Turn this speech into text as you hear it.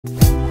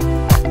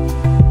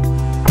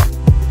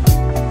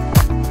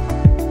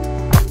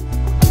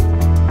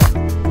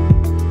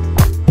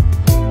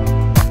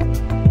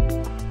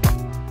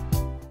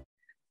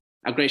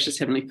gracious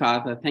Heavenly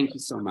Father, thank you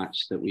so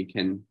much that we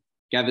can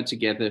gather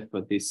together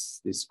for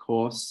this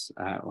course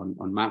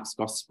on Mark's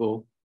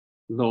Gospel.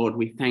 Lord,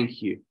 we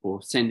thank you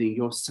for sending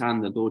your Son,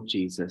 the Lord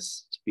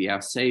Jesus, to be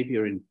our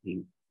Savior and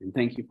King. And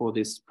thank you for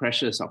this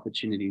precious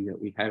opportunity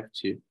that we have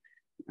to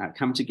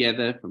come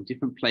together from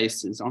different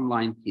places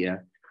online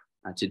here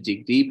to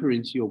dig deeper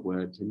into your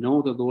word, to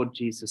know the Lord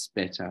Jesus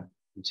better,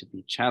 and to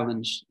be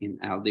challenged in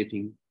our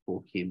living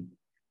for him.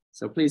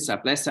 So please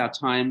bless our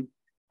time.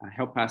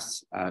 Help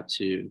us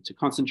to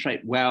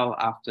concentrate well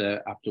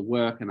after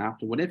work and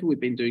after whatever we've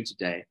been doing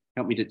today.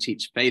 Help me to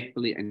teach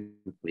faithfully and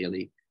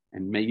clearly,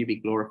 and may you be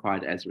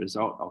glorified as a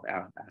result of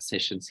our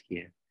sessions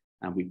here.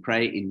 And we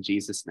pray in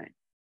Jesus' name.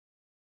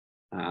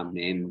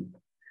 Amen.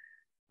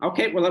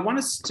 Okay, well, I want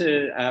us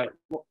to,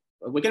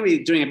 we're going to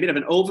be doing a bit of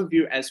an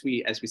overview as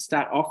we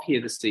start off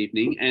here this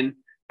evening, and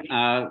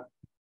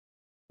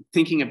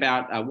thinking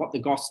about what the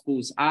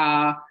Gospels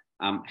are,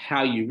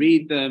 how you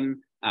read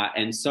them,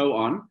 and so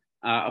on.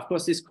 Of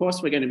course, this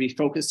course, we're going to be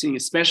focusing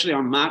especially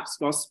on Mark's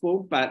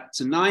Gospel, but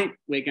tonight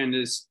we're going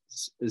to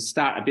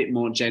start a bit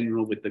more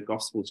general with the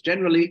Gospels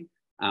generally,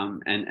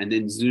 and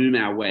then zoom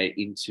our way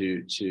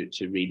into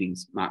reading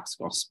Mark's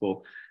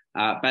Gospel.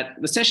 But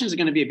the sessions are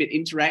going to be a bit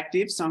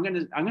interactive, so I'm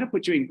going to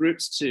put you in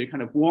groups to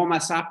kind of warm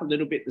us up a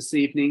little bit this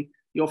evening.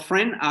 Your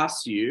friend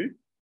asks you,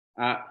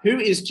 who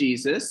is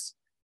Jesus,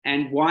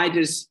 and why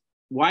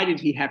did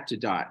he have to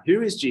die?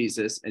 Who is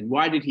Jesus, and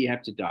why did he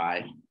have to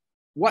die?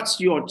 What's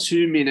your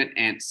 2-minute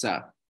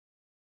answer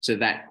to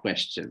that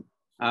question?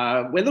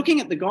 We're looking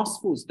at the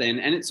Gospels then,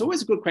 and it's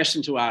always a good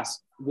question to ask,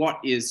 what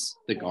is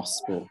the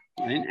Gospel?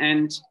 Right?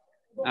 And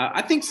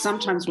I think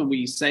sometimes when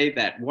we say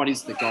that, what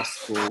is the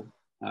Gospel?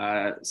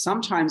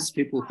 Sometimes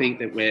people think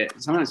that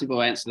sometimes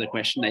people answer the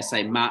question, they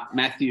say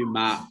Matthew,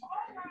 Mark,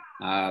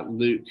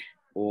 Luke,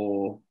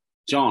 or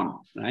John,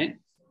 right?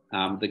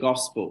 The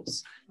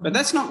Gospels. But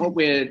that's not what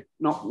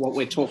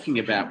we're talking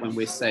about when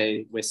we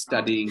say we're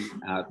studying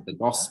the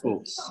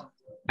Gospels.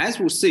 As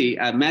we'll see,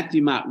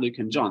 Matthew, Mark, Luke,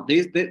 and John,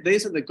 these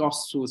are the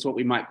Gospels, what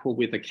we might call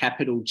with a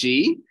capital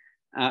G.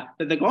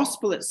 But the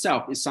Gospel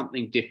itself is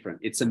something different.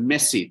 It's a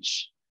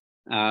message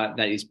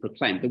that is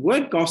proclaimed. The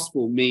word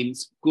gospel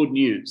means good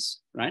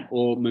news, right?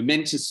 Or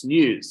momentous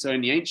news. So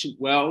in the ancient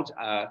world,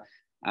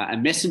 a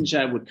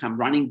messenger would come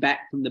running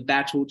back from the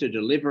battle to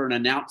deliver an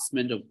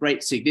announcement of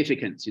great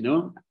significance.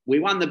 We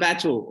won the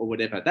battle or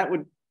whatever.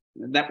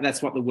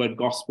 That's what the word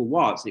gospel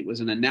was. It was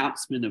an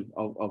announcement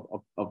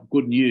of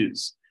good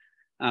news.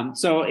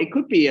 So it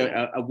could be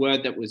a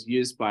word that was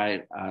used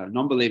by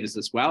non-believers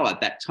as well at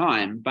that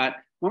time. But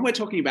when we're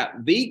talking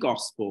about the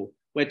gospel,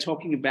 we're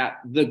talking about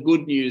the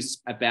good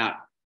news about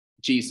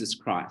Jesus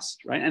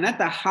Christ, right? And at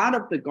the heart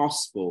of the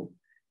gospel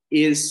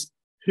is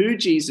who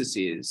Jesus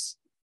is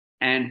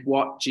and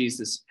what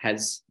Jesus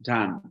has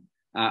done.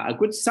 A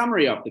good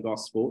summary of the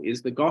gospel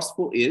is the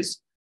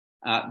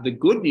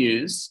good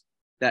news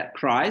that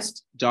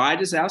Christ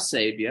died as our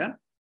Savior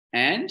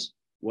and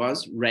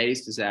was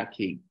raised as our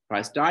King.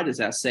 Christ died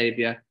as our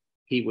Savior.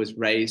 He was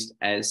raised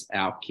as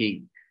our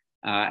King.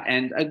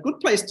 And a good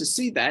place to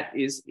see that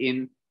is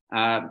in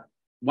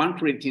 1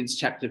 Corinthians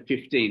chapter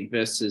 15,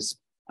 verses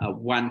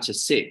 1 to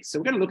 6. So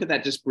we're going to look at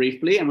that just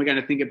briefly, and we're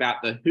going to think about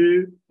the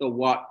who, the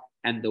what,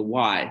 and the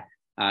why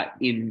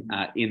in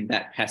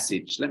that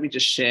passage. Let me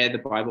just share the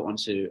Bible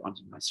onto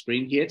my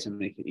screen here to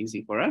make it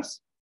easy for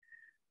us.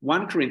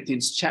 1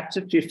 Corinthians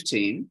chapter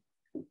 15,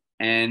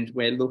 and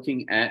we're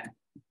looking at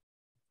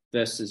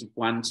verses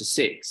 1 to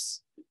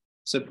 6.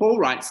 So Paul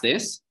writes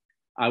this: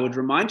 I would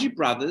remind you,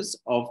 brothers,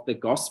 of the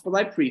gospel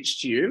I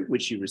preached to you,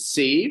 which you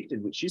received,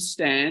 in which you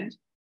stand,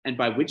 and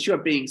by which you are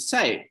being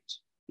saved,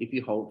 if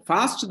you hold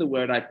fast to the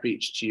word I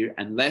preached to you,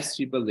 unless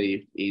you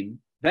believed in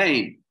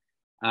vain.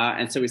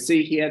 And so we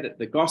see here that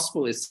the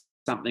gospel is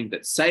something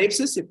that saves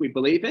us if we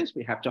believe it.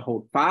 We have to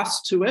hold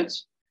fast to it.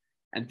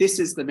 And this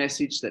is the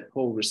message that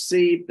Paul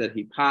received, that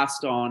he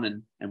passed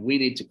on, and we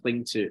need to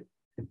cling to.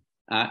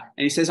 And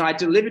he says, I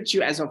delivered to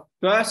you as of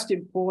first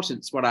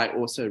importance what I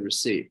also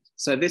received.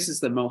 So this is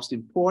the most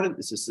important.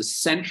 This is the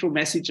central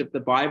message of the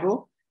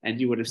Bible. And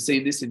you would have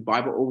seen this in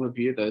Bible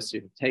Overview, those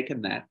who have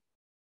taken that.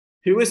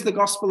 Who is the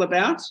gospel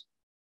about?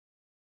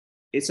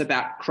 It's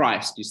about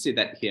Christ. You see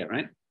that here,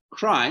 right?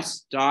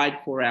 Christ died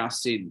for our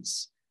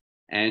sins.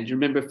 And you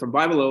remember from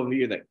Bible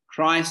Overview that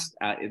Christ,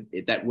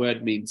 that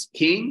word means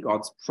king,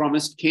 God's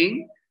promised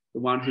king, the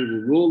one who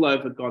will rule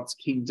over God's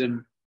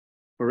kingdom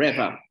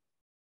forever.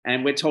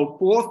 And we're told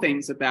 4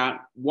 things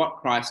about what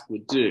Christ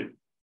would do.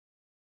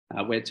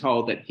 We're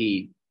told that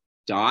he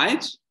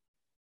died,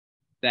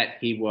 that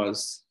he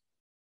was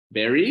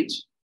buried,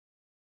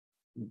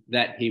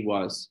 that he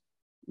was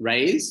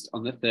raised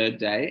on the 3rd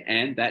day,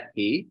 and that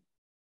he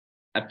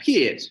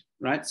appeared,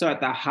 right? So at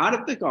the heart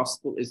of the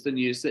gospel is the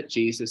news that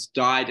Jesus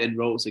died and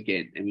rose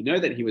again. And we know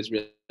that he was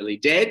really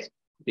dead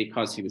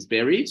because he was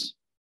buried.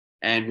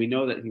 And we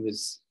know that he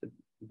was,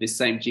 this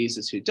same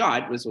Jesus who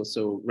died was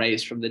also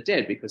raised from the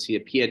dead because he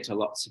appeared to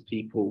lots of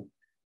people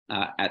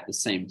at the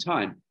same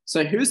time.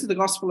 So who's the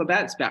gospel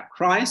about? It's about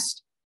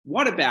Christ.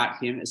 what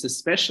about him? It's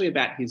especially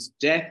about his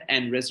death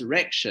and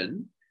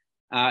resurrection.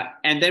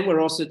 And then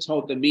we're also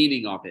told the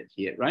meaning of it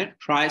here, right?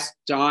 Christ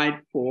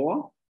died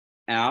for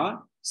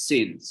our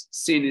sins.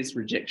 Sin is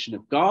rejection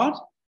of God.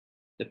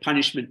 The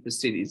punishment for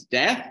sin is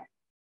death.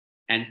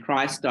 And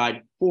Christ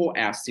died for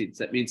our sins.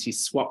 That means he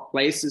swapped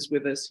places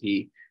with us.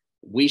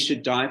 We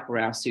should die for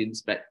our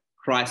sins, but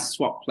Christ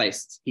swapped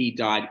places. He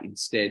died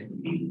instead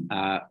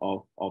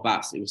of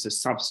us. It was a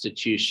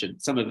substitution.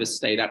 Some of us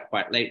stayed up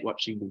quite late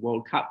watching the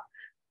World Cup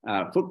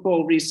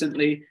football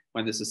recently.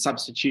 When there's a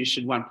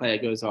substitution, one player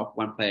goes off,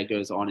 one player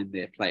goes on in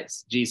their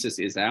place. Jesus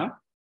is our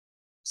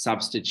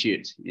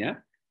substitute. Yeah.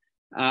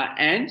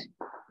 And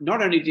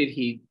not only did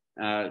he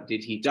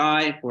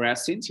die for our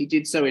sins, he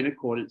did so in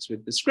accordance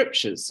with the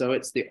scriptures. So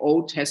it's the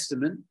Old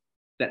Testament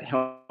that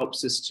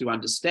helps us to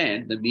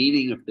understand the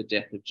meaning of the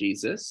death of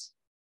Jesus,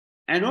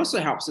 and also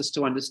helps us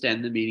to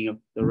understand the meaning of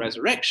the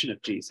resurrection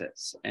of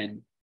Jesus.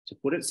 And to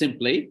put it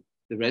simply,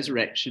 the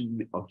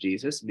resurrection of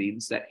Jesus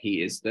means that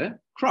he is the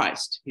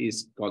Christ. He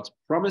is God's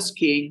promised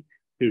king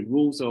who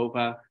rules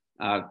over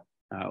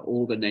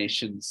all the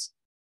nations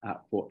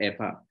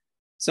forever.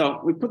 So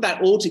we put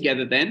that all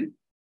together then.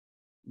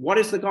 What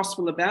is the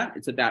gospel about?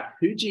 It's about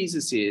who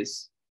Jesus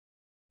is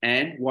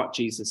and what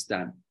Jesus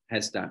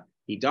has done.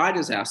 He died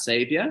as our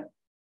savior,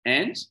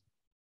 and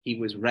he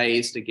was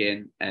raised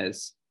again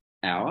as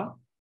our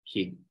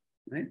king.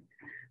 Right?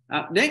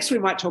 Next, we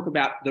might talk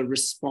about the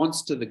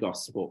response to the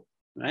gospel.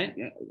 Right?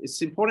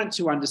 It's important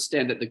to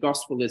understand that the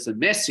gospel is a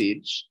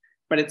message,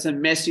 but it's a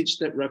message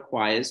that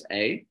requires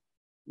a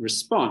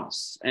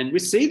response. And we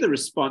see the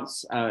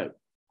response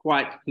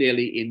quite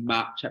clearly in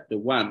Mark chapter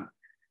 1.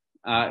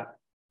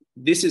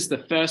 This is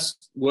the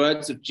first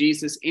words of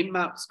Jesus in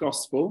Mark's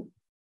gospel.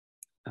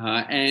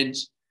 And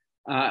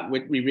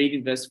when we read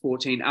in verse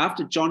 14,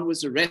 after John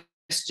was arrested,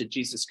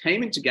 Jesus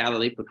came into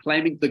Galilee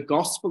proclaiming the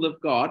gospel of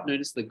God.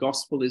 Notice the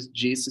gospel is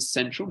Jesus'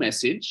 central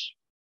message.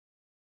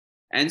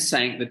 And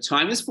saying, the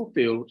time is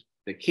fulfilled,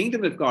 the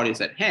kingdom of God is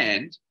at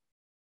hand,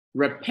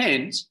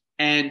 repent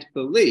and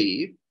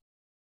believe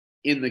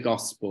in the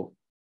gospel.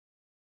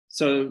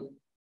 So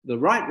the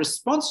right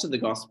response to the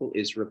gospel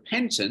is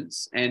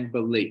repentance and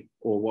belief,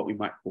 or what we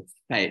might call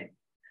faith.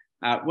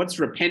 What's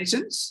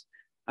repentance?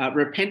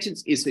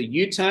 Repentance is a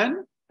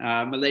U-turn.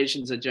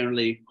 Malaysians are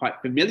generally quite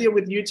familiar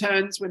with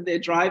U-turns when they're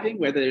driving,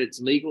 whether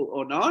it's legal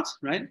or not,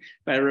 right?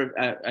 But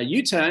a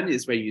U-turn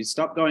is where you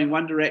stop going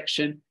one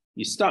direction,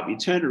 you stop, you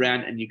turn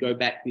around, and you go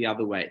back the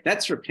other way.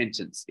 That's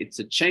repentance. It's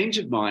a change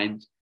of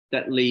mind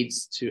that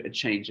leads to a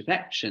change of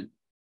action.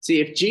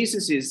 See, if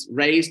Jesus is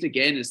raised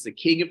again as the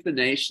king of the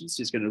nations,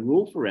 who's going to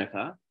rule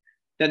forever,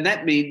 then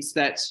that means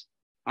that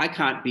I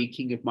can't be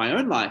king of my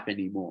own life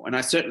anymore. And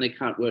I certainly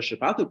can't worship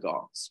other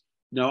gods.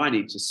 No, I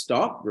need to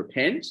stop,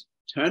 repent,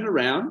 turn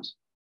around,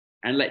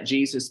 and let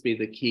Jesus be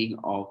the king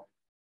of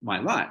my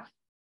life.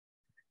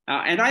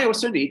 And I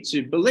also need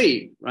to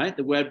believe, right?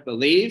 The word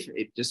believe,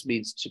 it just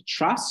means to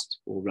trust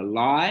or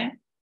rely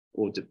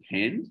or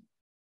depend.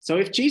 So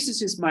if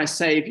Jesus is my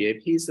savior,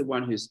 if he's the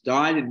one who's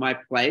died in my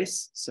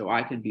place so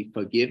I can be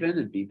forgiven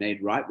and be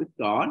made right with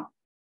God,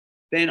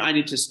 then I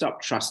need to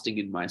stop trusting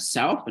in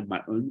myself and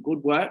my own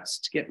good works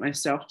to get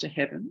myself to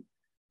heaven.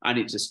 I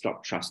need to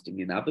stop trusting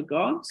in other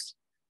gods,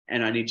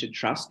 and I need to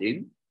trust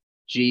in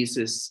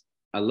Jesus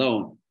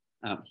alone,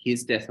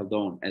 his death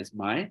alone as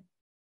my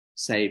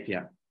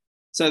savior.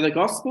 So the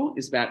gospel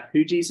is about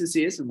who Jesus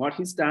is and what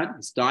he's done.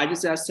 He's died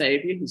as our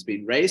savior. He's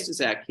been raised as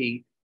our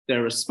king.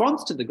 The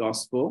response to the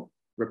gospel,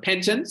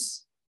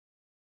 repentance,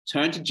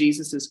 turn to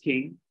Jesus as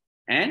king,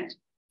 and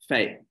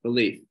faith,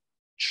 belief,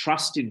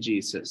 trust in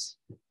Jesus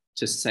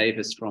to save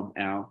us from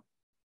our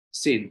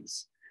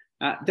sins.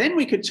 Then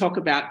we could talk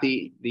about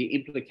the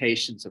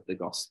implications of the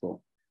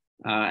gospel.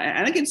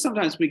 And again,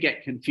 sometimes we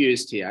get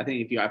confused here. I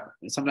think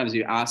sometimes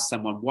you ask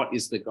someone, what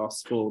is the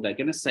gospel? They're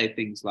going to say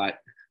things like,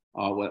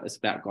 oh, well, it's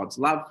about God's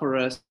love for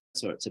us,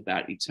 or it's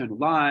about eternal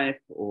life,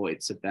 or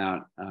it's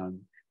about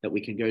that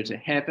we can go to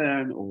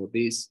heaven, or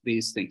these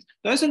things.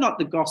 Those are not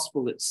the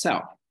gospel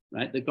itself,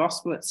 right? The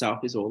gospel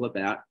itself is all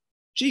about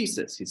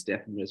Jesus, his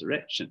death and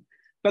resurrection.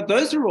 But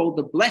those are all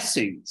the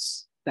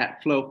blessings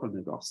that flow from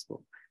the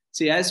gospel.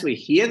 See, as we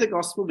hear the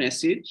gospel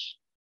message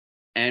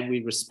and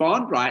we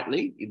respond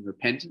rightly in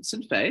repentance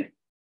and faith,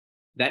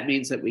 that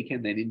means that we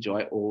can then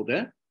enjoy all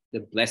the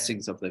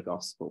blessings of the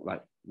gospel.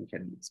 Like we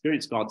can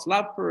experience God's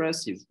love for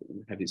us, we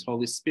have his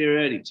Holy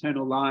Spirit,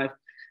 eternal life.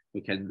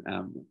 We can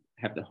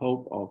have the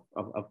hope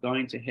of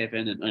going to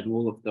heaven and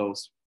all of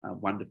those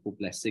wonderful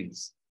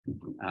blessings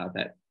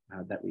that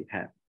we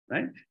have,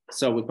 right?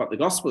 So we've got the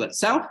gospel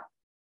itself,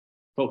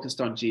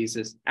 focused on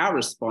Jesus, our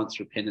response,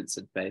 repentance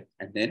and faith,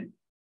 and then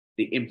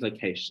the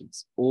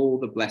implications, all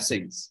the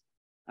blessings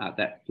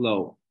that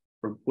flow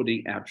from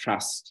putting our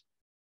trust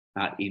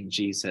in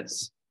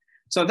Jesus.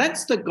 So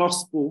that's the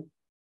gospel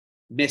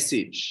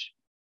message.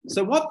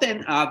 So what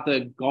then are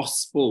the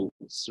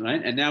gospels,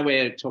 right? And now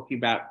we're talking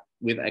about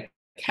with a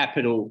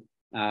capital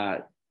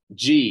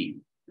G,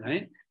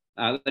 right?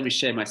 Let me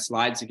share my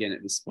slides again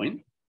at this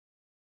point.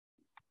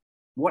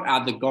 what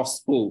are the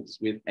Gospels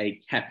with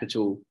a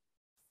capital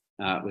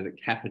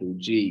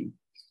G?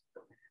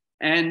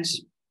 And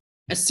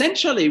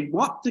essentially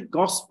what the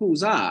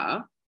Gospels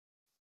are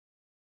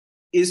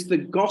is the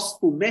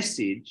gospel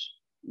message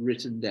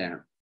written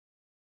down.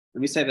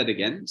 Let me say that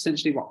again.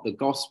 Essentially what the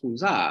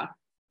Gospels are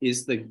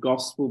is the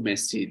gospel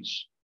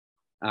message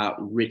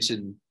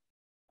written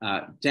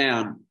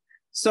down.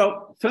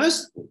 So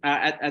first,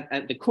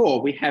 at the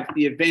core, we have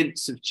the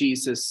events of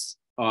Jesus'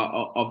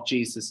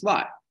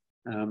 life.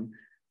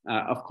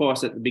 Of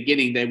course, at the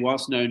beginning, there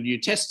was no New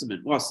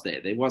Testament, was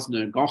there? There was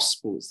no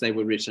Gospels. They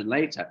were written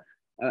later.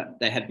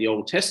 They had the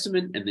Old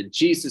Testament, and then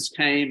Jesus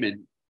came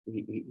and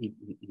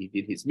he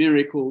did his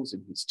miracles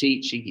and his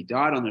teaching. He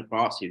died on the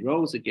cross. He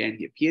rose again.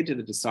 He appeared to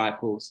the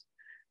disciples.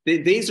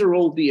 These are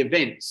all the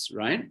events,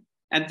 right?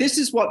 And this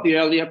is what the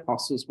early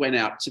apostles went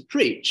out to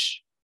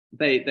preach.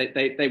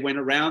 They went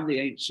around the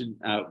ancient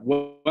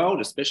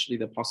world, especially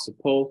the Apostle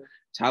Paul,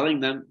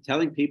 telling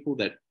people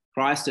that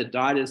Christ had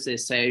died as their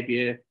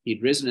savior,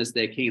 he'd risen as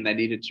their king, and they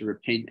needed to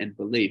repent and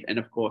believe. And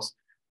of course,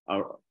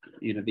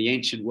 the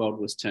ancient world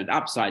was turned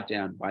upside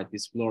down by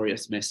this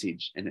glorious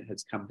message, and it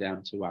has come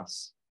down to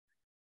us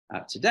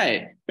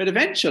today. But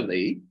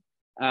eventually,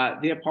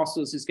 the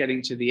apostles is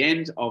getting to the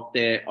end of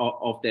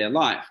their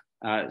life.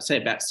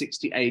 Say about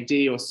 60 AD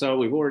or so.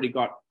 We've already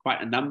got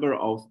quite a number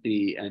of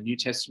the New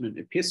Testament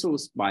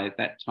epistles by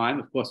that time.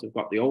 Of course, we've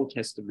got the Old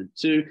Testament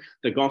too.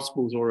 The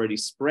Gospel's already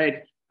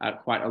spread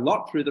quite a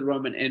lot through the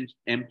Roman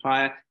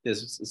Empire.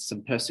 There's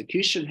some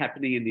persecution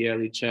happening in the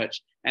early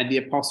church, and the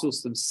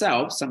apostles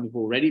themselves, some have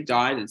already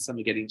died and some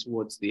are getting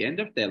towards the end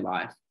of their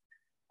life.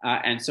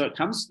 And so it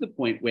comes to the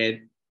point where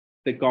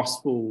the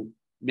gospel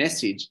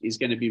message is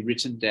going to be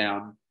written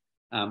down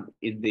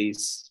in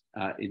these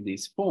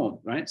forms,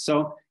 right?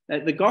 So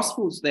the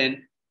Gospels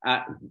then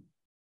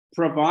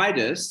provide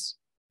us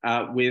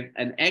with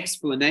an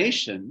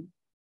explanation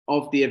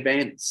of the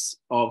events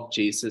of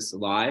Jesus'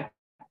 life,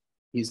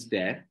 his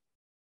death,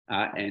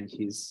 and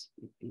his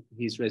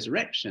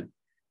resurrection.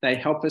 They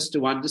help us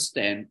to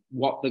understand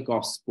what the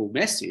gospel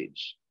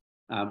message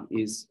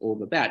is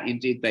all about.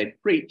 Indeed, they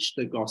preach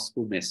the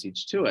gospel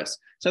message to us.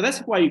 So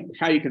that's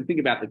how you can think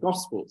about the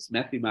Gospels,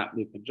 Matthew, Mark,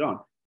 Luke, and John.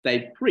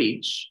 They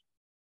preach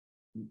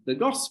the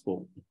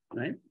gospel,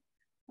 right?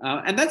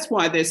 And that's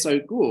why they're so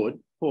good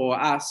for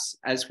us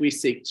as we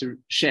seek to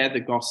share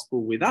the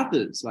gospel with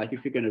others. Like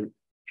if you're going to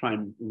try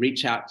and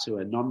reach out to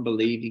a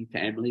non-believing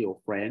family or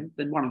friend,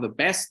 then one of the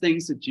best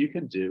things that you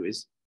can do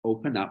is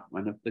open up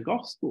one of the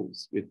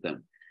gospels with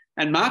them.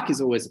 And Mark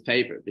is always a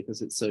favorite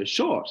because it's so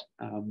short,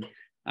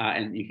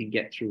 and you can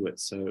get through it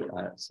so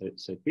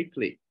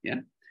quickly.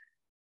 Yeah.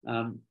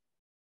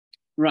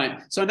 Right.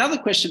 So another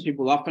question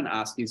people often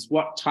ask is,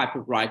 what type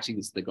of writing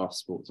is the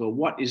Gospels, or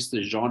what is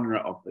the genre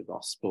of the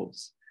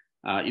Gospels?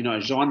 A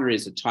genre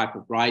is a type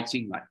of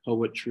writing like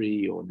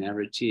poetry or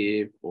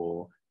narrative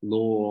or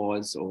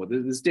laws, or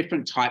there's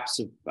different types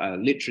of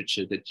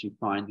literature that you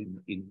find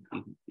in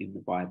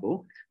the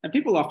Bible. And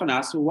people often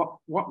ask,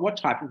 well, what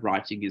type of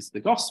writing is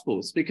the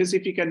Gospels? Because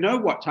if you can know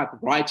what type of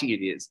writing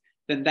it is,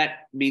 then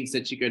that means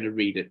that you're going to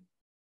read it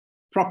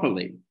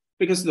properly.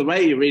 Because the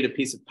way you read a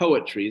piece of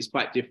poetry is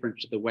quite different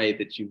to the way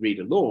that you read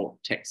a law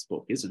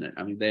textbook, isn't it?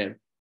 I mean,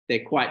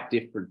 they're quite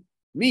different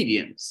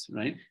mediums,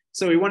 right?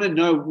 So we want to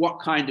know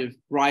what kind of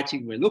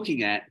writing we're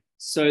looking at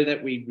so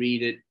that we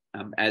read it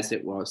as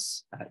it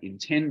was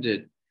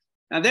intended.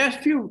 Now, there are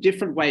a few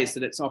different ways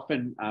that it's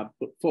often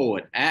put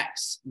forward: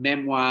 acts,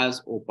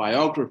 memoirs, or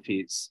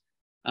biographies.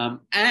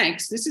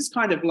 Acts, this is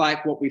kind of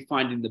like what we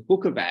find in the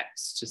book of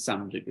Acts to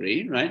some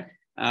degree, right?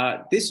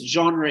 This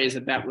genre is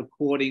about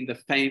recording the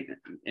fame,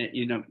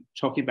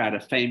 talking about a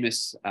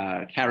famous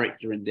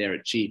character and their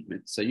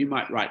achievements. So you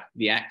might write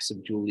the Acts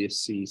of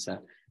Julius Caesar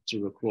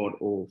to record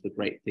all of the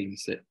great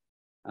things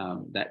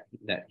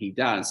that he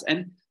does.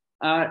 And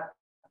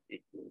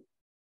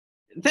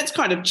that's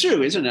kind of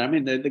true, isn't it? I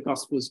mean, the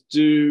Gospels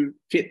do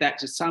fit that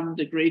to some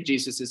degree.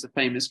 Jesus is a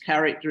famous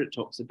character. It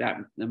talks about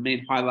the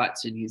main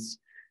highlights in his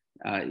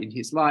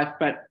life,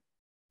 but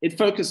it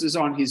focuses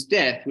on his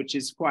death, which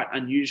is quite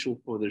unusual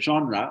for the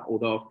genre,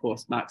 although, of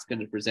course, Mark's going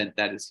to present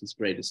that as his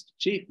greatest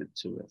achievement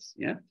to us.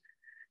 Yeah.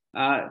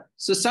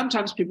 So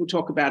sometimes people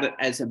talk about it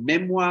as a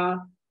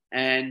memoir,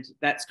 and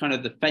that's kind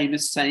of the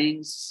famous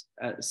sayings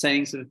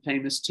of a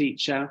famous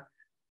teacher.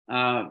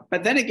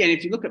 But then again,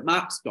 if you look at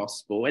Mark's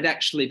gospel, it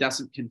actually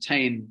doesn't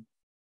contain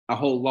a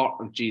whole lot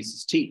of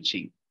Jesus'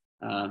 teaching.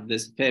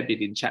 There's a fair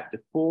bit in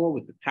chapter 4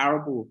 with the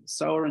parable of the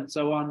sower and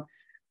so on.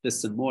 There's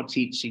some more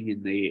teaching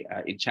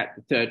in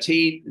chapter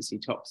 13 as he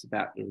talks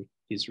about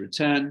his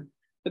return.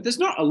 But there's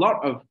not a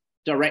lot of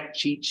direct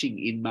teaching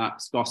in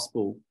Mark's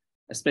gospel,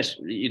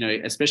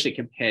 especially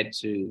compared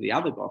to the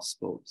other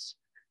gospels.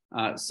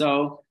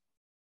 So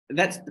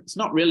it's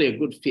not really a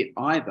good fit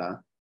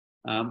either.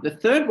 The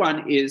third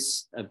one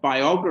is a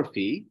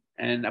biography,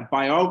 and a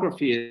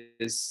biography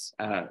is,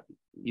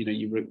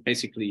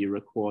 you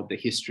record the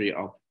history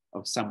of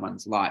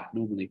someone's life,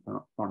 normally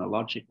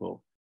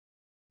chronological.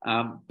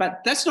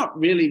 But that's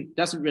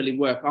doesn't really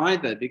work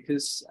either,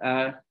 because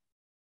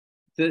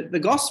the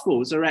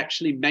Gospels are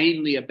actually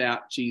mainly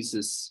about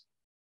Jesus'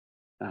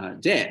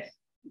 death,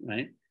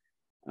 right?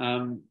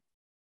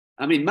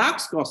 I mean,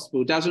 Mark's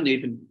Gospel doesn't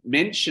even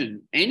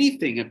mention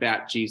anything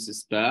about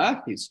Jesus'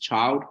 birth, his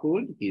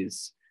childhood,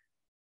 his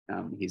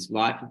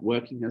life of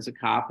working as a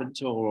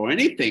carpenter, or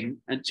anything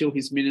until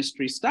his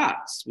ministry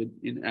starts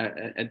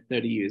at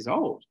 30 years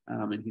old,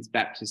 and his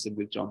baptism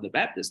with John the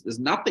Baptist. There's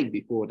nothing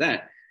before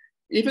that.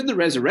 Even the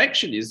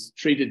resurrection is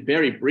treated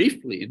very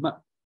briefly.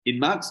 In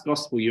Mark's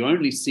Gospel, you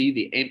only see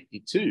the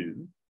empty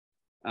tomb.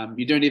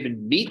 You don't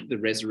even meet the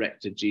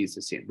resurrected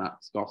Jesus in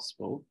Mark's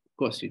Gospel. Of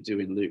course, you do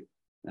in Luke,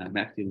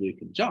 Matthew,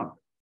 Luke, and John.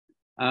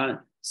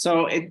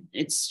 So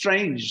it's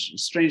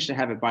strange to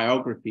have a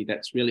biography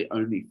that's really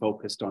only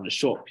focused on a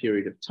short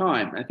period of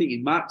time. I think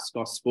in Mark's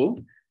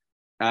Gospel,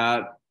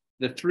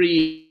 the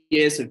 3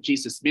 years of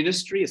Jesus'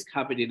 ministry is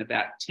covered in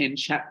about 10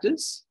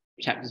 chapters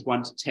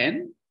 1 to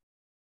 10.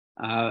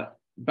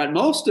 But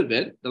most of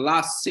it, the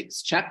last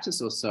 6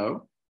 chapters or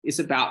so, is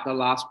about the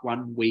last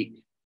 1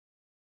 week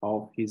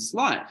of his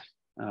life,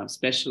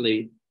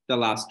 especially the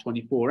last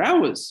 24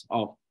 hours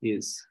of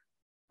his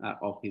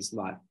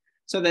life.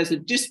 So there's a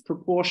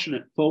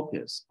disproportionate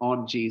focus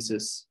on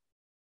Jesus'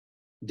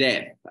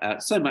 death,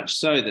 so much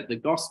so that the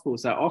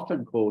Gospels are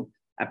often called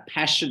a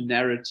passion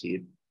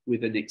narrative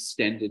with an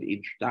extended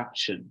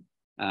introduction.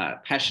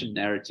 Passion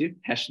narrative,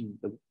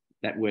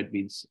 that word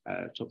means,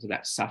 talks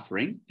about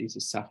suffering.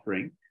 Jesus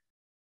suffering.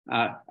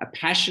 A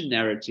passion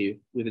narrative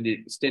with an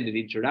extended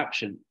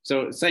introduction.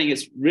 So it's saying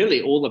it's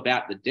really all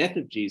about the death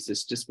of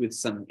Jesus, just with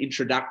some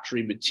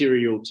introductory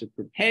material to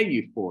prepare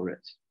you for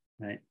it,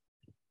 right?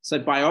 So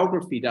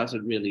biography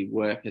doesn't really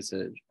work as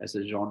a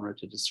genre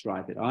to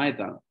describe it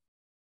either.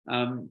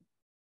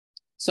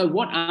 So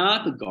what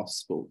are the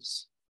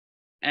Gospels?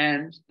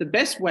 And the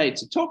best way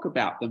to talk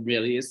about them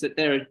really is that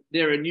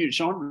they're a new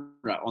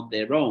genre on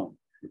their own,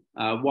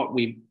 what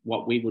we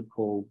would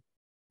call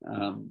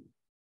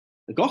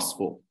the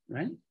gospel,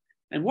 right?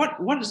 And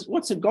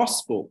what's a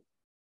gospel?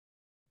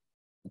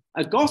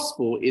 A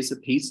gospel is a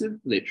piece of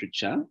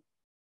literature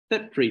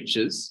that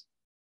preaches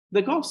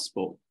the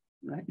gospel,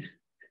 right?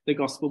 The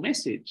gospel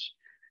message.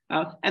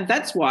 And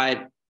that's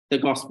why the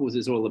Gospels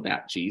is all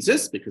about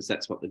Jesus, because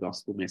that's what the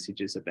gospel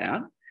message is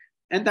about.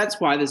 And that's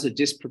why there's a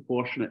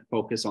disproportionate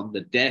focus on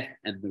the death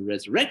and the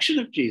resurrection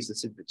of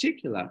Jesus in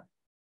particular,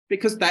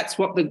 because that's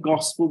what the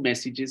gospel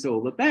message is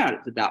all about.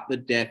 It's about the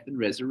death and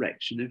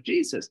resurrection of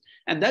Jesus.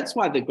 And that's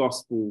why the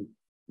Gospels,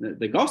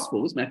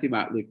 Matthew,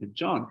 Mark, Luke, and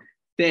John,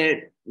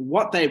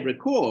 what they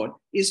record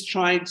is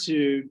trying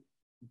to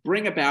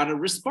bring about a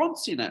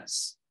response in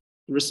us,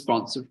 the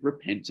response of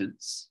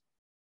repentance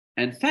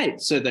and faith,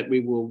 so that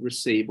we will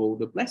receive all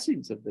the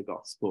blessings of the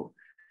gospel.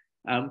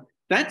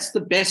 That's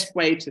the best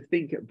way to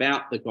think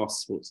about the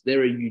Gospels.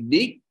 They're a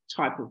unique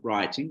type of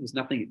writing. There's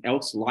nothing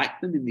else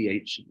like them in the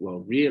ancient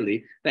world,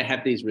 really. They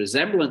have these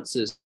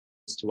resemblances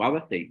to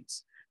other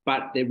things,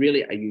 but they're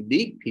really a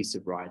unique piece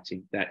of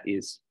writing that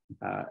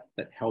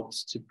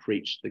helps to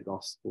preach the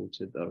gospel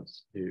to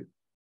those who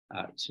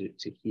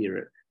to hear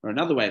it. Or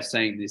another way of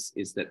saying this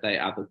is that they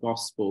are the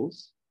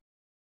Gospels,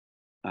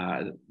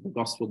 the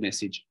gospel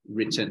message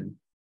written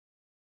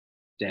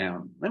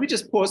down. Let me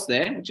just pause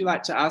there. Would you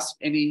like to ask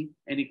any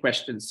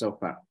questions so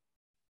far?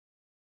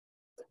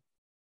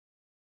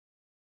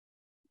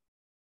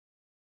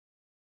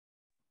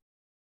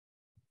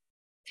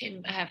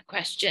 Tim, I have a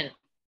question.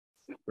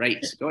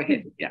 Great, go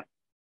ahead. Yeah.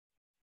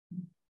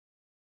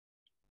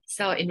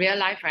 So in real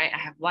life, right, I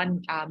have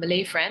one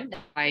Malay friend that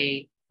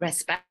I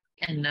respect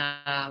and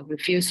we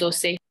feel so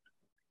safe.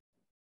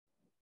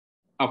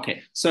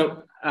 Okay,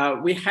 so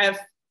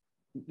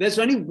there's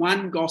only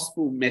one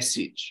gospel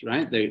message,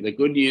 right? The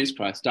good news,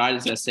 Christ died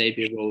as our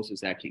Savior, rose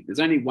as our King. There's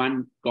only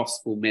one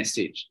gospel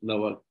message,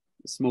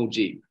 small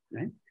g,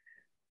 right?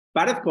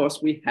 But of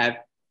course, we have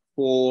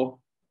 4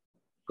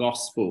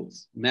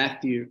 Gospels,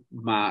 Matthew,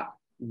 Mark,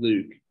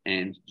 Luke,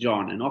 and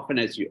John. And often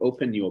as you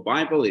open your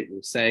Bible, it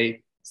will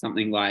say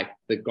something like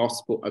the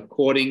Gospel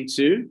according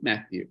to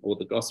Matthew, or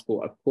the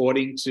Gospel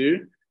according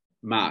to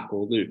Mark,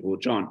 or Luke, or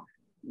John.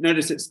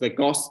 Notice it's the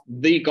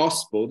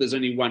gospel. There's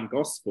only one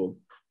gospel,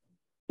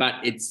 but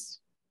it's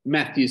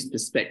Matthew's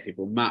perspective,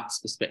 or Mark's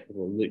perspective,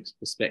 or Luke's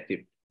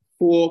perspective.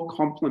 4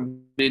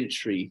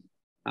 complementary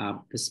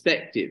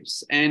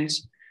perspectives. And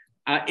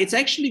it's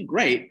actually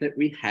great that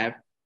we have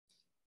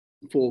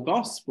 4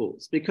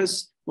 Gospels,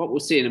 because what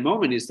we'll see in a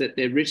moment is that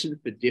they're written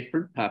for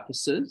different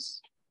purposes.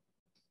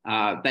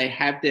 They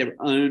have their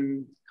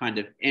own kind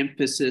of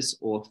emphasis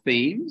or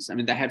themes. I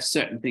mean, they have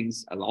certain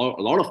things, a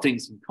lot of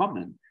things in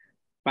common,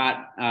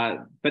 but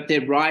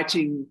they're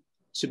writing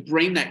to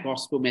bring that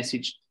gospel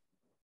message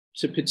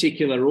to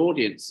particular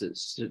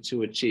audiences,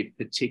 to achieve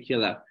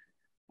particular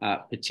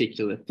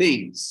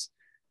things,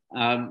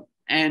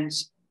 and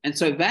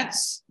so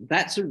that's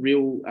a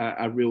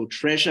real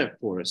treasure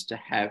for us to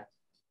have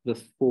the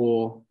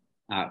 4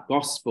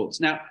 Gospels.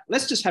 Now,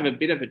 let's just have a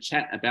bit of a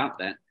chat about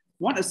that.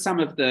 What are some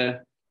of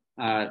the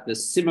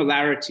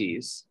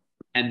similarities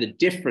and the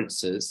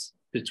differences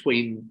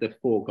between the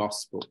four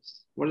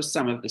Gospels? What are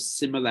some of the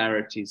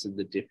similarities and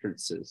the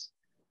differences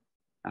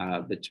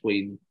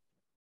between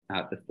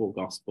the four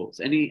Gospels?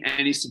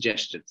 Any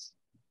suggestions?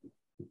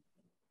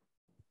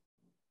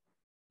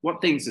 What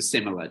things are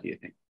similar, do you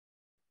think?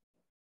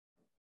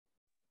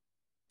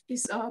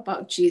 It's all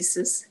about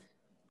Jesus.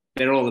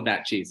 They're all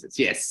about Jesus.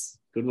 Yes,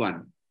 good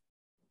one.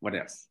 What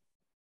else?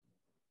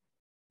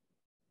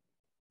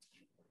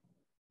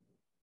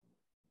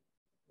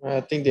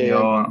 I think they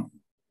go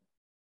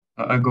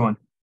on.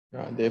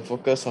 They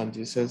focus on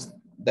Jesus'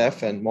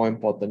 death and, more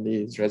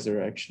importantly, his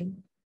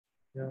resurrection.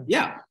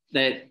 Yeah,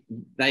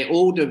 they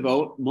all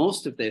devote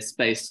most of their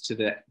space to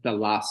the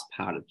last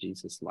part of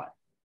Jesus' life.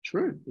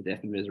 True, the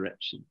death and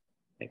resurrection.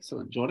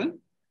 Excellent. Jordan?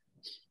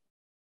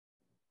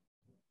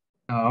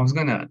 I was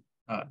gonna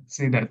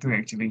say that too,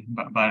 actually,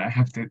 but I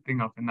have to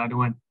think of another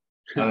one.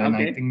 And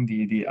Okay. I think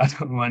the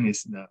other one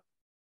is the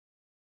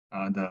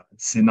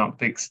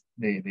synoptics.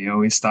 They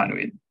always start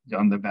with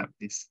John the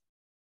Baptist.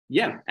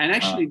 Yeah, and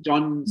actually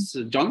John's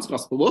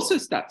gospel also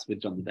starts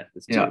with John the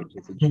Baptist too, Yeah. which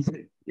is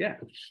interesting. Yeah,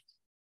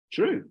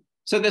 true.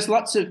 So there's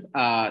lots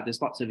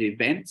of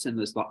events and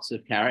there's lots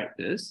of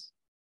characters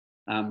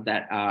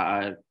that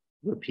are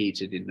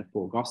repeated in the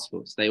four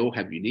Gospels. They all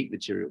have unique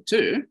material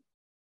too,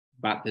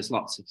 but there's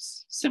lots of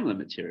similar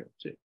material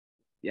too.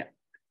 Yeah.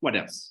 What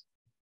else?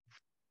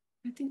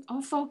 I think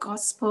all four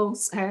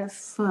Gospels have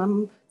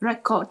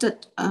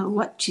recorded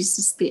what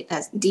Jesus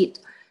did,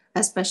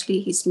 especially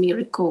his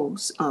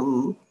miracles,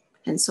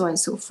 and so on and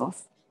so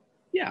forth.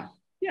 Yeah,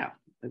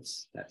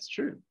 that's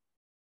true.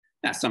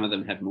 Now, some of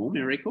them have more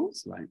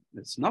miracles, like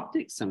the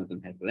Synoptics. Some of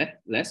them have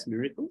less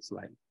miracles,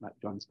 like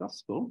John's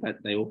Gospel,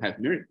 but they all have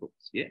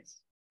miracles,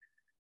 yes.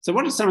 So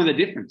what are some of the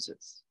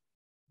differences?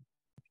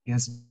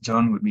 Yes,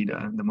 John would be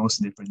the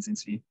most different,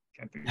 since we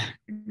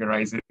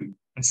categorize it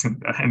as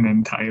an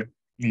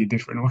entirely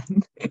different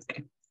one.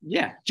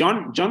 Yeah,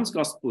 John's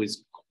Gospel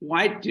is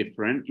quite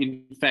different.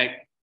 In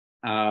fact,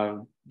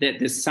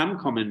 there's some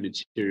common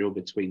material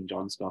between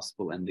John's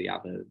Gospel and the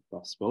other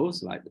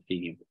Gospels, like the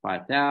feeding of the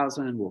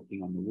 5,000,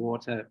 walking on the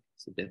water,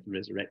 the death and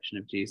resurrection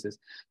of Jesus.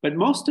 But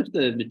most of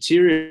the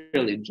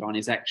material in John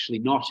is actually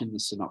not in the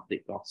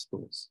Synoptic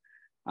Gospels.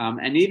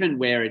 And even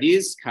where it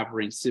is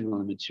covering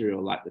similar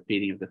material, like the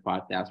feeding of the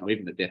 5,000, or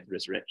even the death and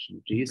resurrection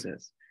of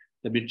Jesus,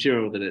 the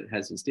material that it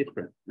has is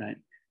different, right?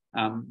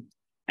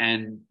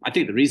 And I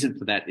think the reason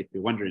for that, if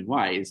you're wondering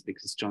why, is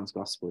because John's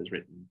Gospel is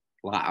written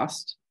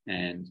last,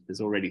 and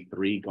there's already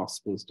 3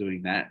 Gospels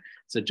doing that.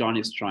 So John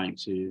is trying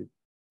to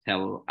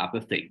tell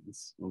other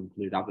things, or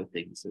include other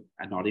things that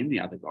are not in the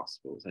other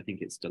Gospels. I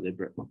think it's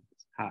deliberate.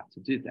 It's hard to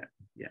do that.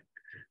 Yeah.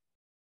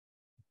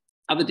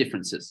 Other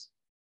differences.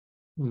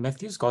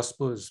 Matthew's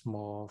Gospel is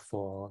more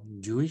for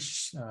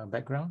Jewish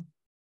background.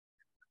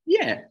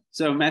 Yeah,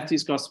 so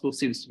Matthew's Gospel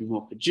seems to be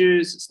more for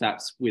Jews. It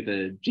starts with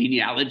a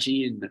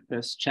genealogy in the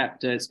first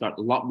chapter. It's got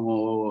a lot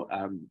more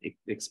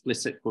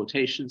explicit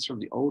quotations from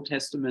the Old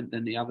Testament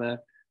than the other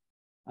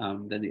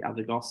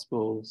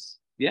Gospels.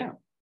 Yeah,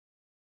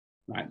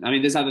 right. I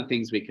mean, there's other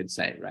things we could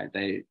say, right?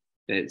 They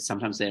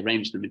sometimes they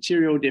arrange the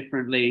material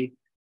differently.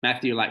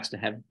 Matthew likes to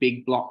have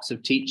big blocks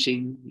of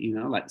teaching,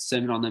 like the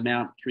Sermon on the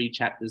Mount, 3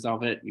 chapters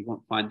of it. You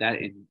won't find that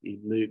in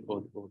Luke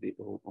or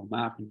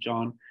Mark and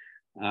John.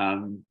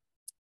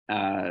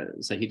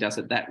 So he does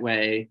it that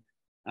way.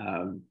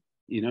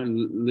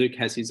 Luke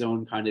has his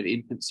own kind of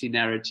infancy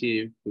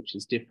narrative, which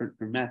is different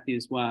from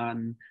Matthew's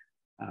one.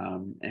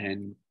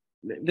 And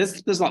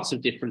there's lots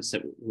of difference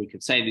that we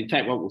could say. And in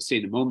fact, what we'll see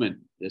in a moment,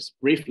 just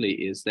briefly,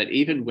 is that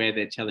even where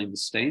they're telling the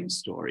same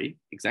story,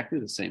 exactly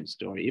the same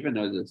story, even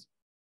though there's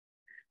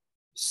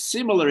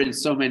similar in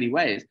so many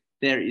ways,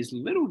 there is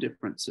little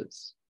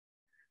differences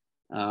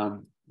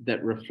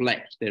that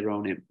reflect their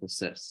own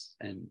emphasis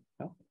and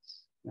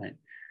purpose, right?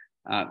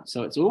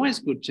 So it's always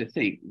good to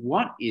think,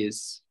 what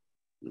is,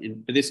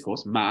 for this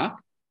course,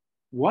 Mark,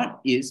 what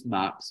is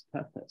Mark's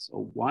purpose?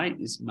 Or why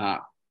is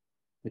Mark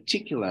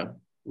particular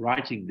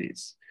writing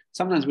this?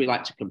 Sometimes we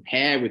like to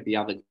compare with the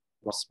other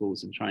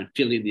Gospels and try and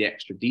fill in the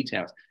extra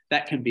details.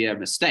 That can be a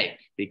mistake,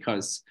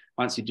 because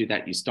once you do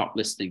that, you stop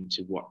listening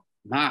to what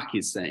Mark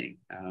is saying,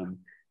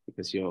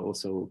 because you're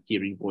also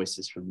hearing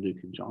voices from Luke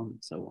and John and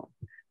so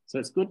on. So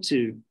it's good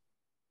to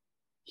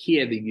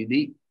hear the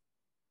unique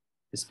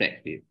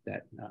perspective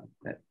that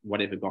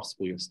whatever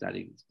gospel you're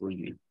studying is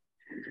bringing.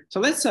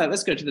 So let's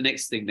go to the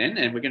next thing then,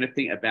 and we're going to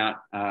think about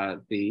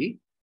the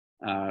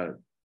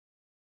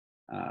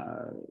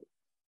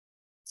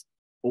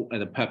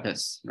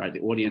purpose, right? The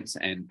audience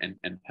and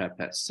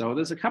purpose. So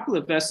there's a couple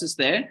of verses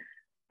there.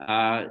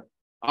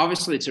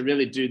 Obviously, to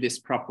really do this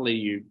properly,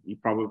 you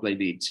probably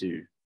need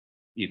to,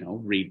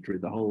 read through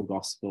the whole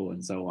gospel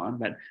and so on.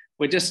 But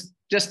we're just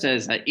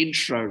as an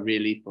intro,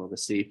 really, for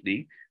this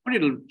evening, I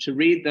want you to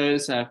read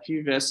those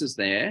few verses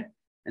there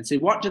and see,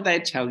 what do they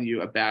tell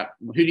you about,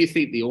 who do you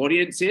think the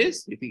audience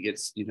is? Do you think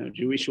it's,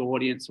 Jewish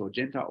audience or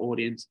Gentile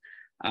audience?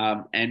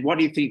 And what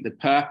do you think the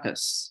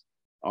purpose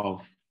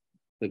of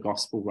the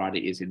gospel writer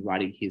is in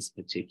writing his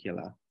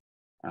particular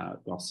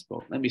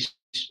gospel. Let me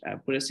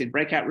put us in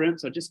breakout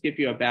rooms. I'll just give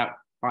you about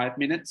 5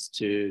 minutes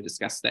to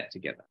discuss that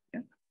together.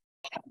 Yeah?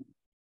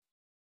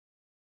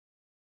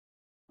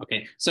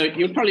 Okay, so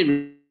you're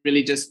probably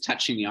really just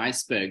touching the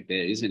iceberg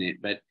there, isn't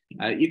it? But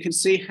you can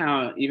see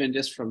how, even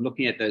just from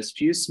looking at those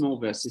few small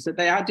verses, that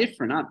they are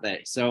different, aren't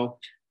they? So,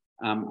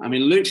 I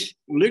mean,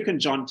 Luke and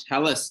John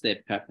tell us their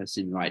purpose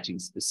in writing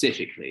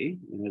specifically.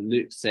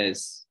 Luke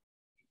says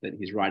that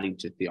he's writing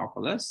to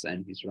Theophilus,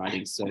 and he's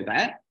writing so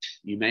that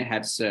you may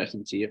have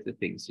certainty of the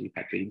things you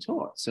have been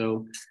taught.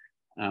 So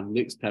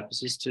Luke's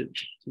purpose is to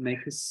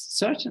make us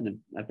certain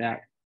about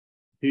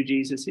who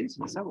Jesus is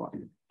and so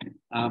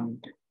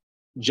on.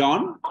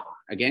 John,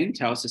 again,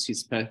 tells us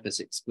his purpose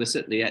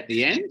explicitly at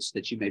the end,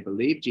 that you may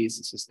believe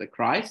Jesus is the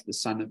Christ, the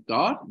Son of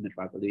God, and that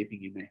by believing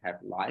you may have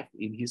life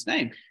in his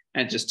name.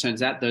 And it just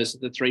turns out those are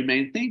the three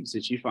main things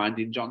that you find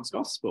in John's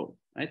gospel,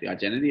 right? The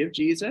identity of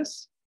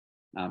Jesus,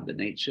 the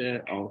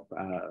nature of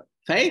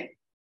faith,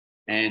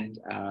 and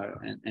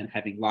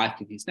having life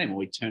in his name,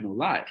 or eternal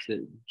life.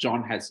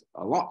 John has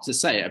a lot to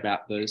say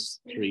about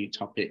those three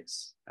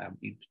topics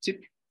in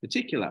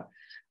particular.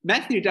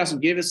 Matthew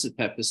doesn't give us a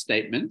purpose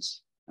statement,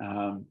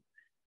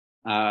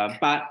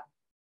 but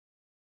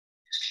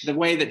the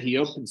way that he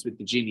opens with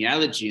the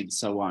genealogy and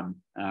so on,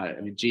 I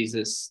mean,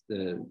 Jesus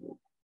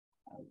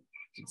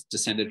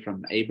descended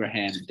from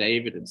Abraham,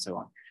 David, and so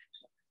on.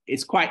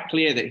 It's quite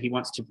clear that he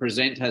wants to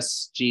present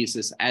us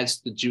Jesus as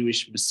the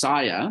Jewish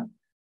Messiah.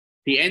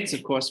 He ends,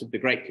 of course, with the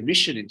Great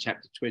Commission in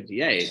chapter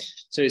 28.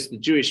 So it's the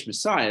Jewish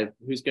Messiah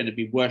who's going to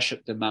be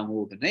worshipped among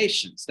all the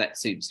nations. That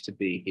seems to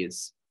be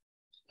his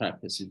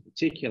purpose in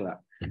particular.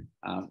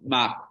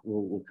 Mark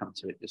will come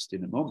to it just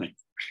in a moment.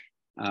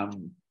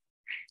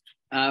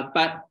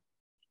 But,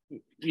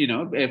 you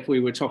know, if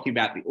we were talking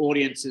about the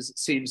audiences, it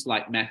seems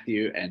like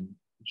Matthew and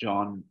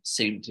John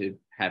seem to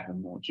have a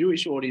more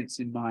Jewish audience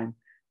in mind.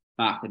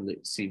 Mark and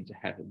Luke seem to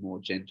have a more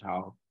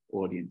Gentile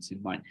audience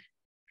in mind.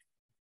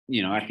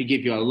 You know, I could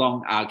give you a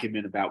long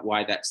argument about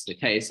why that's the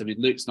case. I mean,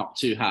 Luke's not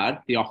too hard.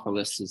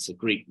 Theophilus is a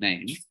Greek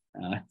name.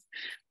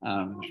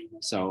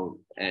 So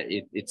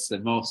it's the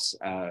most,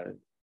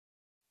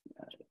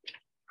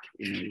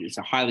 it's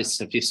a highly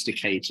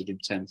sophisticated in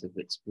terms of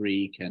its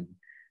Greek and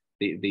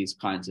these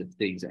kinds of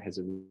things. It has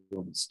a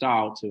Roman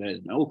style to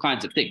it and all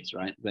kinds of things,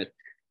 right? But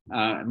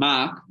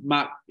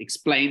Mark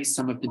explains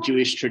some of the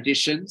Jewish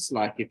traditions.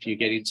 Like if you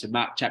get into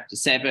Mark chapter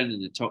 7,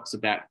 and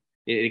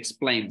it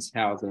explains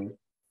how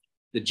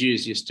the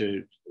Jews used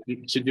to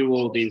do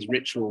all these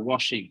ritual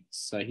washings.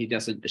 So he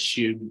doesn't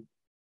assume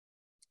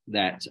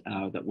that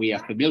we are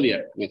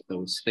familiar with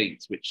those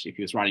things, which if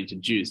he was writing to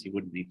Jews, he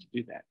wouldn't need to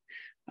do that.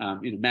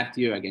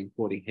 Matthew, again,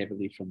 quoting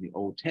heavily from the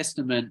Old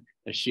Testament,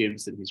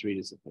 assumes that his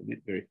readers are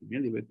very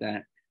familiar with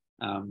that.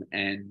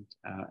 And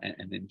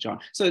then John.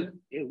 So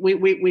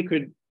we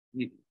could,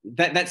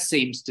 that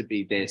seems to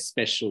be their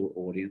special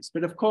audience.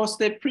 But of course,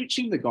 they're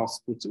preaching the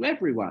gospel to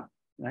everyone,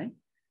 right?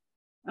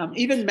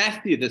 Even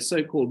Matthew, the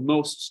so-called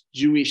most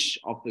Jewish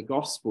of the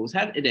Gospels,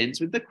 it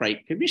ends with the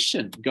Great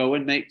Commission, go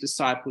and make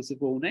disciples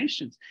of all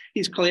nations.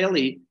 He's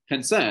clearly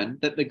concerned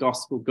that the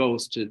gospel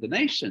goes to the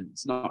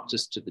nations, not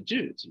just to the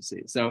Jews, you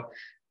see. So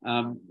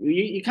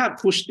you can't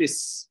push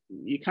this,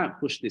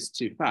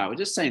 too far. We're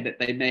just saying that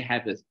they may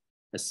have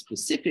a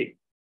specific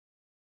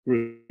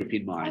group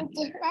in mind,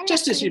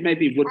 just as you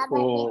maybe would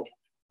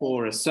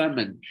for a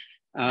sermon.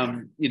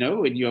 When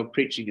you're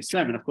preaching a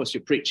sermon, of course,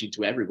 you're preaching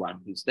to everyone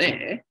who's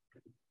there.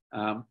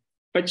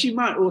 But you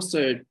might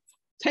also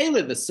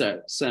tailor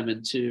the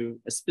sermon to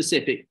a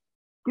specific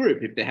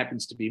group. If there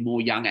happens to be more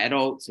young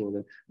adults or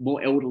the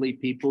more elderly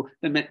people,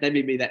 then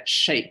maybe that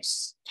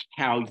shapes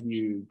how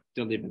you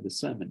deliver the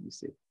sermon, you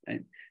see.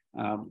 And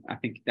I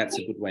think that's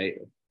a good way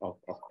of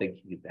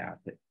thinking about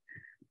it.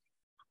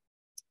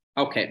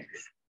 Okay.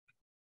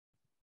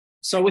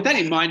 So with that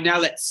in mind, now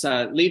let's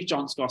leave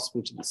John's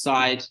gospel to the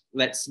side.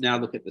 Let's now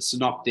look at the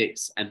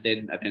synoptics, and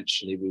then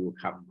eventually we will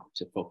come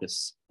to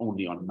focus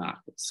only on Mark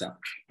itself.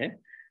 Okay.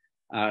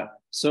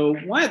 So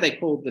why are they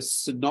called the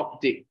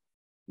synoptic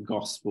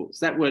gospels?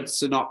 That word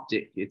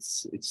synoptic,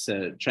 it's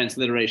a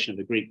transliteration of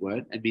the Greek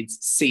word. It means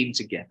seen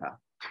together,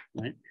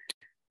 right?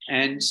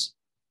 And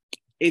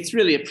it's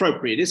really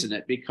appropriate, isn't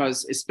it?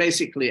 Because it's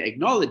basically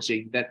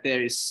acknowledging that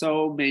there is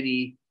so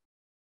many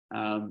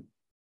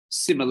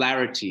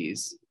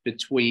similarities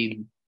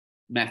between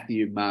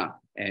Matthew, Mark,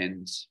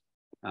 and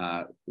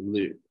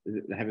Luke.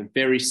 They have a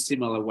very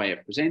similar way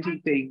of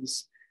presenting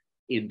things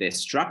in their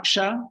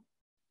structure.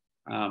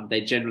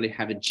 They generally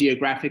have a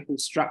geographical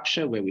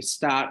structure where we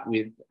start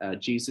with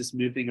Jesus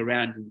moving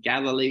around in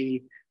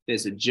Galilee.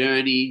 There's a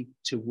journey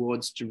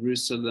towards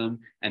Jerusalem,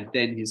 and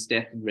then his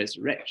death and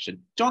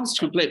resurrection. John's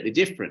completely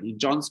different. In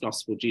John's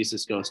gospel,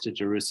 Jesus goes to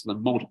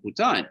Jerusalem multiple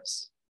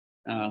times.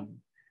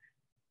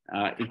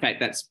 In fact,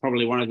 that's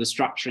probably one of the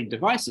structuring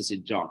devices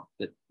in John,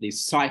 that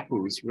these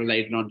cycles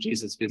related on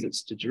Jesus'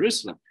 visits to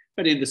Jerusalem.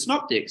 But in the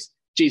synoptics,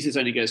 Jesus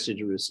only goes to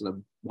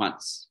Jerusalem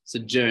once. It's a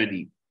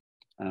journey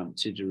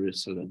to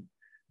Jerusalem.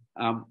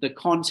 The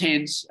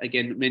content,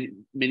 again,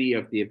 many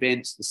of the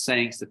events, the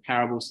sayings, the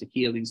parables, the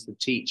healings, the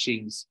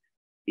teachings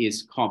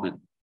is common.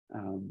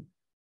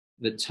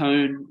 The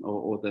tone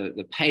or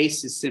the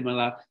pace is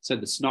similar. So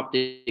the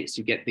synoptics,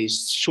 you get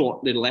these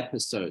short little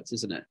episodes,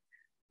 isn't it?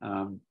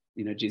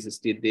 Jesus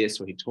did this,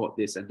 or he taught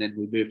this, and then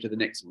we move to the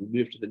next one, we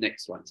move to the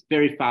next one. It's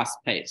very fast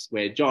paced,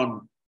 where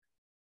John,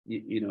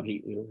 he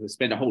will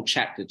spend a whole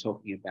chapter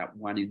talking about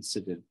one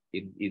incident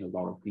in a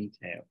lot of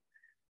detail,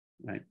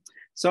 right?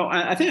 So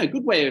I think a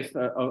good way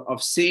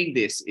of seeing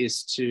this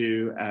is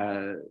to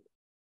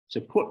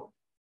put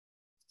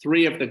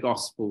three of the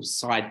Gospels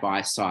side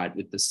by side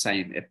with the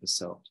same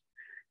episode.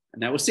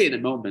 And now we'll see in a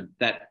moment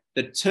that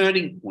the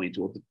turning point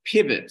or the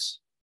pivot,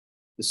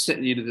 the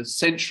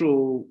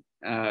central,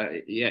 in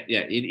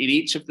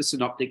each of the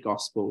synoptic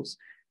Gospels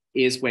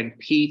is when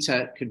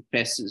Peter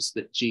confesses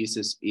that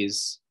Jesus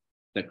is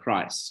the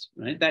Christ,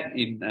 right? That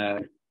in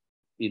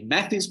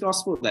Matthew's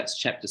Gospel, that's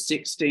chapter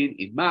 16.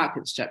 In Mark,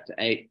 it's chapter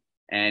 8.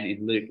 And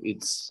in Luke,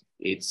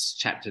 it's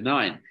chapter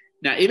 9.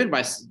 Now, even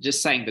by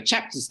just saying the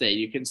chapters there,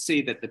 you can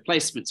see that the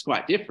placement's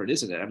quite different,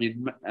 isn't it? I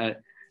mean,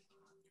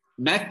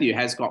 Matthew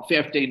has got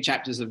 15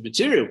 chapters of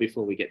material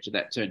before we get to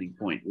that turning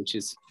point, which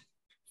is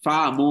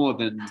far more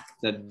than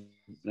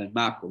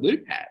Mark or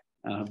Luke had.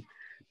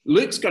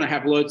 Luke's going to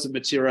have loads of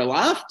material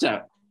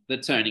after the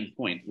turning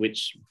point,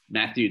 which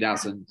Matthew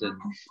doesn't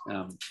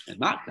and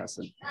Mark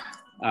doesn't.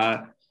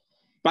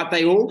 But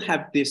they all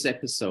have this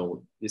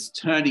episode, this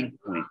turning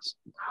point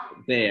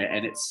there,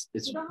 and it's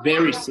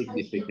very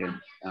significant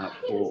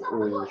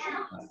for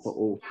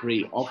all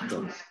three of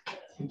them.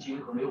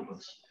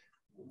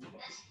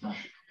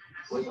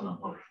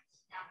 Let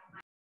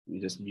me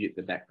just mute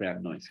the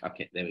background noise.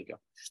 Okay, there we go.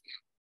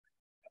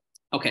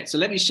 Okay, so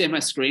let me share my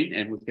screen,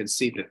 and we can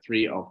see the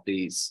three of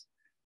these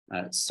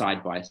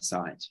side by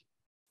side.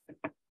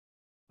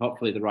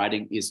 Hopefully the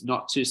writing is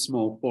not too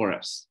small for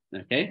us,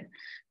 okay?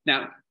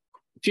 Now,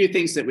 a few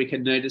things that we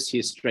can notice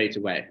here straight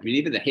away. I mean,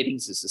 even the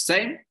headings is the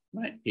same,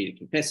 right? Peter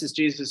confesses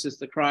Jesus is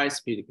the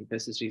Christ. Peter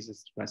confesses Jesus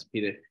is the Christ.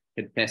 Peter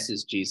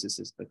confesses Jesus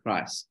is the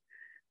Christ.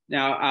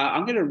 Now,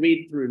 I'm going to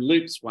read through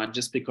Luke's one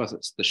just because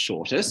it's the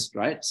shortest,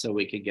 right? So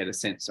we can get a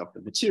sense of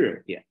the material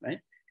here, right?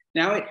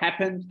 Now, it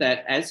happened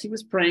that as he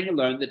was praying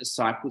alone, the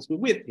disciples were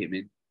with him,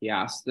 and he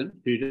asked them,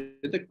 "Who do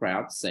the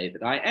crowd say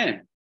that I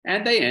am?"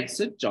 And they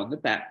answered, "John the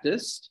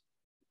Baptist,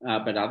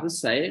 but others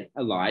say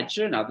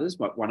Elijah, and others,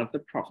 what one of the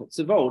prophets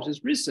of old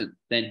has risen."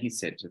 Then he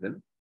said to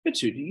them, "But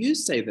who do you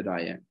say that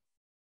I am?"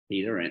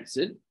 Peter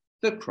answered,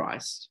 "The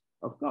Christ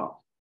of God."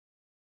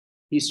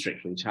 He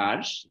strictly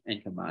charged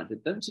and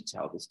commanded them to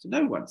tell this to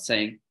no one,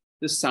 saying,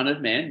 "The Son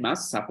of Man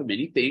must suffer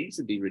many things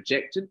and be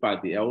rejected by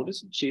the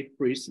elders and chief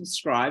priests and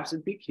scribes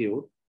and be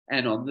killed,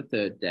 and on the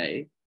third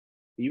day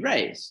be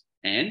raised."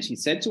 And he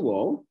said to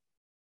all,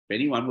 "If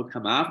anyone will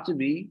come after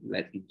me,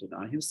 let him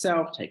deny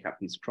himself, take up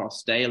his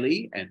cross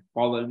daily, and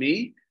follow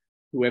me.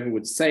 Whoever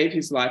would save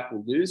his life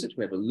will lose it.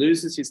 Whoever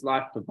loses his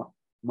life for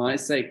my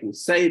sake will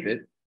save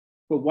it.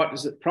 For what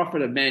does it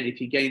profit a man if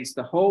he gains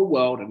the whole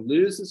world and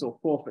loses or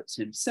forfeits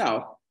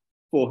himself?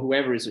 For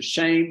whoever is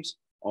ashamed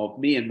of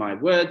me and my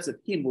words, of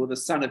him will the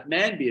Son of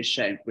Man be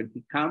ashamed when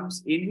he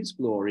comes in his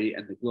glory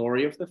and the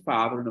glory of the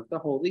Father and of the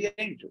holy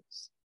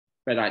angels.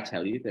 But I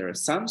tell you, there are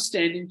some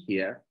standing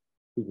here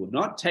who will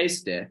not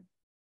taste death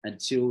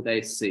until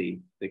they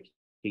see the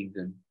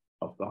kingdom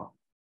of God."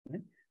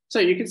 Okay? So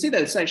you can see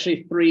that it's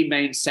actually three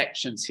main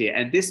sections here.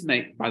 And this,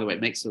 by the way,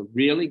 makes a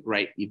really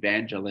great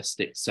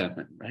evangelistic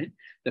sermon, right?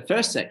 The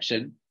first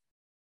section,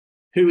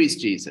 who is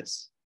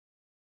Jesus?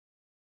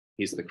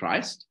 He's the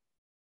Christ.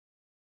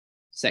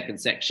 Second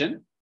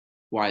section,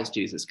 why has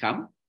Jesus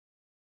come?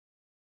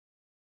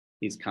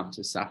 He's come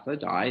to suffer,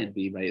 die, and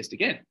be raised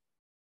again.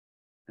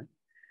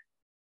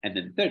 And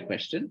then the third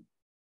question,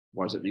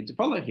 what does it mean to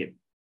follow him?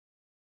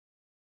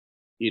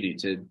 You need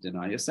to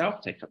deny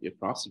yourself, take up your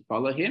cross and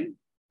follow him,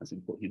 as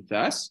in put him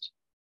first.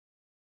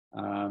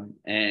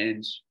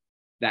 And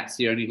that's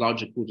the only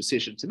logical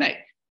decision to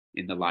make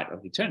in the light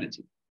of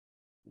eternity.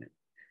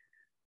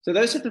 So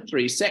those are the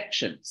three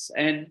sections.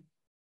 And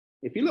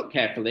if you look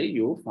carefully,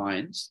 you'll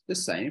find the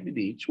same in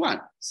each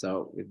one.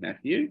 So with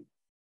Matthew,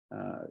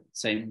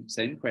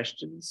 same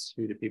questions.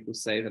 Who do people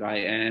say that I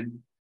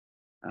am?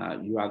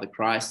 You are the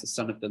Christ, the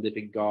Son of the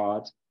living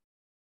God.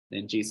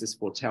 Then Jesus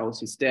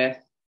foretells his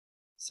death.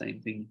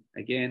 Same thing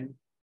again.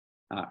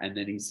 And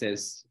then he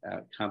says,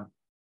 come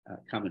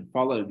and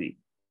follow me,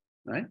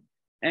 right?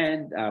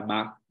 And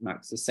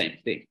Mark's the same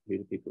thing. Who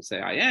do people say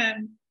I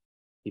am?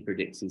 He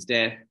predicts his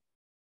death.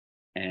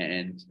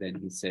 And then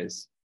he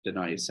says,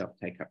 deny yourself,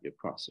 take up your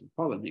cross and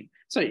follow me.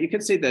 So you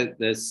can see that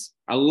there's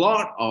a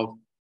lot of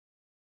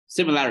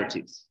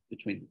similarities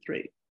between the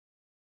three.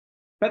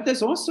 But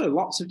there's also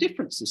lots of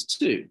differences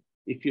too,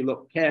 if you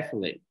look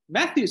carefully.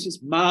 Matthew's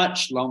is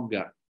much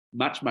longer,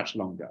 much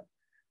longer.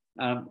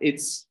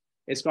 It's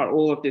got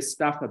all of this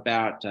stuff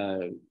about,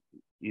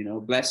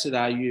 blessed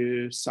are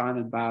you,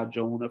 Simon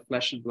Bar-Jonah,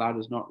 flesh and blood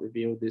has not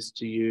revealed this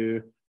to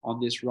you.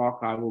 On this rock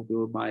I will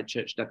build my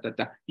church.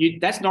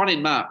 That's not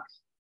in Mark.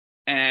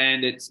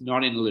 and it's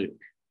not in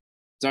Luke.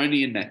 It's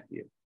only in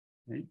Matthew.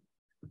 Okay?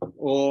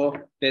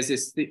 Or there's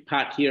this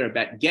part here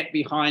about get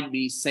behind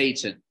me,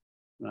 Satan,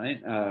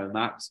 right?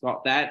 Mark's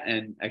got that,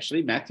 and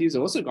actually Matthew's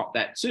also got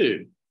that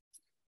too.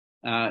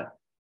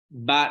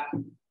 But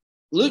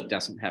Luke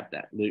doesn't have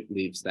that. Luke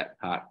leaves that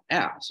part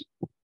out.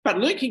 But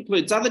Luke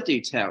includes other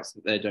details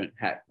that they don't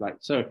have. Like,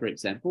 so for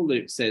example,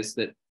 Luke says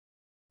that,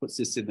 puts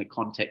this in the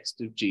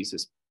context of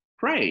Jesus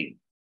praying.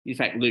 In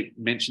fact, Luke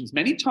mentions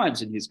many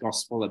times in his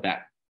gospel about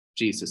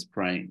Jesus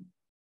praying.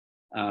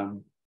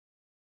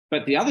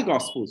 But the other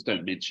gospels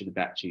don't mention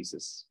about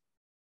Jesus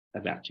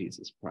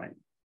praying.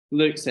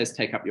 Luke says,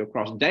 take up your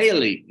cross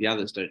daily. The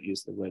others don't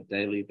use the word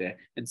daily there,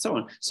 and so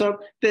on. So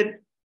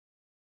they're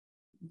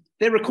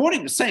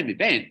recording the same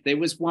event. There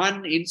was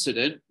one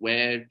incident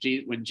where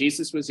when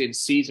Jesus was in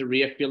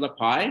Caesarea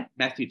Philippi,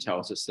 Matthew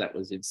tells us that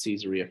was in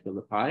Caesarea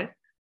Philippi.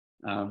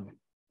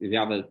 The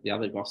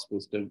other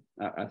gospels don't.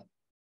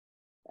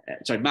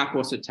 Mark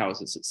also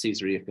tells us it's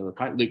Caesarea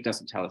Philippi. Luke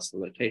doesn't tell us the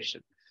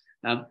location.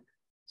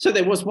 So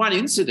there was one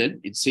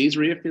incident in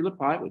Caesarea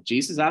Philippi where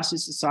Jesus asked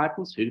his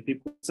disciples, who do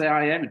people say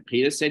I am? And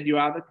Peter said, you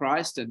are the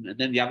Christ. And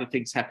then the other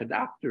things happened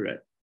after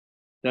it.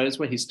 Those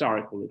were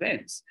historical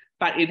events.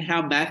 But in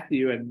how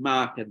Matthew and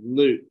Mark and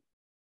Luke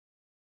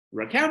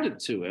recounted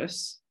to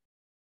us,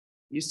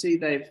 you see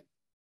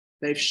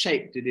they've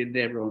shaped it in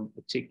their own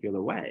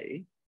particular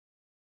way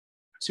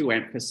to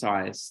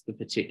emphasize the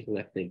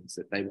particular things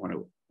that they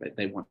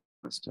want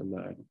us to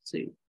learn and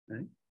see.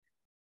 Right?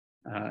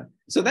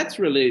 So that's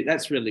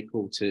really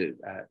cool to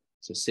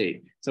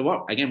see. So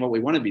what we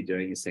want to be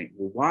doing is saying,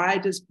 well, why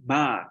does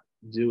Mark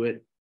do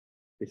it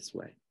this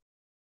way?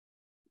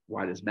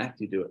 Why does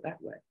Matthew do it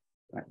that way?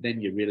 Right?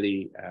 Then you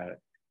really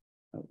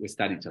we're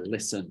starting to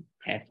listen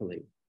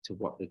carefully to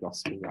what the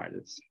gospel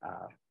writers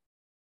are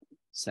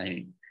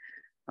saying.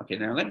 Okay,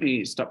 now let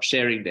me stop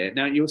sharing there.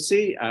 Now you'll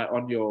see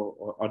on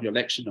your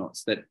lecture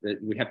notes that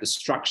we have the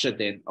structure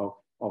then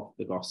of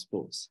the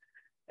gospels,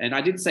 and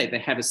I did say they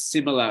have a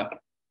similar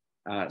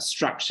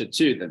structure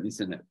to them,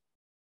 isn't it?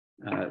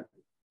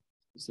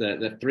 So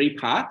the three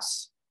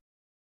parts.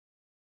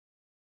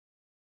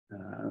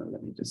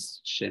 Let me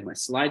just share my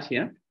slide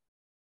here.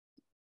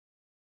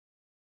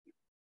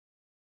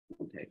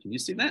 Okay, can you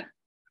see that?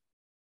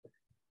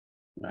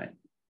 Right.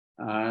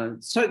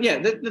 So yeah,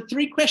 the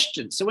three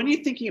questions. So when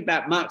you're thinking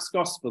about Mark's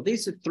gospel,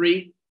 these are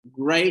three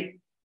great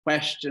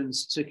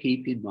questions to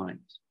keep in mind.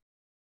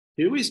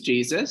 Who is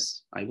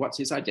Jesus? What's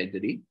his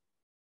identity?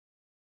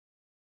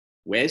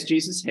 Where's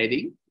Jesus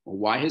heading? Or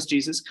why has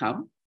Jesus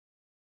come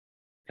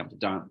to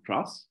die on the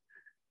cross?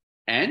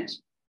 And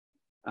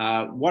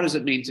what does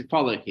it mean to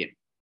follow him?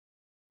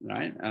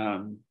 Right?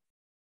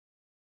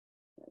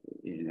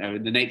 The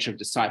nature of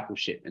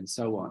discipleship and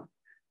so on.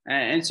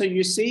 And so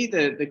you see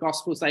the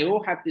Gospels, they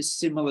all have this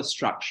similar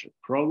structure.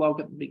 Prologue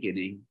at the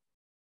beginning,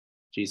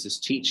 Jesus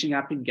teaching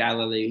up in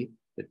Galilee,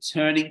 the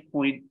turning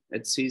point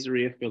at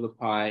Caesarea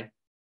Philippi,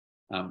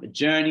 a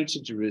journey to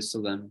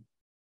Jerusalem,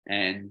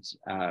 and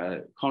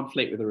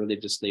conflict with the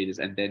religious leaders,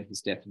 and then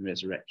his death and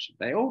resurrection.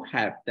 They all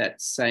have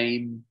that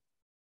same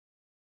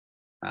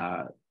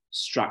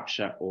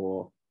structure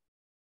or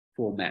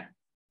format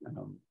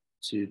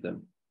to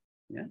them.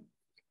 Yeah.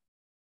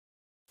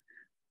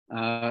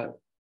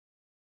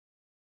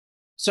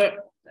 So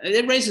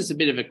it raises a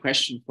bit of a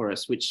question for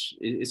us, which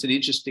is an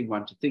interesting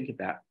one to think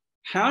about.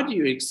 How do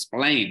you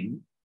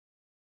explain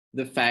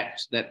the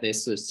fact that they're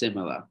so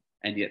similar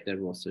and yet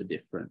they're also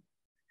different?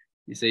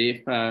 You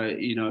see,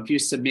 if you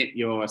submit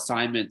your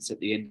assignments at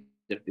the end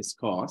of this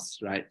course,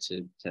 right,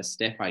 to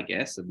Steph, I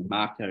guess, and the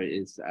marker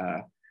is,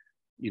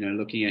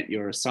 looking at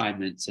your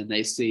assignments, and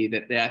they see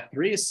that there are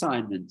three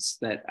assignments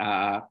that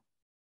are,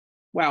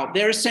 well,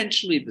 they're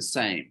essentially the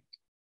same.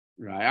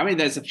 Right. I mean,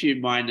 there's a few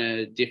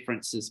minor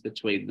differences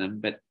between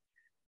them, but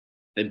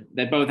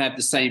they both have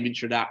the same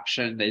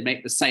introduction. They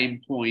make the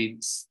same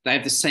points. They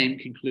have the same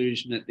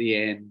conclusion at the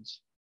end.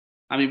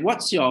 I mean,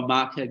 what's your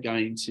marker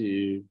going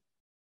to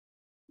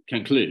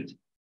conclude?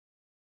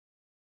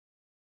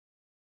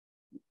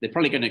 They're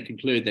probably going to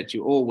conclude that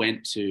you all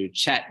went to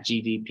Chat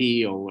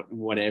GDP or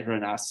whatever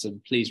and asked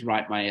them, please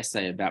write my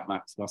essay about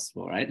Mark's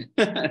gospel, right?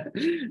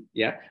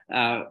 Yeah.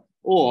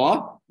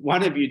 Or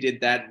one of you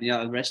did that, and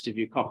the rest of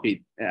you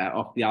copied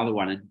off the other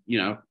one,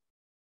 and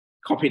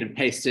copied and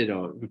pasted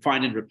or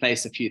refined and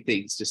replaced a few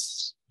things,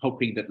 just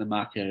hoping that the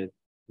marker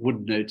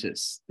wouldn't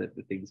notice that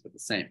the things were the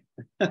same.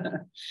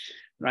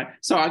 Right.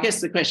 So I guess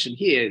the question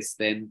here is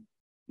then,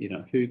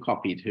 who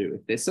copied who?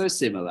 If they're so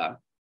similar,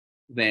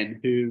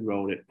 then who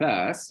wrote it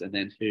first, and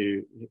then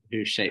who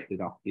shaped it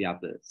off the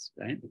others,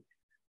 right?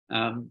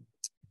 And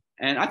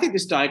I think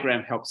this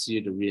diagram helps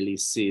you to really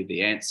see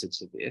the answer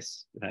to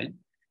this, right?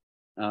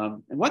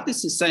 And what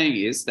this is saying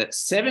is that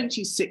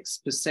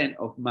 76%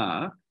 of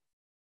Mark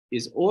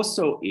is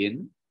also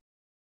in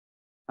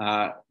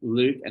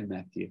Luke and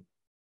Matthew.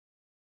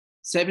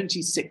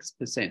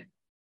 76%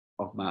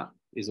 of Mark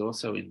is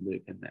also in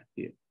Luke and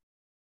Matthew.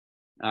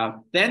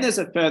 Then there's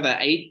a further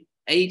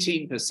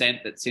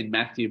 18% that's in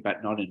Matthew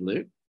but not in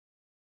Luke.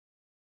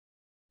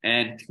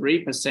 and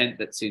 3%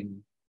 that's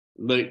in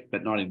Luke,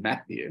 but not in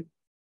Matthew.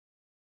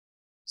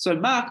 So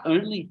Mark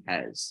only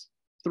has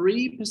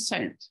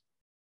 3%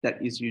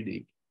 that is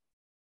unique.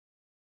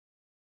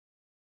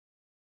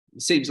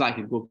 It seems like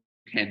a good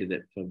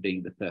candidate for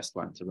being the first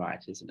one to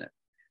write, isn't it?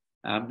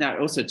 Now, it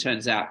also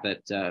turns out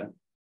that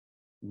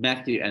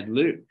Matthew and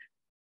Luke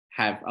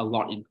have a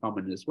lot in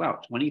common as well.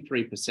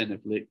 23%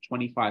 of Luke,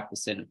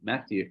 25% of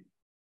Matthew.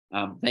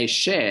 They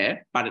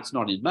share, but it's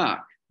not in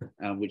Mark,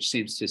 which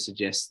seems to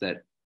suggest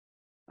that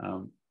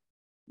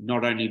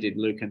not only did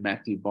Luke and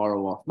Matthew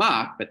borrow off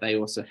Mark, but they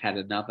also had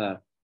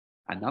another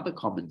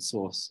common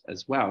source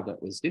as well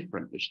that was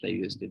different, which they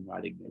used in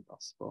writing their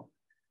gospel.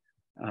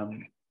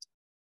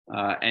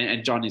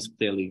 And John is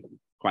clearly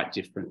quite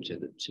different to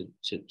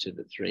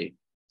the three.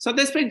 So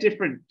there's been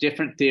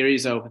different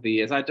theories over the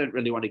years. I don't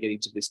really want to get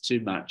into this too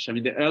much. I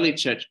mean, the early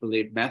church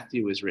believed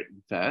Matthew was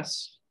written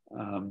first,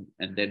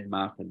 and then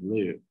Mark and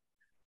Luke.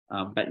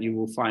 But you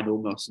will find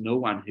almost no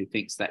one who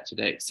thinks that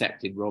today,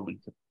 except in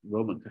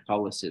Roman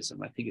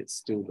Catholicism. I think it's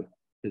still the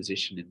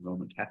position in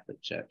Roman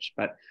Catholic Church,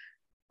 but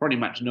pretty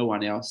much no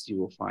one else you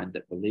will find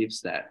that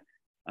believes that.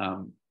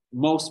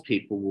 Most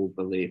people will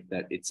believe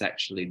that it's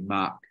actually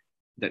Mark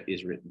that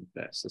is written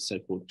first, the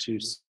so-called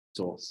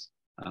two-source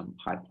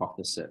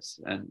hypothesis.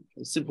 And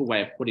a simple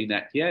way of putting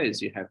that here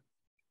is you have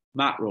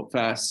Mark wrote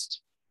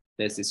first.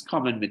 There's this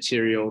common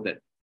material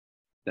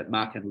that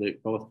Mark and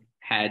Luke both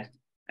had,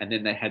 and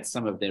then they had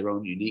some of their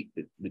own unique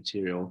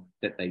material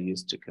that they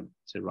used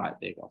to write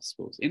their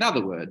gospels. In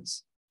other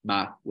words,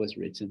 Mark was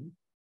written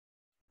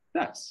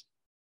first.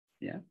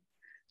 Yeah.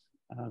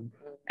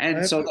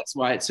 And so that's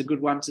why it's a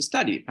good one to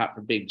study, apart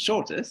from being the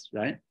shortest,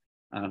 right?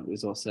 It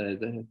was also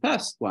the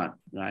first one,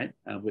 right?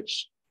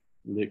 Which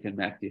Luke and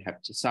Matthew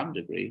have to some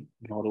degree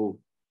modeled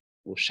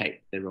or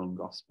shaped their own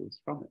gospels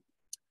from it.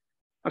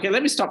 Okay,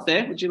 let me stop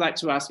there. Would you like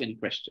to ask any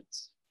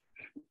questions?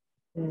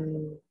 I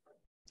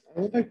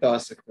would like to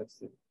ask a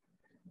question.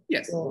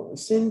 Yes. So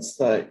since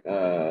like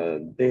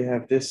they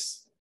have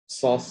this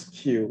source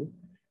Q,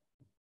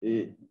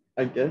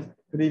 I guess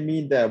could it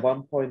mean that at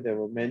one point there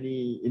were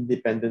many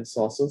independent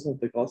sources of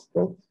the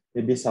gospel,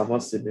 maybe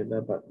somewhat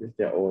similar but with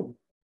their own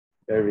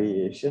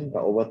variation,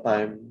 but over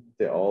time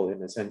they all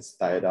in a sense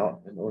died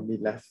out and only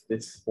left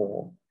this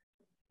four,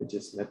 which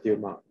is Matthew,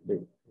 Mark,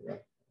 Luke,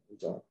 and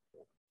John.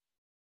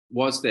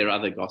 Was there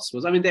other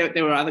gospels? I mean,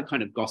 there were other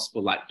kind of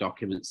gospel-like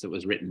documents that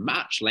was written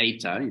much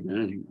later,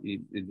 in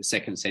the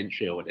 2nd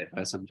century or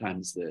whatever.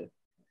 Sometimes the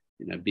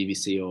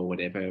BBC or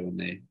whatever, when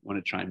they want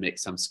to try and make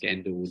some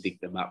scandal, will dig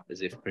them up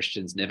as if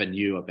Christians never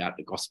knew about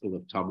the Gospel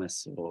of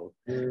Thomas or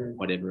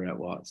whatever it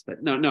was.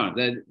 But no,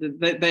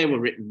 they were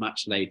written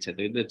much later.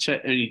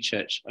 The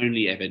church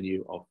only ever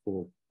knew of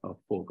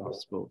four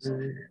Gospels.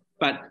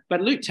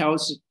 But Luke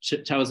tells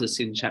us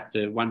in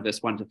chapter 1,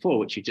 verse 1 to 4,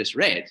 which you just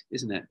read,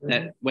 isn't it,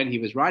 that when he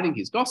was writing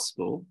his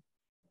Gospel,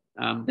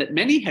 that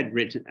many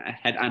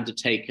had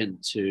undertaken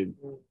to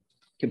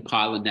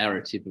compile a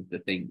narrative of the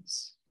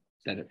things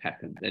that have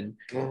happened. And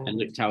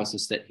Luke tells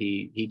us that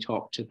he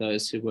talked to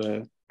those who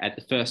were at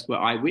the first were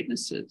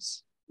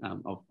eyewitnesses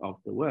of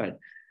the word.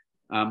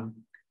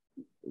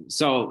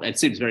 So it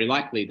seems very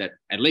likely that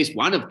at least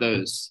one of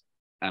those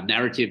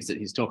narratives that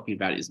he's talking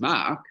about is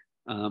Mark,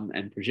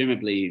 and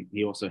presumably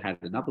he also had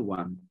another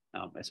one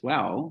as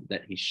well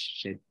that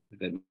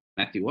that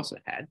Matthew also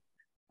had.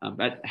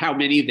 But how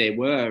many there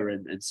were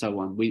and so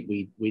on,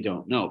 we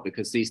don't know,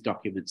 because these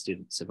documents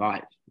didn't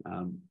survive.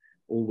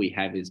 All we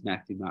have is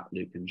Matthew, Mark,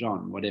 Luke, and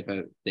John.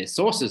 Whatever their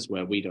sources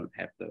were, we don't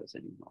have those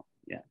anymore.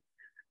 Yeah.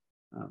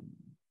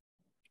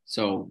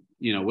 So,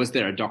 was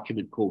there a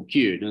document called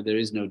Q? No, there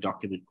is no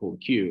document called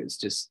Q. It's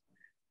just,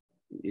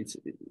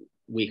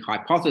 we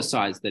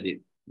hypothesize that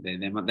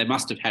they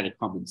must have had a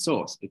common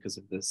source because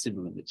of the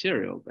similar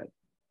material, but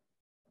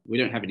we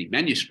don't have any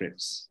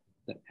manuscripts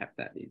that have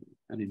that in.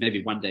 I mean,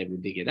 maybe one day we'll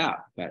dig it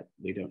up, but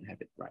we don't have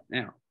it right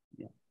now.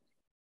 Yeah.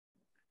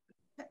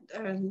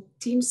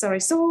 Tim, sorry.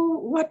 So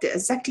what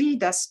exactly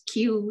does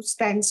Q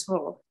stands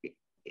for?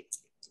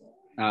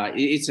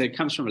 It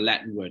comes from a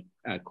Latin word,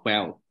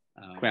 quell.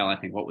 Quell, I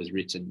think, what was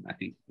written, I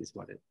think is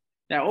what it.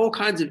 There are all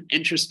kinds of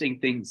interesting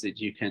things that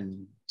you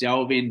can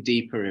delve in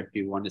deeper if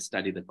you want to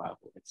study the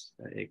Bible.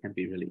 It can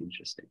be really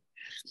interesting.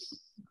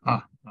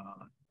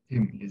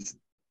 Tim is.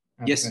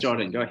 Yes,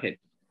 Jordan, go ahead.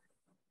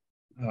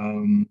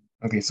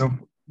 Okay, so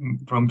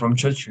from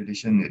church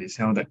tradition, it is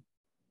held that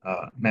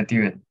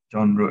Matthew and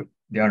John wrote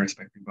their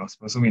respective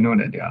gospels. So we know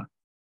that they are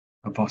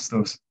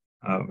apostles,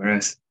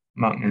 whereas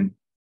Mark and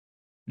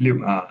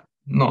Luke are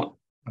not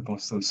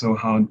apostles. So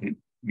how did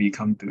we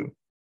come to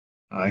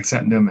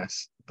accept them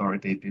as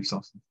authoritative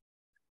sources?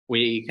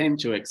 We came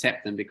to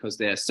accept them because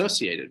they're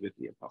associated with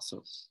the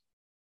apostles.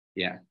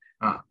 Yeah.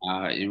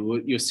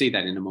 You'll see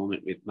that in a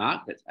moment with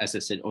Mark, but as I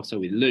said, also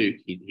with Luke,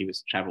 he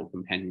was travel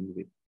companion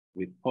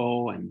with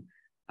Paul, and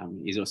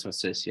he's also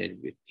associated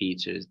with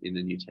Peter in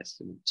the New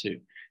Testament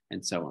too,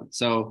 and so on.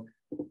 So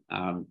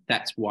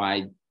that's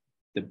why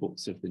the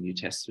books of the New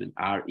Testament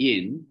are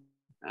in.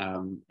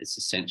 It's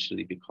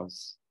essentially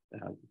because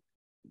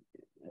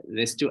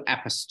they're still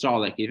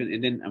apostolic, even,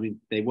 and then, I mean,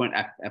 they weren't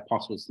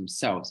apostles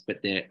themselves,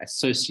 but they're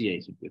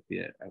associated with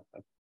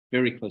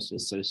very closely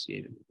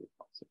associated with the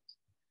apostles.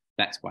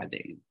 That's why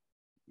they.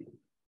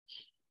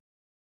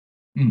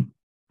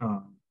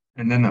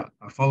 And then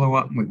a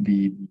follow-up would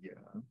be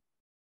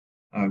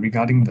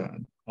regarding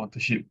the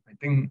authorship. I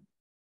think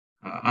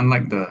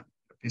unlike the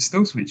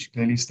epistles, which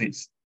clearly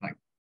states like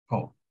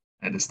Paul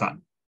at the start,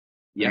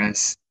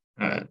 whereas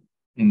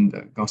in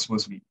the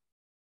Gospels,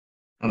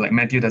 like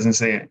Matthew doesn't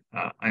say,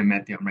 I'm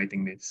Matthew, I'm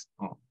writing this.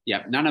 Or,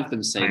 none of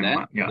them say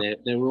that.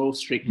 They're all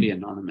strictly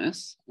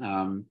anonymous.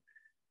 So,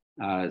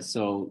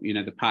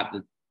 the part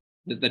that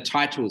the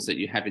titles that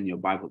you have in your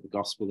Bible, the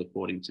Gospel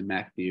according to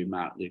Matthew,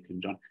 Mark, Luke,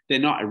 and John, they're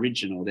not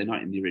original. They're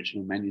not in the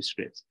original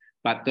manuscripts.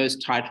 But those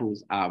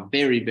titles are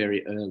very,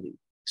 very early,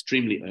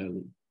 extremely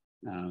early.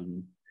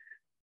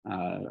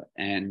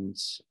 And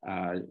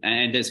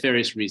there's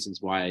various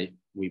reasons why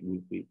we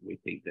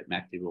think that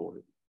Matthew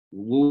ordered.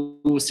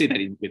 We'll see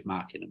that with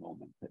Mark in a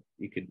moment, but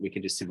we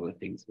could do similar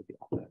things with the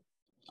other.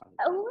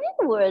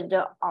 Where were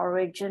the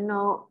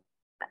original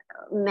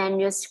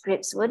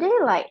manuscripts? Were they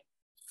like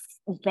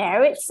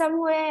buried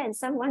somewhere and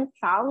someone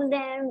found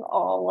them,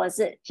 or was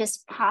it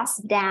just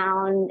passed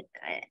down?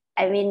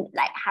 I mean,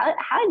 like how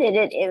did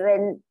it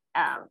even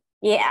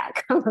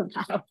come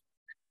about?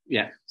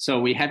 So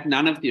we have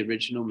none of the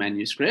original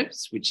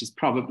manuscripts, which is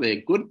probably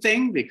a good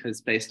thing, because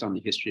based on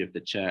the history of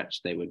the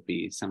church, they would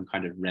be some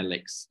kind of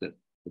relics that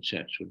the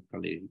church would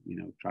probably,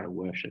 try to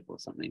worship or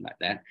something like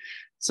that.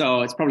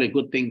 So it's probably a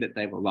good thing that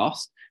they were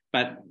lost.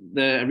 But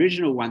the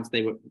original ones,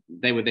 they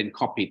were then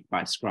copied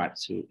by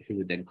scribes who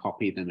would then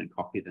copy them and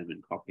copy them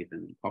and copy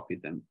them and copy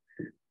them.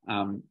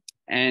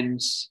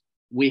 And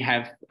we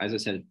have, as I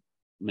said,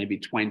 maybe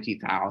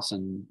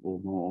 20,000 or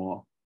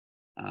more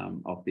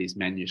of these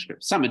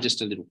manuscripts. Some are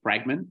just a little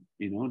fragment,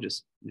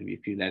 just maybe a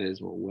few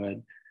letters or a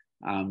word.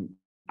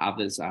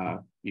 Others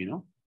are,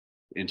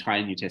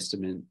 entire New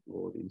Testament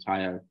or the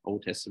entire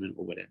Old Testament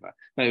or whatever.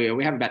 But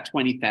we have about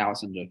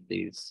 20,000 of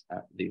these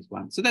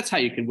ones. So that's how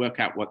you can work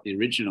out what the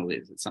original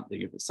is. It's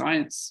something of a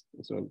science,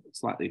 also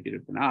slightly a bit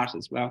of an art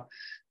as well.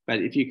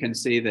 But if you can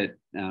see that,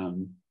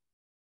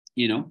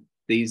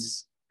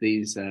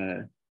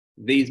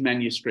 these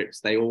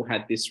manuscripts, they all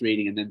had this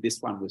reading, and then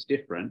this one was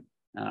different.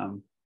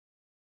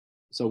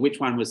 So which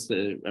one was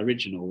the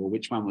original, or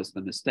which one was the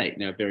mistake?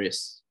 There are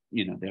various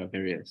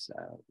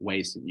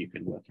ways that you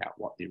can work out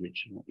what the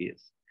original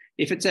is.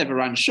 If it's ever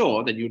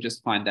unsure, then you'll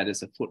just find that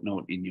as a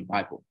footnote in your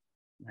Bible,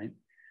 right?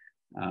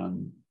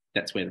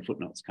 That's where the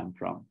footnotes come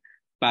from.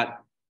 But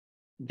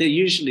they're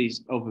usually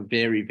over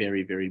very,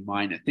 very, very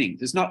minor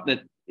things. It's not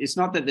that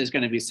there's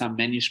going to be some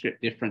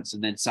manuscript difference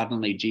and then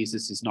suddenly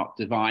Jesus is not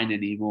divine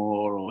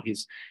anymore, or he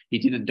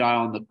didn't die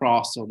on the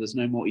cross, or there's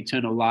no more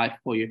eternal life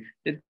for you.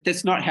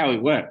 That's not how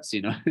it works,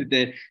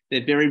 They're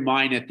very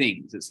minor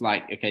things. It's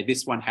like, okay,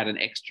 this one had an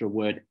extra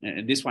word,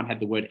 and this one had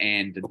the word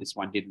and this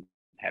one didn't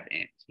have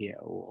and here,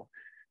 or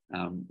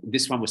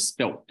this one was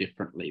spelt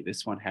differently.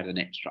 This one had an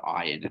extra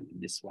I in it, and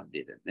this one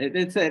didn't.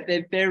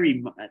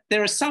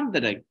 There are some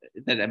that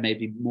are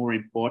maybe more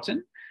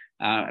important.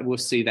 We'll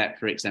see that,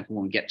 for example,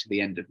 when we get to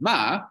the end of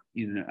Mark.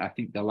 I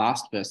think the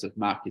last verse of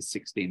Mark is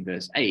 16,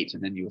 verse 8,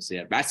 and then you'll see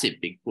a massive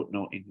big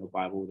footnote in your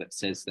Bible that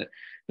says that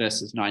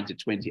verses 9 to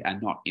 20 are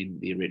not in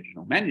the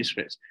original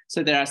manuscripts.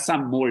 So there are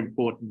some more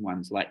important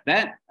ones like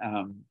that.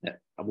 That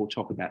we'll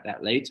talk about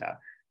that later.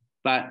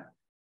 But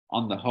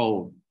on the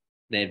whole,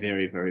 they're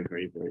very, very,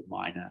 very, very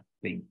minor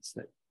things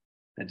that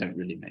don't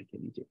really make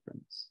any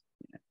difference.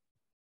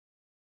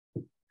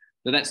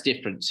 So that's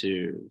different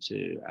to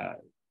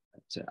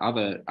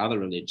other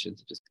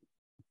religions. Just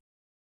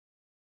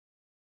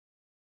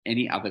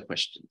any other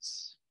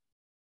questions?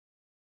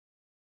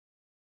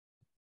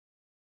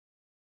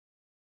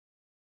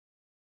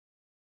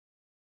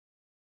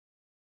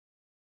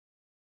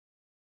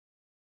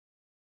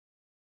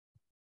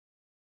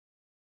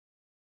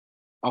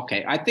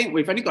 Okay, I think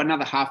we've only got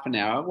another half an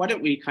hour. Why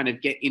don't we kind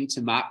of get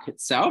into Mark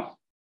itself?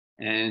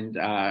 And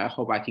I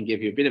hope I can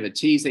give you a bit of a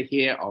teaser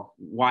here of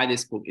why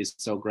this book is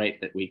so great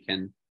that we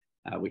can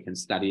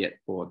study it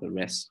for the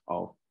rest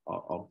of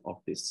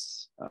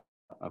this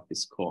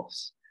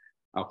course.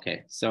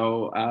 Okay,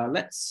 so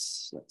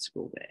let's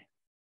go there.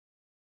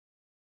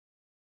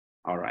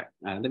 All right,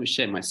 let me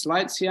share my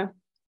slides here.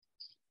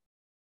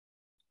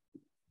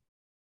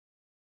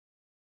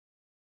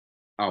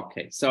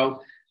 Okay,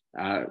 so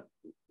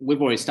we've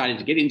already started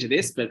to get into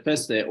this, but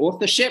first the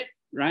authorship,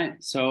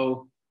 right?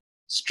 So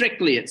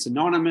strictly it's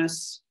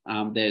anonymous.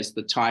 There's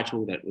the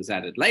title that was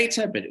added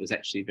later, but it was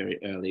actually very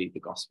early, the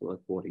Gospel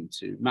according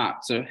to Mark.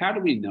 So how do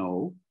we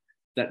know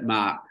that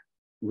Mark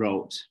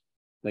wrote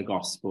the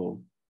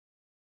Gospel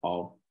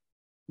of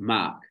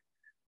Mark?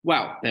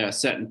 Well, there are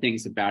certain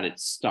things about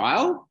its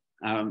style.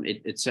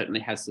 It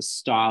certainly has the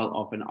style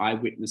of an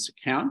eyewitness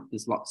account.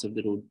 There's lots of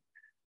little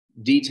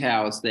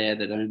details there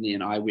that only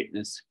an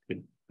eyewitness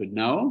could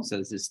know. So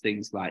there's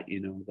things like,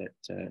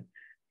 that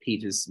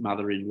Peter's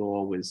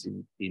mother-in-law was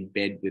in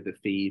bed with a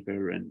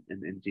fever, and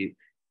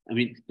I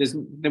mean,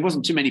 there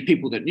wasn't too many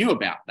people that knew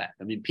about that.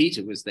 I mean,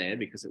 Peter was there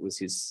because it was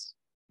his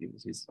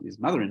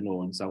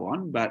mother-in-law and so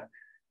on, but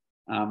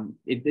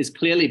it is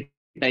clearly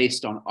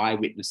based on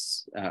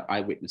eyewitness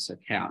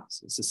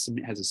accounts. It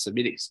has a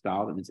Semitic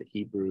style, that means a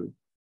Hebrew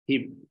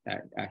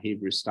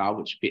style,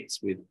 which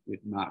fits with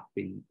Mark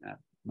being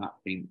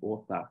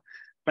author.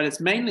 But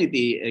it's mainly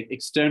the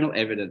external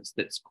evidence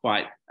that's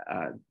quite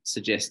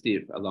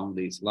suggestive along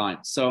these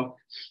lines. So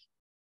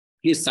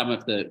here's some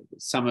of the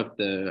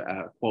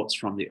quotes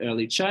from the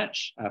early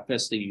church.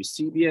 Firstly,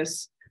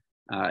 Eusebius,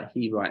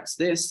 he writes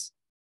this.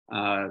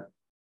 The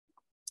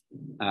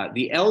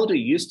elder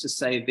used to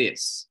say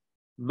this: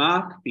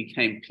 Mark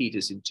became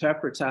Peter's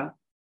interpreter.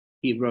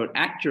 He wrote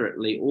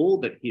accurately all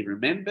that he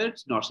remembered,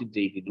 not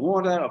indeed in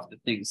order of the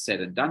things said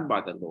and done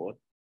by the Lord,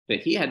 for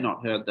he had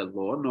not heard the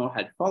Lord, nor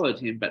had followed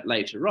him, but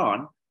later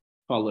on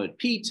followed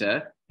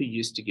Peter, who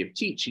used to give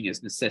teaching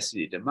as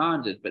necessity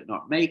demanded, but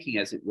not making,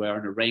 as it were,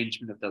 an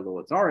arrangement of the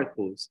Lord's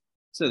oracles,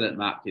 so that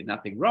Mark did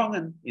nothing wrong,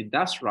 and in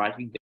thus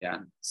writing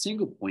down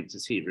single points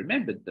as he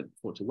remembered them.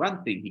 For to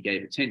one thing he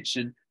gave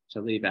attention,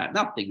 to leave out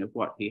nothing of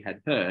what he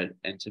had heard,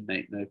 and to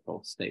make no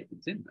false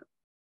statements in them.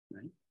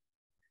 Right?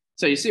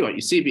 So you see what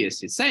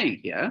Eusebius is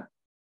saying here.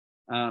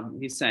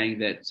 He's saying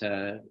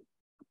that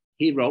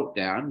he wrote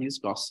down his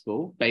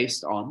gospel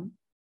based on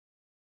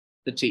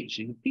the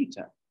teaching of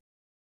Peter,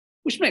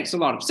 which makes a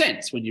lot of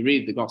sense when you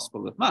read the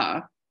Gospel of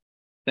Mark,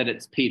 that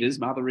it's Peter's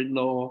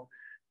mother-in-law.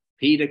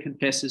 Peter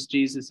confesses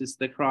Jesus is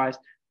the Christ.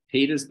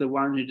 Peter's the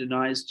one who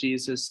denies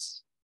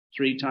Jesus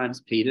 3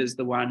 times. Peter's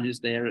the one who's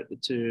there at the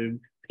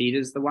tomb.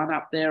 Peter's the one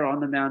up there on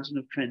the mountain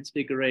of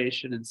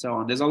transfiguration, and so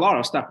on. There's a lot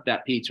of stuff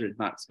about Peter in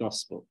Mark's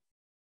gospel,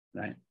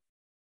 right?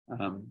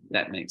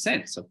 That makes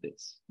sense of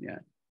this, yeah.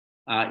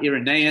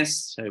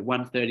 Irenaeus, so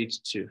 130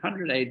 to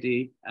 200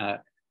 AD.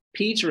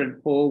 Peter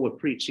and Paul were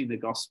preaching the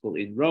gospel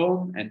in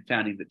Rome and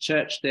founding the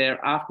church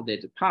there. After their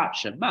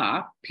departure,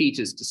 Mark,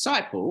 Peter's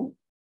disciple,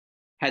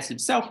 has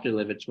himself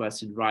delivered to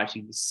us in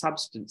writing the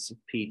substance of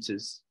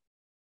Peter's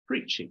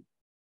preaching.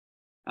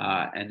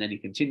 And then he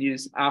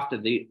continues, after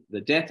the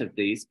death of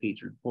these,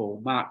 Peter and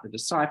Paul, Mark, the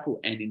disciple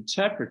and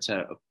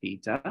interpreter of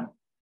Peter,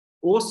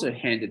 also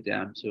handed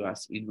down to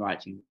us in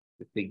writing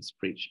the things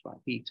preached by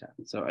Peter.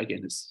 So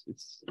again, it's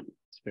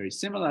very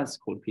similar. It's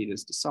called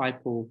Peter's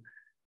disciple.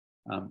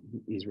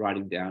 He's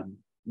writing down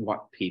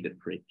what Peter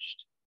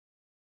preached.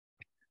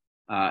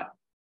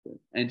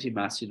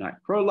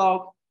 Anti-Marcionite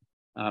prologue.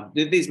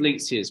 These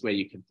links here is where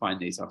you can find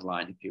these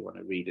online if you want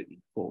to read it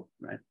in full,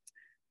 right?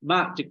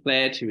 Mark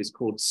declared he was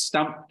called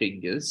Stump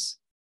Fingers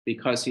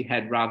because he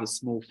had rather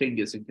small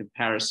fingers in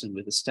comparison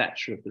with the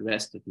stature of the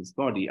rest of his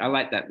body. I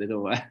like that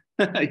little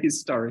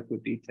historical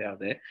detail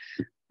there.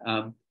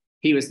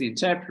 He was the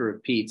interpreter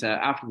of Peter.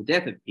 After the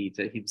death of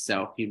Peter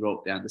himself, he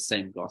wrote down the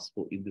same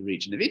gospel in the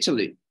region of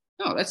Italy.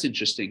 Oh, that's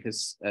interesting,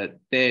 because there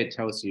it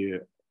tells you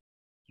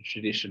the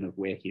tradition of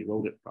where he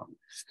wrote it from.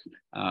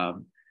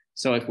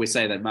 So if we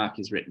say that Mark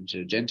is written to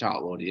a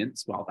Gentile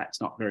audience, well,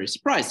 that's not very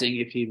surprising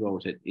if he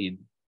wrote it in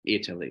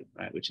Italy,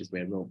 right, which is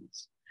where Rome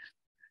is.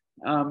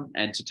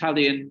 And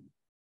Tertullian,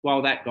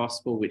 while that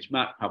gospel which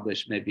Mark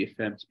published may be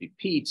affirmed to be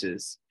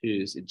Peter's,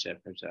 whose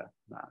interpreter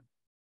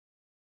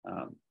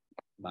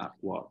Mark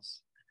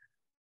was.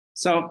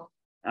 So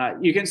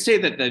you can see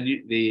that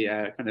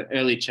the kind of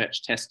early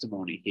church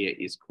testimony here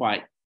is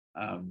quite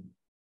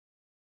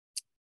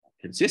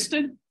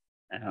consistent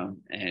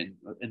and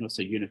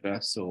also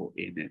universal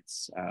in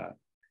its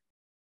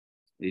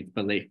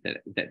belief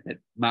that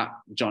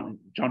John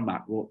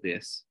Mark wrote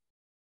this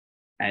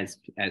as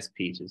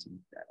Peter's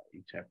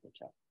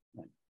interpreter.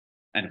 Right?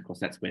 And of course,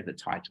 that's where the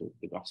title,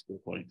 the Gospel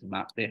according to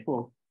Mark,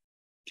 therefore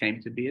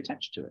came to be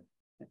attached to it.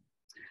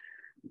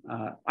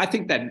 I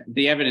think that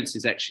the evidence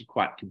is actually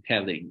quite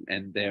compelling,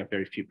 and there are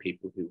very few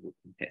people who will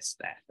contest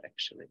that,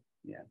 actually.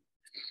 Yeah.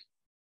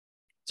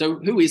 So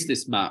who is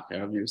this Mark? I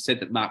mean, we said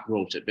that Mark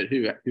wrote it, but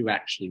who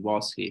actually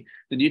was he?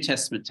 The New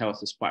Testament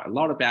tells us quite a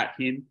lot about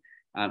him.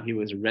 He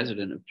was a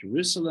resident of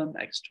Jerusalem,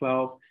 Acts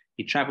 12.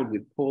 He traveled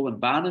with Paul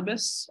and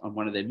Barnabas on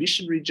one of their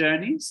missionary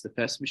journeys, the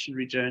first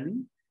missionary journey.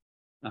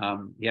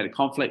 He had a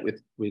conflict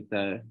with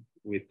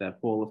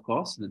Paul, of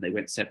course, and then they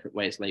went separate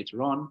ways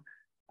later on.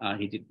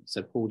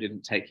 So Paul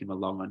didn't take him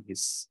along on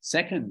his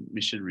second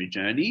missionary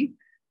journey.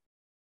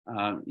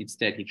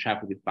 Instead, he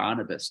traveled with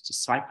Barnabas to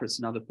Cyprus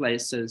and other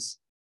places.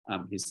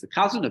 He's the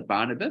cousin of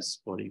Barnabas,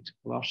 according to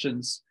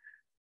Colossians.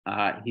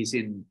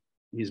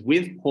 He's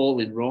with Paul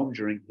in Rome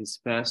during his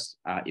first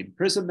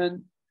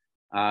imprisonment.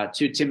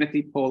 To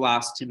Timothy, Paul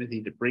asked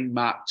Timothy to bring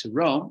Mark to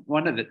Rome.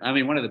 One of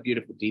the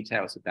beautiful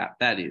details about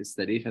that is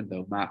that even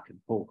though Mark and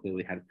Paul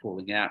clearly had a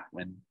falling out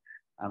when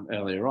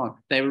earlier on,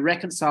 they were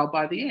reconciled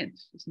by the end.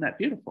 Isn't that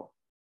beautiful?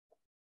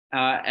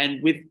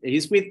 And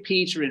he's with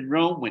Peter in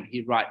Rome when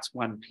he writes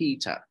 1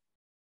 Peter.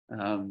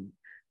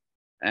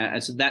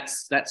 And so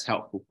that's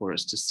helpful for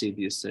us to see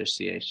the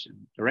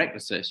direct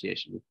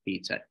association with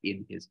Peter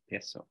in his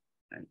epistle.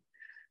 Right?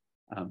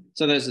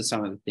 So those are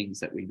some of the things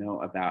that we know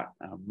about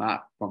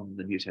Mark from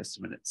the New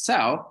Testament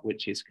itself,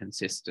 which is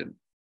consistent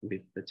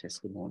with the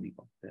testimony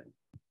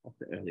of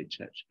the early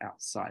church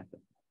outside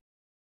them.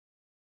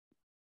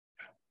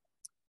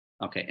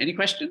 Okay, any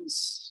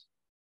questions?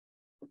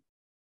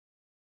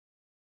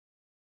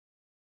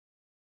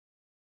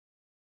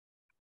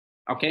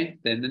 Okay,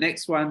 then the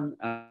next one,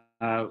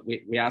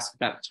 we asked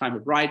about the time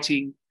of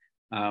writing,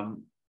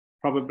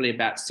 probably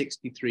about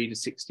 63 to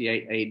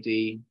 68 AD.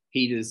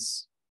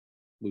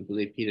 We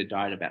believe Peter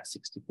died about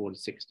 64 to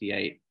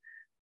 68.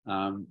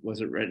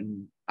 Was it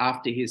written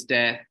after his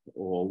death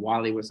or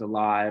while he was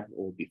alive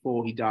or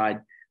before he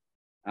died?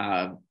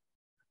 Yeah,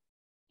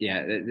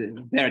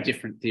 there are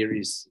different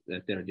theories.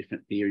 There are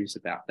different theories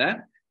about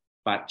that,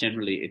 but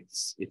generally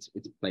it's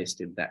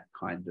placed in that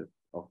kind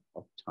of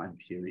time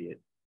period.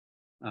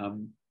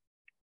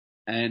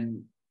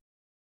 And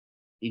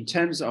in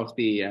terms of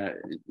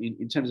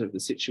the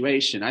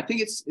situation, I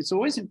think it's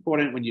always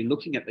important when you're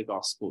looking at the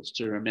Gospels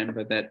to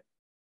remember that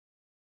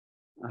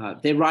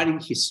they're writing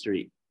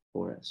history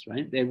for us,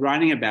 right? They're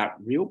writing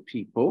about real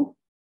people.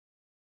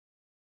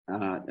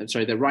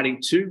 They're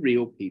writing to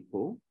real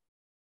people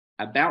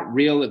about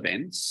real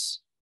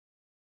events,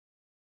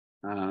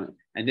 and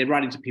they're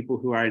writing to people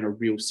who are in a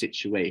real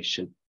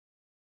situation.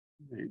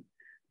 Right?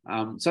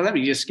 So let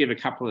me just give a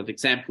couple of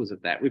examples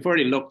of that. We've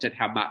already looked at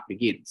how Mark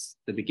begins,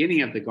 the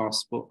beginning of the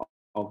gospel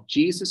of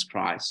Jesus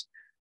Christ,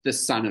 the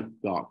Son of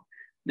God.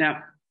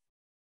 Now,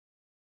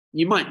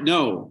 you might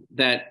know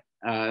that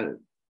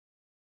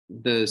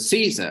the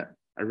Caesar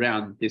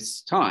around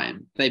this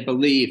time, they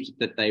believed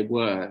that they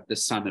were the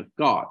Son of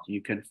God.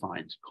 You can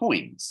find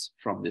coins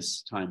from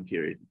this time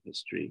period in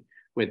history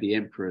where the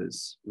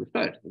emperors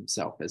refer to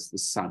themselves as the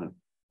Son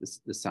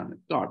of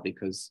God,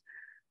 because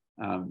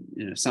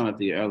some of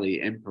the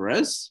early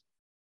emperors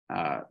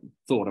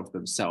thought of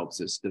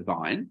themselves as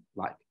divine,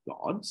 like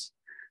gods,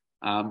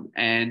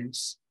 and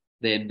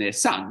then their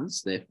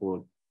sons,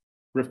 therefore,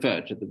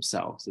 referred to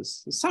themselves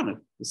as the Son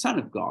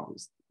of God,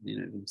 as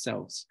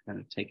themselves kind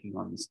of taking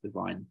on this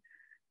divine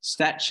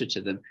stature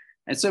to them.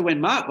 And so when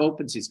Mark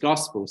opens his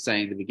gospel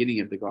saying the beginning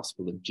of the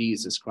gospel of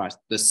Jesus Christ,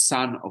 the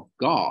Son of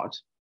God,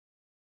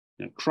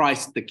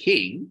 Christ the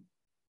King,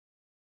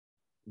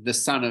 the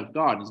Son of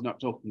God, he's not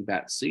talking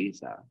about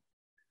Caesar.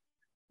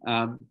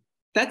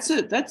 That's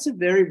a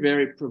very,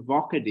 very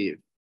provocative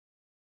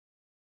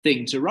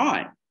thing to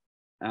write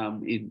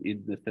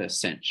in the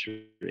first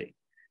century.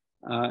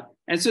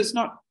 And so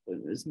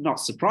it's not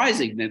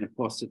surprising then, of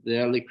course, that the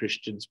early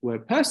Christians were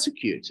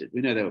persecuted.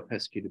 We know they were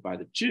persecuted by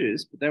the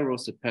Jews, but they were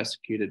also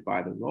persecuted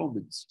by the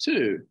Romans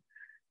too.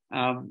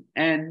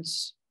 And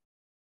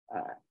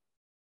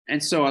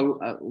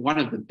so one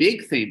of the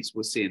big themes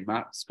we'll see in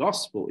Mark's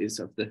gospel is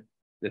of the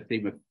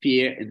theme of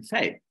fear and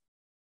faith.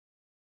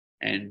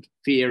 And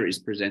fear is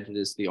presented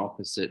as the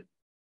opposite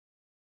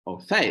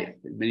of faith.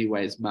 In many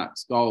ways,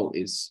 Mark's goal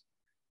is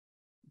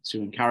to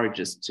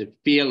encourage us to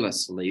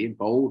fearlessly,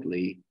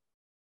 boldly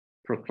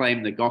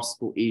proclaim the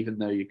gospel, even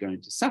though you're going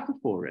to suffer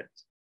for it.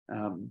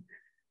 And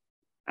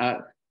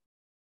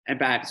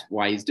perhaps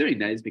why he's doing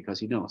that is because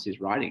he knows he's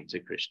writing to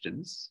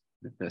Christians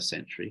in the first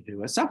century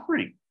who are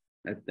suffering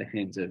at the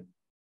hands of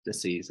the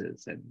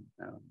Caesars and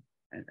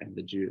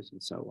the Jews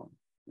and so on.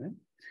 Right?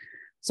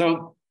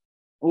 So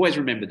always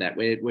remember that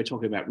we're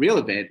talking about real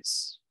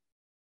events.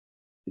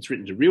 It's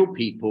written to real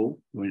people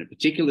who are in a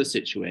particular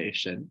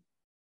situation,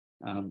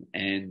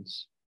 and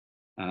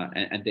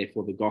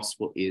therefore the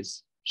gospel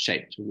is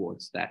shaped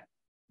towards that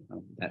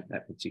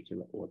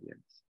particular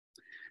audience.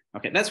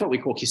 Okay, that's what we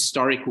call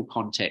historical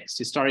context.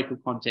 Historical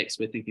context,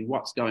 we're thinking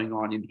what's going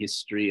on in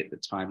history at the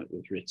time it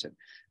was written.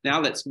 Now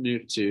let's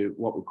move to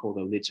what we call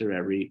the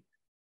literary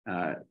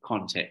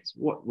context.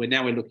 We're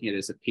looking at it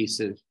as a piece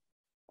of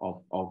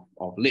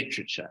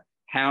literature.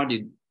 How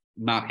did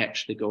Mark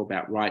actually go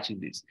about writing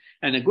this?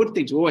 And a good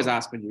thing to always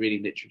ask when you're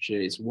reading literature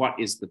is, what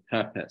is the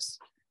purpose?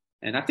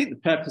 And I think the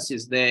purpose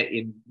is there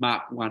in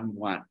Mark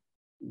 1:1.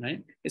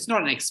 Right? It's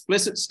not an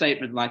explicit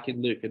statement like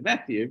in Luke and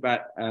Matthew,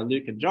 but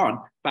Luke and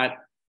John, but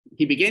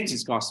he begins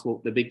his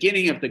gospel, the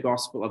beginning of the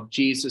gospel of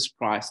Jesus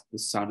Christ, the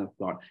Son of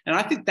God. And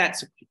I think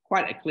that's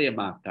quite a clear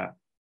marker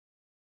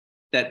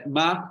that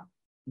Mark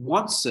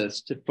wants us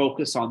to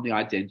focus on the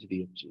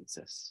identity of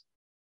Jesus.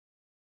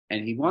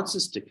 And he wants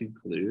us to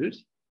conclude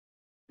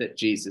that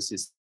Jesus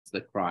is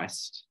the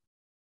Christ,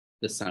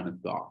 the Son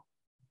of God,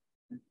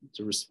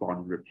 to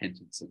respond in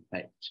repentance and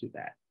faith to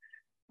that.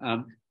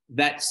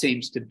 That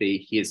seems to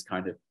be his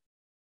kind of,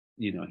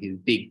 his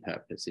big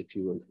purpose, if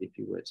you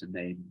were to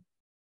name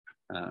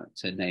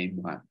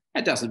one.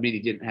 That doesn't mean he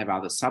didn't have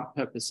other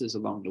sub-purposes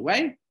along the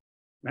way,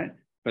 right?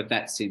 But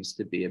that seems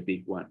to be a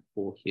big one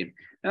for him.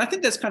 And I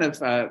think that's kind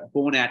of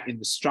borne out in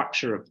the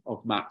structure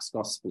of Mark's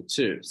gospel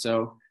too.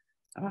 So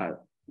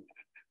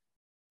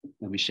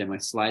let me share my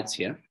slides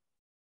here.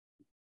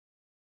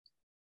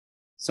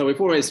 So we've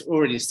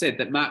already said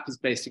that Mark is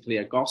basically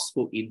a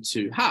gospel in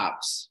two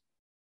halves,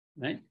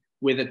 right?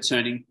 With a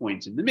turning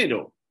point in the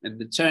middle. And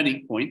the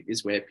turning point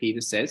is where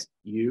Peter says,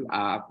 you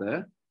are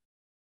the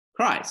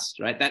Christ,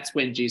 right? That's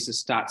when Jesus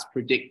starts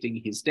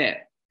predicting his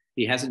death.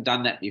 He hasn't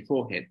done that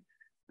beforehand.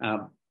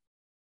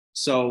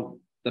 So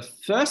the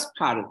first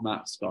part of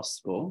Mark's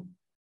gospel,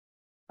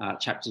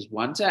 chapters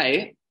 1 to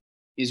 8,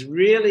 is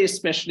really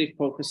especially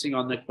focusing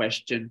on the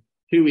question,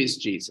 who is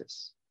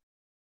Jesus?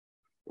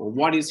 Or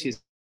what is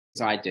his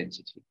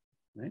identity?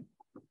 Right?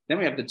 Then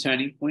we have the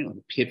turning point or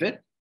the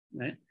pivot.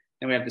 Right?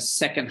 Then we have the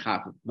second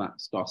half of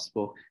Mark's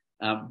gospel.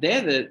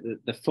 There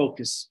the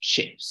focus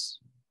shifts,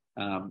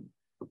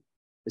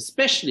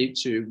 especially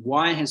to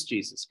why has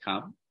Jesus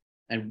come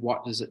and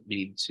what does it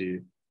mean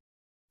to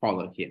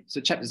follow him.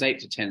 So chapters 8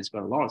 to 10 has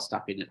got a lot of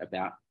stuff in it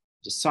about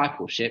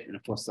discipleship, and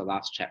of course the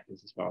last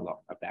chapters has got a lot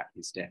about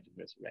his death and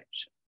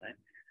resurrection. Right?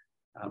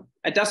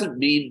 It doesn't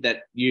mean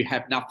that you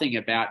have nothing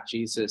about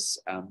Jesus'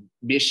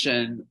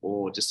 mission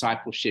or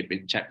discipleship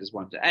in chapters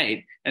 1 to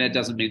 8, and it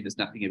doesn't mean there's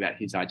nothing about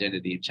his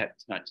identity in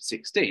chapters 9 to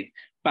 16.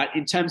 But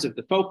in terms of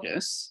the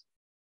focus,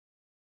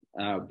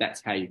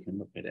 that's how you can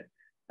look at it.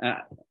 If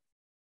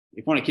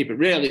you want to keep it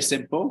really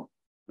simple,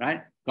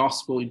 right?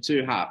 Gospel in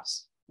two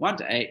halves, 1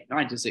 to 8,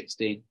 9 to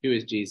 16. Who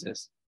is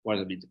Jesus? What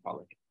does it mean to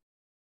follow him?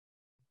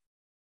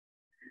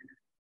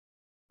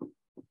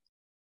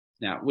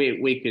 Now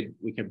we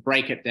could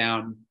break it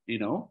down,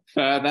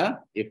 further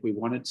if we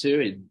wanted to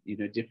in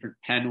different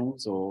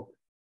panels or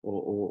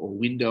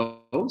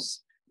windows,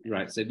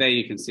 right? So there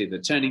you can see the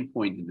turning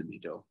point in the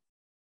middle,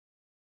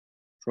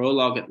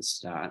 prologue at the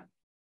start.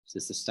 So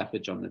this is the stuff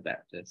of John the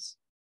Baptist,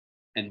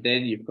 and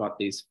then you've got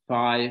these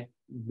 5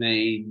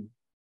 main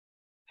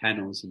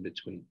panels in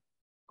between: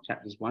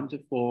 chapters 1 to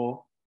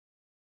 4,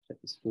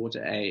 chapters 4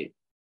 to 8,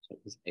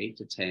 chapters 8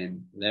 to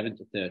 10, 11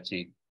 to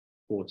 13,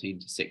 14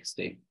 to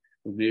 16.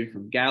 We move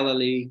from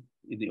Galilee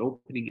in the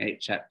opening 8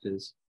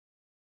 chapters,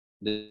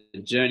 the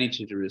journey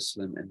to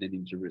Jerusalem, and then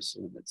in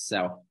Jerusalem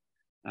itself.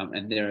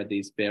 And there are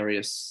these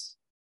various,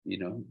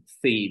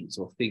 themes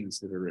or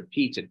things that are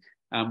repeated.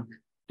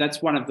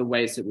 That's one of the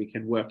ways that we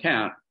can work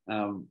out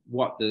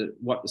what the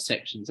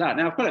sections are.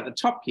 Now, I've got at the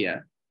top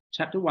here,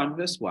 chapter 1,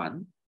 verse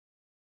 1,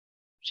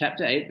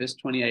 chapter 8, verse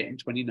 28 and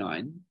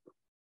 29,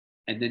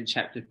 and then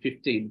chapter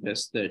 15,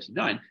 verse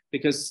 39,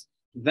 because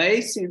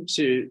they seem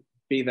to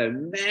be the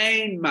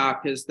main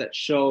markers that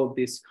show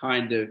this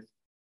kind of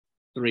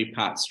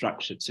 3-part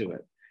structure to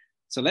it.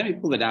 So let me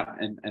pull it up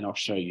and I'll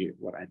show you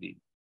what I mean.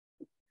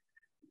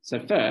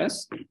 So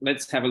first,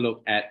 let's have a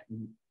look at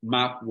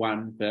Mark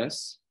 1,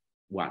 verse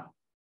 1.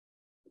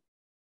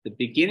 The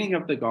beginning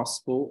of the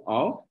gospel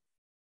of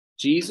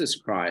Jesus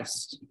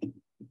Christ,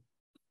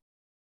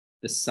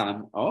 the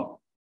Son of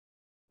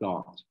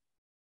God.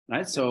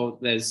 Right? So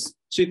there's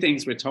 2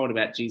 things we're told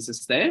about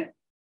Jesus there.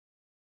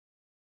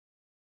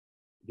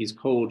 He's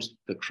called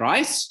the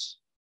Christ,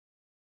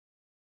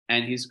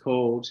 and he's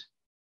called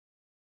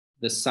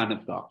the Son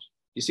of God.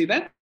 You see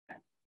that?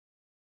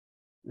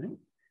 Right.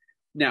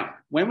 Now,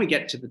 when we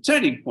get to the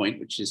turning point,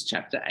 which is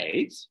chapter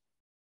 8,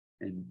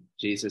 and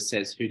Jesus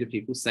says, "Who do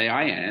people say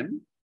I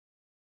am?"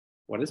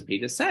 What does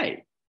Peter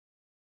say?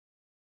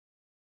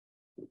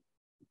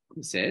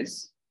 He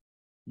says,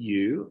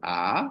 "You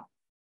are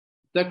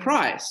the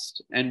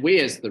Christ." And we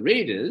as the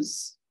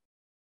readers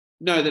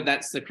know that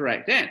that's the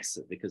correct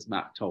answer because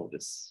Mark told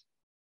us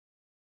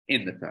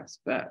in the first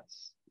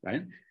verse,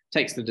 right?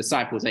 Takes the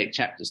disciples 8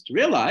 chapters to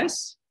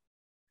realize,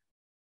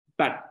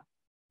 but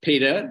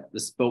Peter, the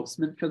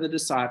spokesman for the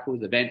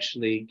disciples,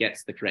 eventually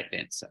gets the correct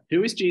answer.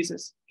 Who is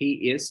Jesus?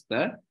 He is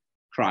the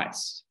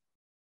Christ.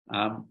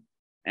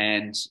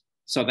 And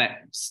so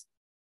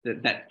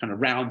that kind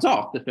of rounds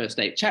off the first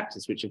 8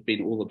 chapters, which have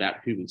been all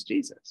about who is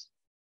Jesus.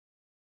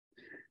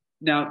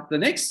 Now, the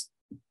next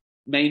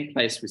main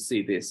place we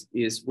see this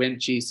is when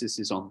Jesus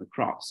is on the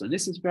cross. And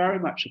this is very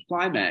much a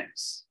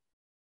climax.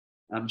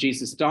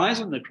 Jesus dies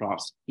on the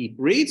cross. He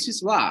breathes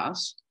his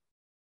last.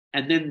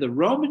 And then the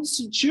Roman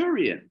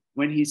centurion,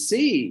 when he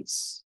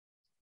sees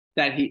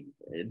that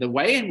the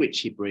way in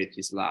which he breathed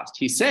his last,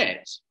 he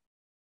said,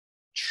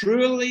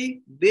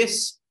 "Truly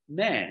this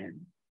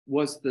man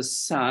was the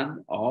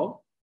Son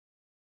of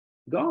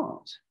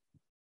God."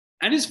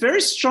 And it's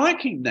very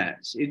striking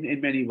that in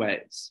many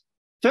ways.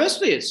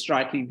 Firstly, it's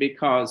striking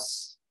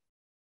because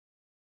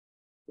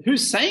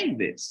who's saying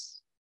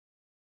this?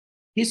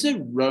 He's a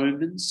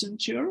Roman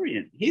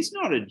centurion. He's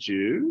not a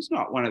Jew. He's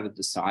not one of the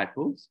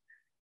disciples.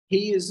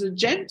 He is a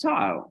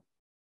Gentile.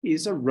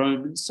 He's a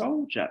Roman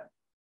soldier.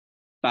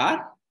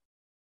 But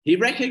he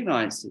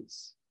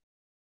recognizes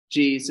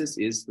Jesus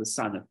is the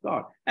Son of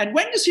God. And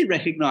when does he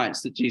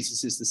recognize that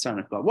Jesus is the Son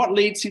of God? What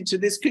leads him to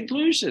this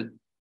conclusion?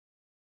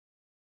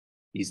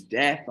 His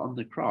death on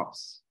the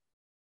cross.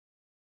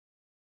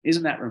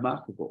 Isn't that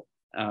remarkable?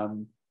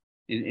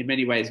 In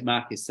many ways,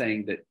 Mark is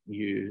saying that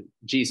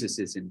Jesus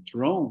is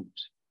enthroned,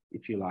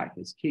 if you like,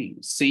 as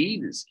king,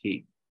 seen as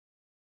king,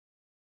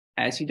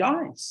 as he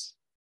dies.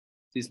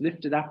 He's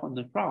lifted up on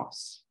the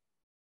cross.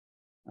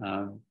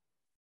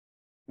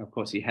 Of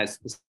course, he has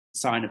the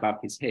sign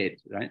above his head,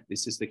 right?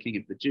 This is the King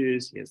of the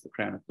Jews. He has the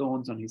crown of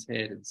thorns on his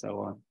head and so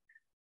on.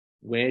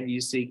 Where do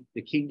you see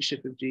the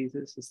kingship of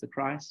Jesus as the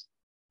Christ?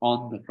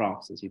 On the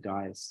cross as he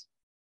dies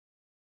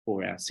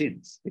for our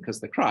sins, because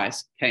the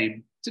Christ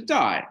came to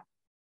die,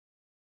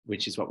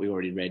 which is what we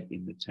already read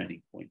in the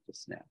turning point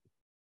just now.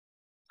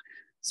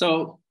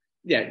 So,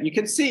 yeah, you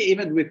can see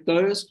even with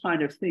those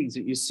kind of things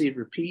that you see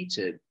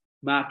repeated,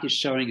 Mark is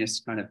showing us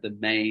kind of the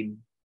main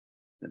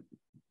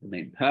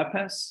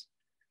purpose,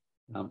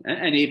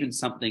 and even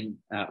something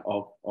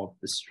of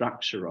the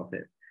structure of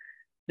it.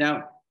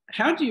 Now,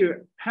 how do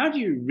you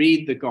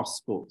read the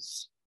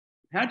Gospels?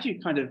 How do you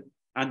kind of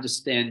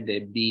understand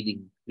their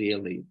meaning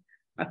clearly?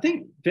 I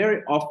think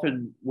very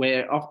often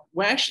we're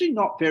actually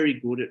not very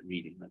good at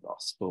reading the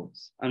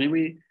Gospels. I mean,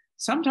 we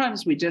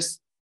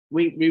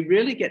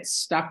really get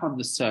stuck on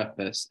the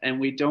surface and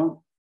we don't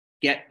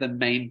get the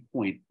main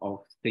point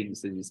of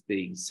things that is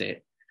being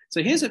said.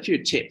 So here's a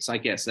few tips, I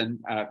guess, and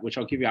which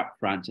I'll give you up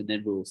front, and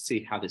then we'll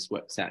see how this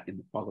works out in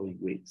the following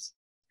weeks.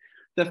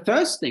 The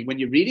first thing when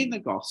you're reading the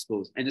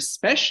Gospels, and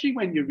especially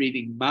when you're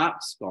reading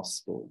Mark's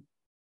Gospel,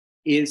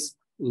 is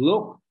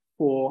look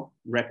for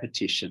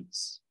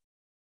repetitions.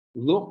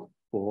 Look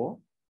for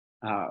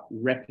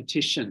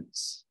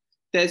repetitions.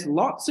 There's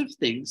lots of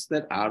things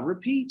that are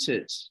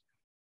repeated.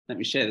 Let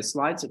me share the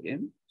slides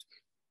again.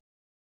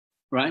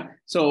 Right?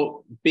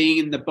 So being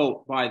in the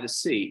boat by the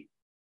sea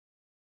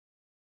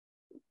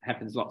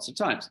happens lots of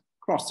times.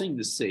 Crossing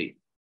the sea.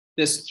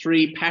 There's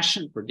 3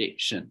 passion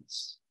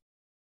predictions.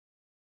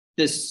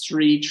 There's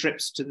 3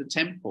 trips to the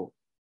temple.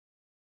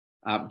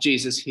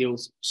 Jesus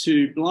heals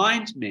 2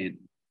 blind men.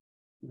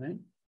 Right?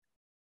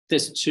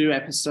 There's 2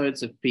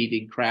 episodes of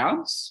feeding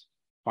crowds,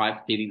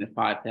 feeding the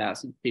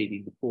 5,000,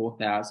 feeding the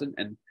 4,000,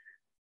 and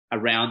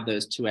around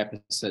those 2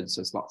 episodes,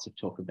 there's lots of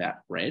talk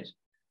about bread.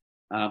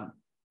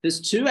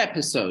 There's 2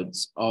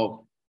 episodes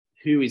of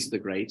who is the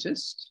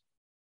greatest,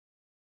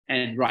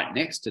 and right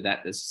next to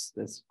that,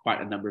 there's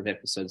quite a number of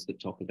episodes that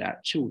talk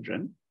about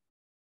children.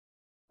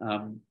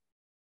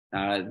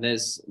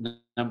 There's a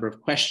number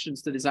of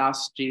questions that is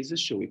asked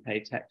Jesus. Shall we pay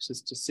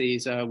taxes to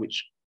Caesar?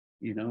 Which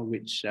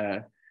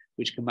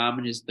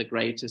commandment is the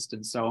greatest,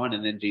 and so on.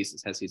 And then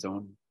Jesus has his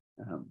own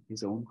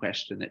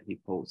question that he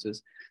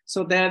poses.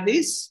 So there are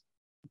these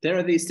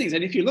things,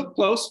 and if you look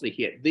closely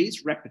here,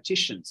 these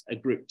repetitions are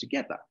grouped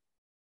together,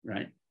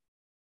 right?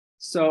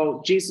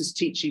 So Jesus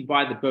teaching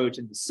by the boat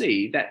in the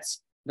sea,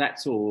 that's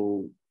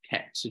all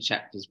kept to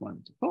chapters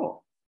 1 to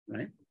 4,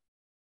 right?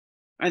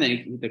 And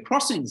then the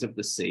crossings of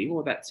the sea,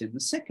 well, that's in the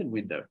second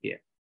window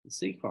here, the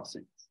sea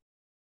crossings.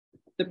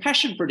 The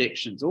passion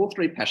predictions, all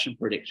 3 passion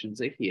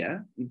predictions are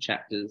here in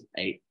chapters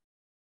 8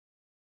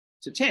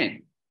 to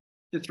 10.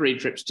 The 3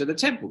 trips to the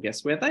temple,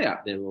 guess where they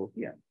are? They're all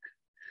here,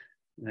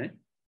 right?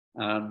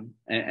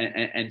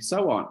 And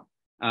so on.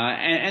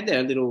 And there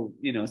are little,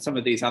 some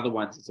of these other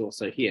ones is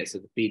also here. So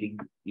the feeding,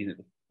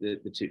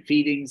 the 2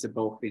 feedings are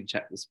both in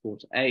chapters 4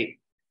 to 8.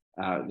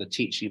 The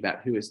teaching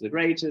about who is the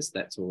greatest,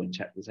 that's all in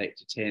chapters 8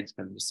 to 10. It's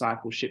kind of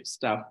discipleship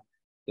stuff.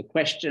 The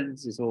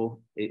questions is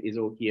all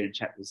here in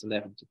chapters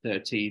 11 to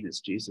 13 as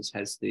Jesus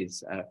has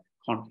this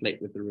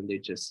conflict with the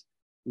religious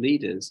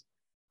leaders.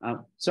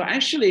 So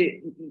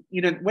actually,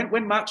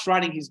 when Mark's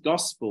writing his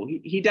gospel,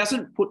 he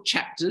doesn't put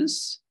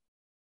chapters,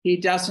 he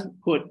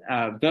doesn't put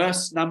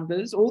verse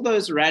numbers. All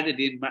those are added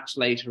in much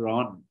later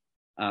on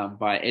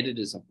by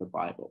editors of the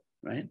Bible,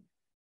 right?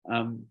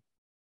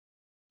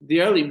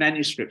 The early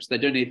manuscripts, they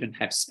don't even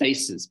have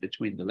spaces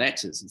between the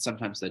letters, and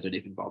sometimes they don't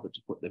even bother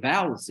to put the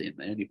vowels in.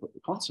 They only put the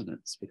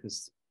consonants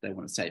because they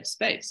want to save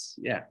space.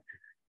 Yeah.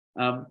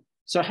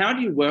 So how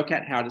do you work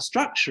out how to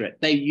structure it?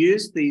 They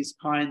use these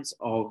kinds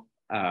of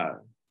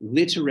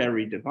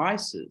literary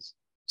devices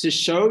to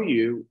show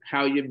you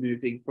how you're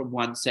moving from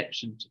one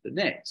section to the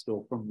next,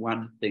 or from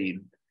one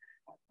theme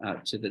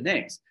to the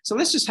next. So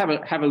let's just have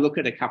a look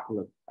at a couple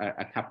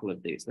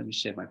of these. Let me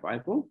share my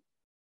Bible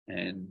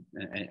and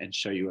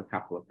show you a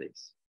couple of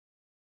these.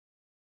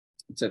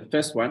 So the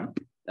first one,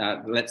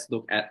 let's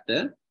look at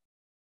the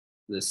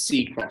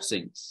sea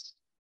crossings.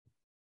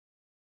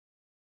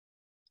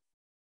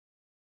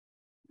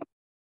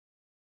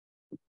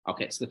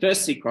 Okay, so the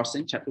first sea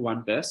crossing, chapter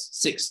 1, verse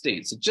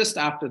 16. So just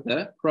after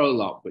the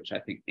prologue, which I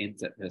think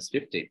ends at verse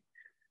 15.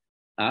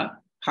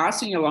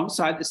 Passing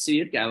alongside the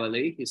Sea of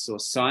Galilee, he saw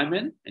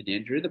Simon and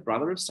Andrew, the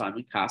brother of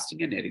Simon,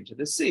 casting a net into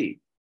the sea,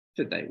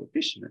 for they were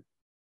fishermen.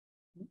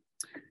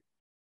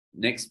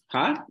 Next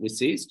part we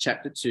see is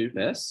chapter 2,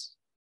 verse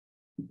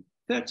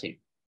 13.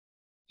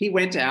 He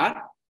went out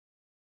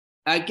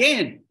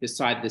again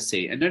beside the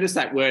sea. And notice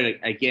that word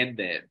again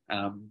there.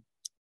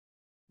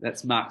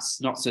 That's Mark's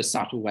not so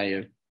subtle way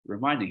of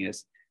reminding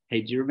us,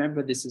 hey, do you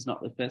remember this is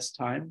not the first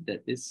time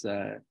that this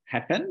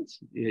happened?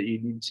 You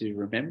need to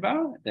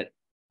remember that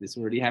this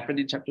already happened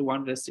in chapter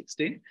 1, verse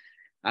 16.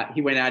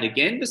 He went out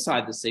again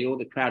beside the sea. All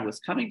the crowd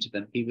was coming to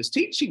them. He was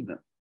teaching them,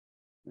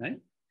 right?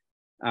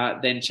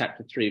 Then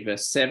chapter 3,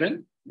 verse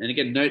 7. And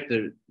again, note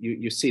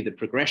you see the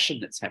progression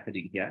that's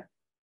happening here.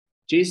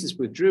 Jesus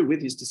withdrew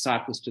with his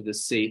disciples to the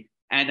sea,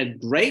 and a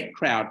great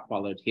crowd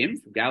followed him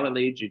from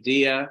Galilee,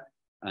 Judea,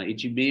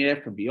 Idumea,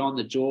 from beyond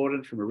the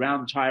Jordan, from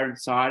around Tyre and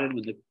Sidon.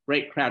 When the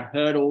great crowd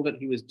heard all that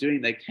he was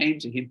doing, they came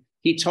to him.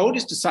 He told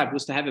his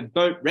disciples to have a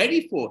boat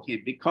ready for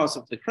him because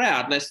of the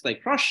crowd, lest they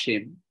crush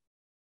him,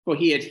 for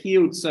he had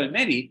healed so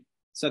many,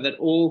 so that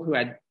all who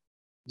had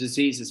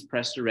diseases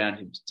pressed around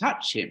him to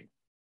touch him.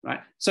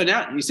 right? So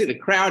now you see the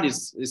crowd it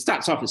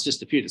starts off as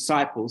just a few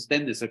disciples,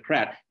 then there's a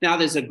crowd. Now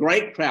there's a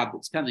great crowd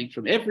that's coming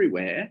from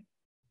everywhere,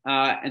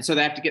 and so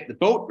they have to get the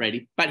boat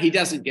ready, but he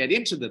doesn't get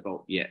into the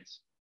boat yet.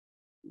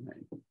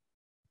 Okay.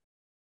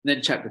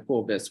 Then chapter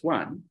 4, verse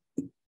 1,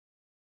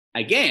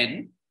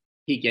 again,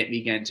 he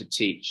began to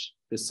teach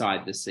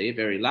beside the sea. A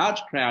very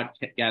large crowd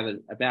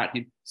gathered about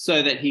him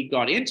so that he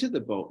got into the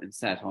boat and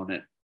sat on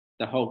it.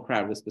 The whole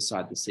crowd was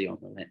beside the sea on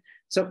the land.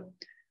 So,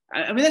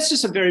 I mean, that's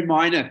just a very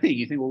minor thing.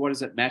 You think, well, what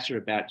does it matter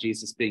about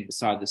Jesus being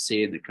beside the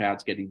sea and the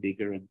crowd's getting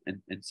bigger and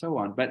so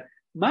on? But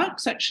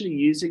Mark's actually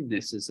using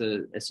this as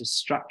a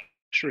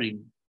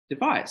structuring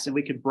device, and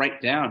we can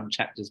break down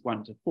chapters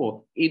 1 to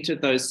 4 into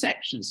those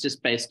sections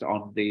just based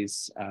on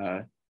these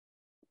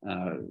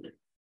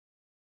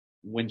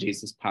when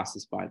Jesus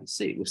passes by the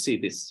sea. We'll see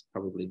this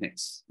probably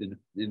next in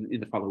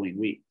the following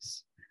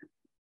weeks.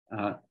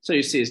 So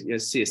you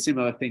see a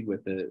similar thing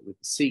with the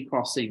sea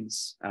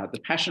crossings. The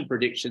passion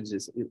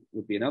predictions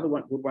would be another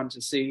good one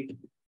to see.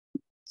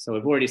 So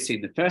we've already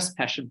seen the first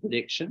passion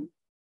prediction.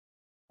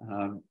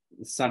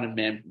 The Son of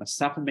Man must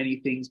suffer many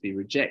things, be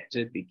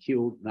rejected, be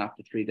killed, and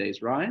after 3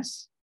 days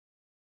rise.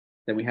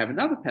 Then we have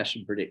another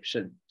passion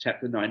prediction,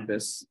 chapter 9,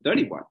 verse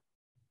 31.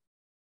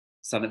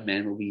 Son of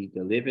Man will be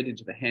delivered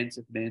into the hands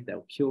of men.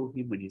 They'll kill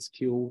him. When he's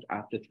killed,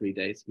 after 3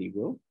 days, he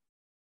will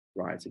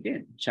rise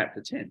again.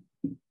 Chapter 10.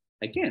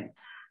 Again,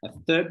 a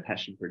third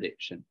passion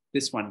prediction,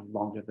 this one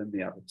longer than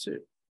the other two.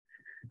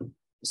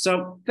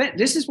 So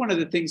this is one of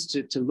the things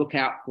to look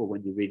out for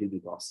when you're reading the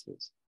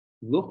Gospels.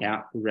 Look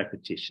out for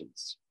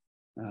repetitions.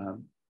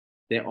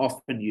 They're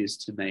often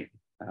used to make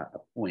a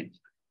point.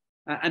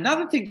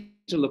 Another thing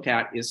to look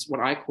out is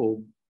what I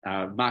call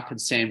Markan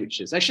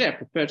sandwiches. Actually, I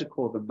prefer to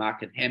call them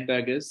Markan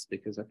hamburgers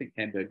because I think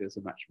hamburgers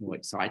are much more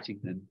exciting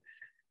than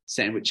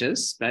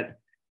sandwiches. But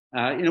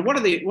what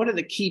are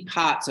the key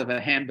parts of a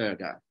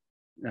hamburger?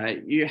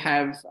 Right, you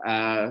have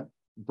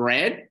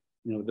bread,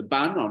 the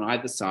bun on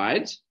either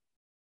side,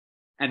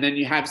 and then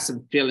you have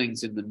some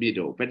fillings in the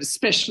middle. But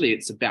especially,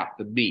 it's about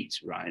the meat,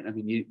 right? I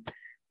mean,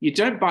 you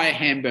don't buy a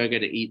hamburger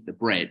to eat the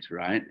bread,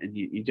 right? And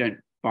you don't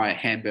buy a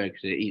hamburger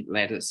to eat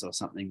lettuce or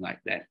something like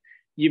that.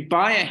 You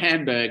buy a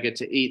hamburger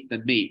to eat the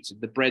meat.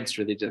 The bread's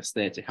really just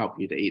there to help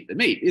you to eat the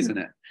meat, isn't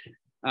it?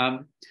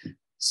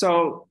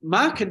 So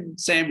Markan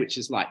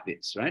sandwiches like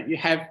this, right? You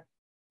have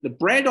the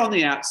bread on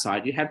the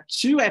outside. You have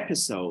two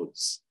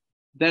episodes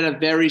that are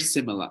very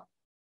similar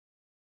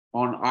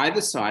on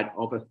either side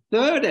of a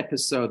third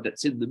episode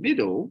that's in the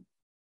middle,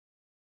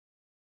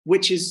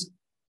 which is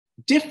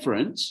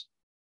different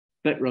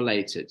but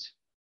related.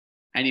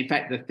 And in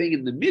fact, the thing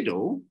in the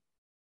middle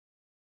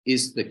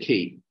is the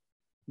key.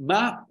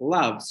 Mark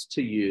loves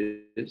to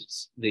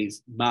use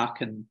these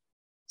Markan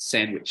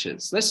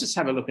sandwiches. Let's just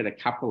have a look at a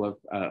couple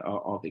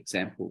of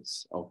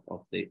examples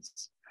of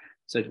these.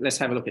 So let's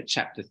have a look at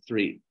chapter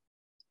 3,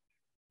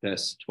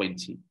 verse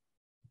 20.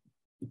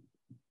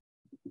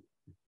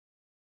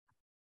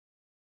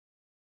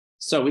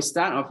 So we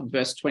start off in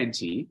verse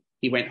 20.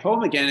 He went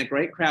home again, a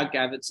great crowd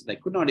gathered, so they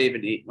could not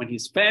even eat. When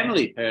his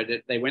family heard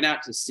it, they went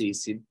out to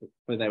seize him,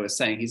 for they were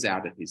saying he's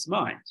out of his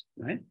mind,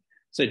 right?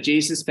 So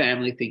Jesus'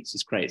 family thinks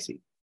he's crazy.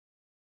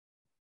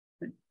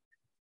 Okay.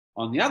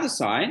 On the other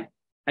side,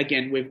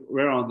 again,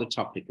 we're on the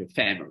topic of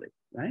family,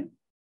 right?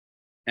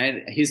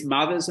 And his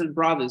mothers and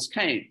brothers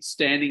came,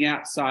 standing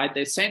outside.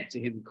 They sent to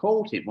him,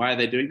 called him. Why are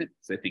they doing that?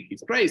 Because they think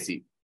he's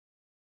crazy,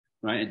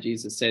 right? And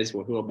Jesus says,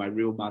 well, who are my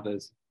real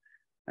mothers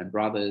and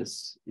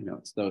brothers?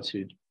 It's those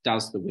who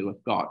does the will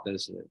of God.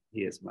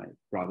 He is my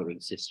brother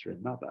and sister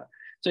and mother.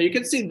 So you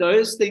can see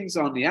those things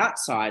on the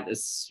outside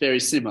as very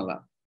similar.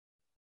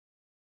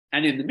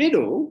 And in the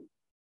middle,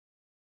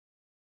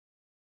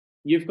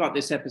 you've got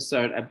this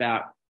episode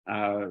about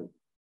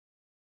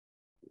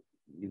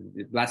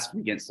the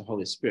blasphemy against the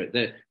Holy Spirit.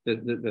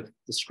 The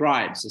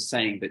scribes are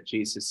saying that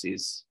Jesus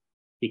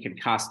he can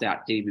cast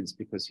out demons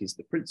because he's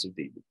the prince of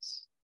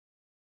demons.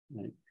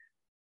 Right?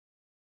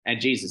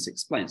 And Jesus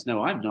explains,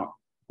 no, I'm not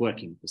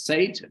working for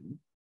Satan.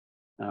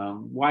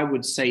 Why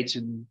would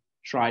Satan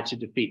try to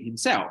defeat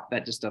himself?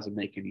 That just doesn't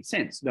make any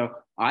sense. No,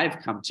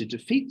 I've come to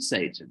defeat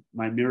Satan.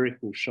 My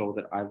miracles show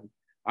that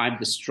I'm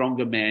the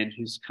stronger man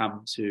who's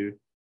come to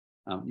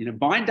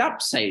bind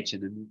up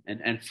Satan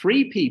and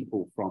free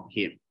people from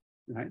him.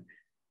 Right?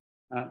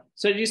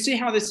 So do you see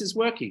how this is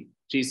working?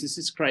 Jesus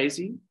is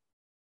crazy.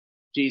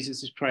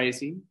 Jesus is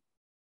crazy.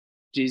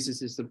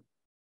 Jesus is the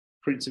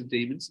prince of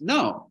demons.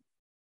 No.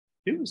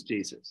 Who was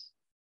Jesus?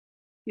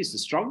 He's the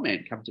strong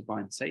man come to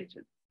bind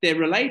Satan. They're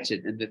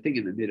related, and the thing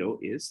in the middle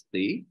is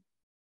the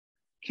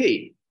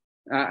key.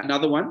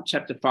 Another one,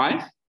 chapter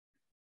 5.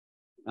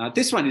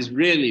 This one is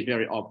really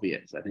very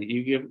obvious. I think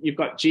you've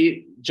got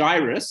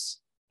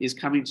Jairus is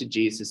coming to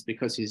Jesus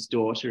because his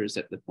daughter is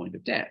at the point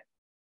of death.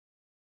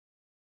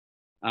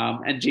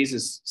 And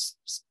Jesus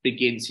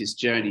begins his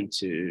journey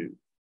to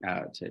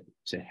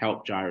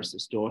help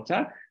Jairus'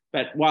 daughter.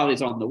 But while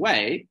he's on the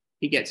way,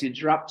 he gets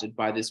interrupted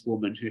by this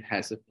woman who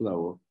had a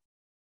flow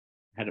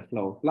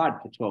of blood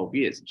for 12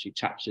 years. And she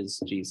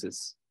touches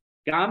Jesus'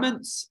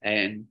 garments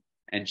and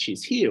and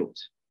she's healed,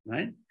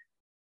 right?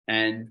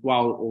 And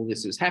while all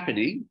this is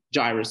happening,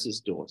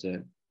 Jairus'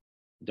 daughter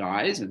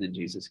dies, and then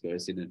Jesus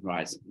goes in and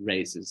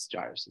raises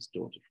Jairus'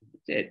 daughter from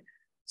the dead.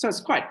 So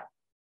it's quite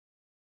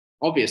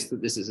obvious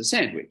that this is a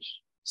sandwich.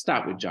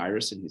 Start with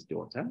Jairus and his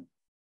daughter.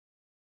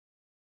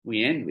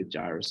 We end with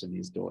Jairus and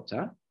his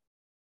daughter.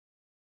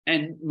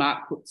 And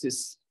Mark puts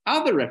this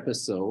other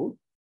episode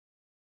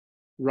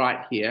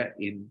right here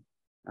in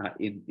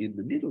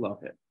the middle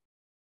of it.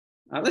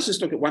 Let's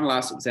just look at one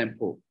last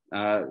example.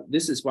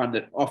 This is one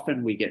that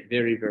often we get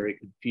very, very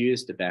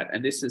confused about,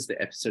 and this is the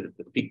episode of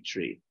the fig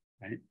tree,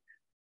 right?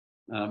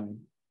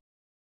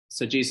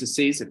 So Jesus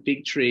sees a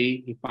fig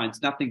tree, he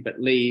finds nothing but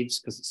leaves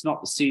because it's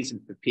not the season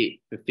for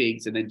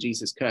figs, and then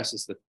Jesus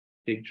curses the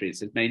fig tree. It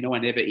says, "May no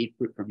one ever eat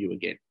fruit from you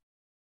again."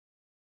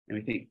 And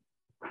we think,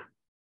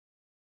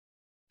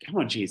 come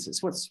on,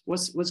 Jesus,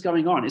 what's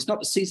going on? It's not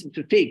the season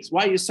for figs.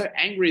 Why are you so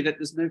angry that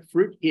there's no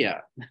fruit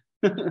here?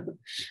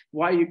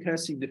 Why are you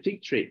cursing the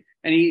fig tree?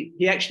 And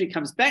he actually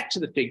comes back to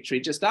the fig tree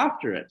just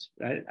after it,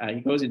 right? He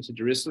goes into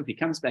Jerusalem, he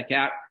comes back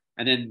out,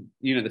 and then,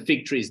 the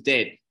fig tree is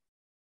dead,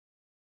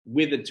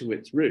 withered to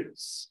its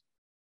roots.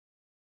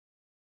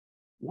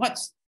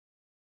 What's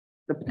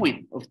the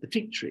point of the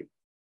fig tree?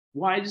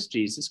 Why does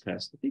Jesus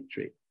curse the fig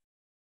tree?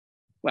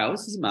 Well,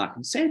 this is a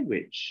Markan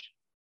sandwich.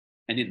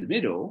 And in the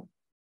middle,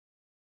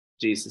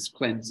 Jesus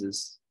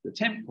cleanses the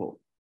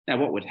temple. Now,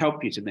 what would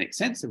help you to make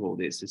sense of all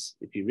this is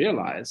if you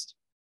realized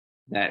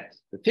that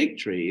the fig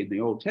tree in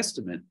the Old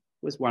Testament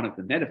was one of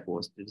the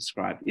metaphors to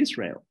describe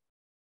Israel,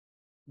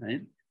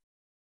 right?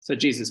 So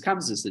Jesus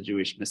comes as the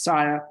Jewish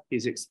Messiah.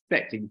 He's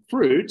expecting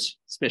fruit,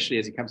 especially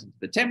as he comes into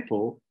the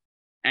temple.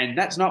 And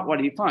that's not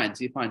what he finds.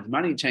 He finds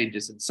money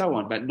changers and so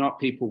on, but not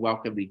people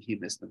welcoming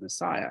him as the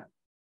Messiah.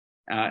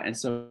 And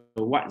so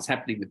what is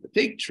happening with the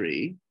fig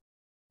tree,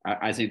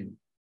 as in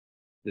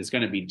there's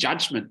going to be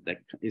judgment that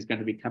is going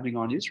to be coming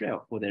on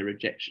Israel for their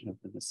rejection of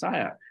the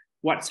Messiah.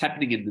 What's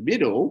happening in the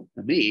middle,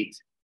 the meat,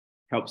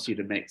 helps you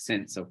to make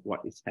sense of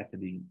what is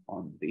happening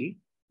on the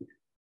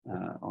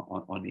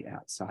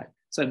outside.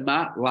 So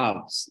Mark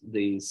loves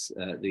these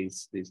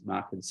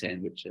Markan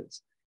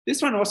sandwiches.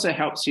 This one also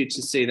helps you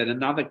to see that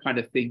another kind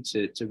of thing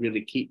to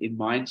really keep in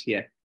mind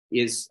here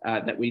is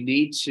that we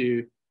need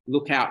to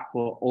look out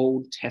for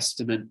Old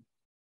Testament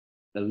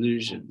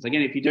allusions.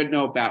 Again, if you don't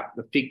know about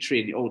the fig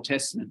tree in the Old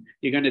Testament,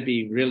 you're going to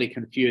be really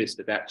confused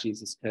about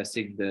Jesus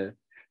cursing the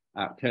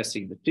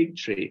fig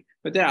tree.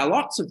 But there are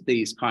lots of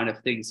these kind of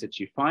things that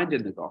you find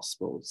in the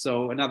Gospel.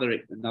 So another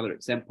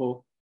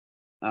example,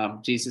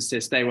 Jesus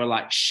says they were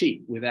like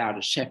sheep without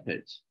a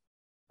shepherd.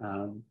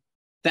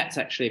 That's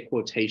actually a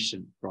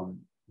quotation from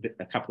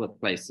a couple of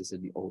places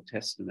in the Old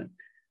Testament.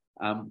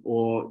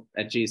 Or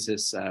at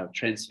Jesus'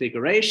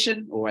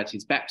 transfiguration or at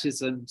his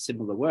baptism,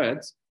 similar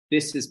words.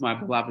 This is my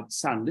beloved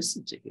son,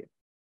 listen to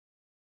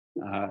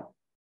him.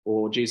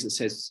 Or Jesus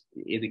says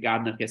in the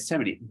Garden of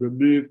Gethsemane,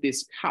 remove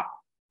this cup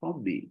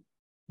from me.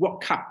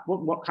 What cup?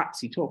 What cup's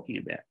he talking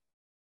about?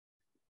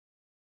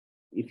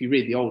 If you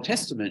read the Old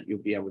Testament, you'll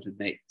be able to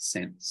make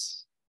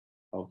sense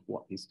of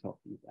what he's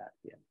talking about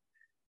here.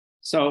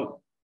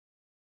 So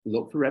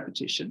look for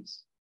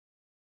repetitions.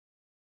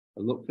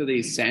 Look for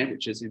these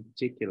sandwiches in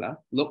particular.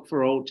 Look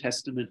for Old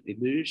Testament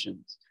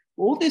allusions.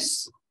 All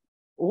this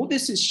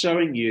is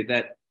showing you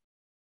that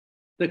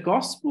the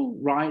gospel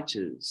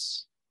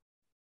writers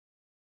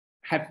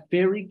have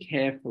very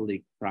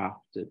carefully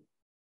crafted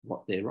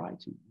what they're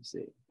writing, you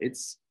see.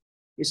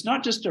 It's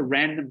not just a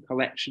random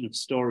collection of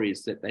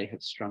stories that they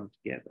have strung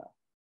together.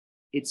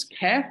 It's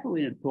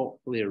carefully and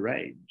thoughtfully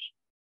arranged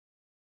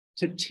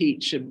to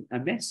teach a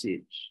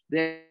message.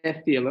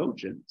 They're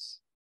theologians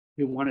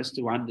who want us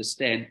to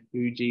understand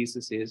who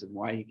Jesus is and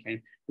why he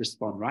can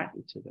respond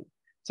rightly to them.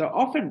 So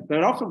often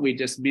we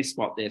just miss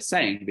what they're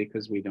saying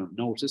because we don't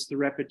notice the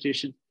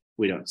repetition.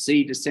 We don't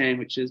see the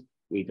sandwiches.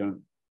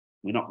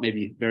 We're not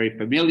maybe very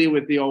familiar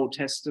with the Old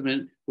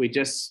Testament. It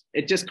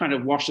just kind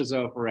of washes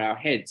over our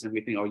heads and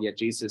we think, oh yeah,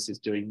 Jesus is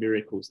doing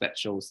miracles. That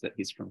shows that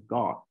he's from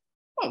God.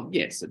 Well,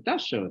 yes, it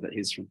does show that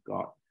he's from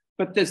God,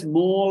 but there's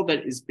more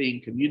that is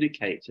being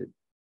communicated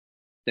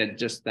than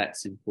just that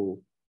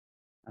simple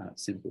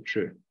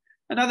truth.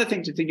 Another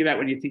thing to think about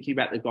when you're thinking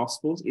about the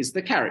Gospels is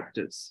the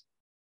characters,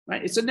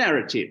 right? It's a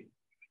narrative.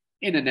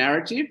 In a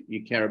narrative,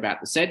 you care about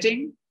the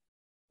setting,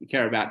 you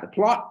care about the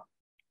plot,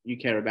 you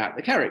care about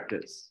the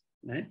characters,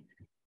 right?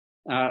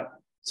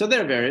 So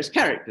there are various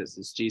characters.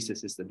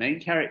 Jesus is the main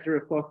character,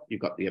 of course.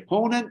 You've got the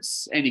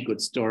opponents. Any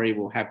good story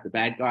will have the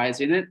bad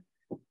guys in it.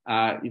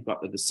 You've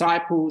got the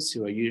disciples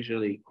who are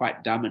usually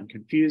quite dumb and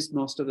confused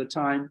most of the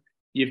time.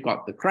 You've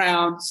got the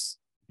crowds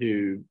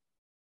who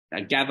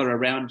gather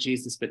around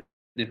Jesus but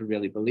never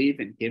really believe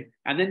in him.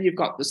 And then you've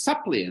got the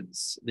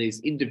suppliants, these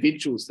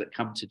individuals that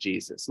come to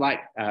Jesus, like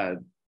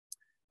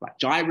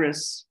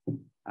Jairus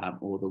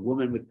or the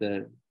woman with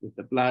the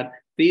blood.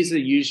 These are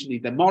usually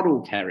the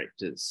model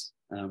characters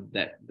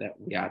that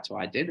we are to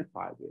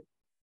identify with.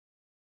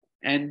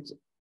 And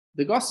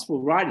the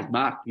gospel writer,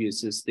 Mark,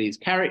 uses these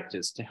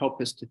characters to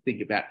help us to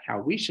think about how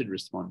we should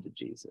respond to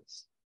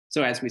Jesus.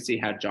 So as we see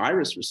how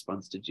Jairus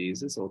responds to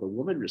Jesus, or the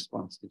woman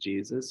responds to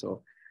Jesus, or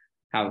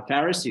how the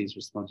Pharisees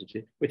responded to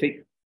it, we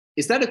think,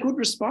 is that a good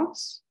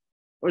response?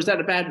 Or is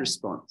that a bad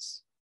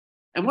response?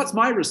 And what's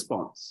my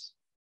response?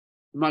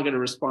 Am I going to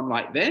respond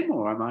like them,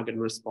 or am I going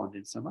to respond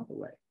in some other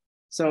way?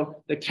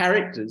 So the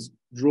characters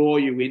draw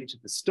you into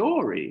the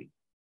story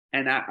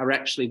and are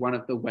actually one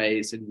of the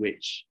ways in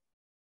which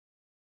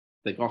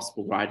the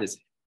gospel writers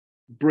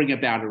bring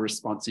about a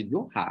response in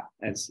your heart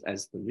as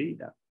the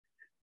reader.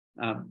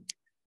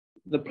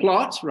 The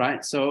plot,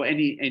 right? So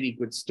any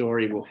good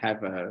story will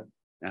have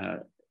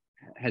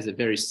has a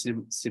very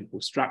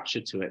simple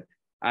structure to it.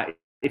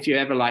 If you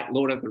ever like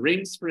Lord of the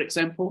Rings, for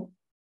example,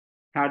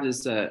 how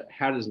does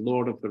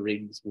Lord of the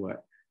Rings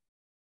work?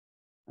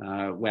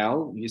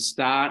 Well, you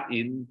start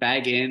in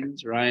Bag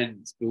End, right?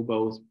 It's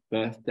Bilbo's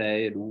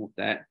birthday and all of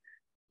that.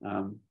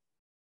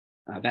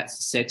 That's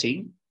the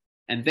setting.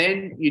 And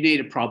then you need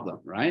a problem,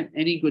 right?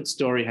 Any good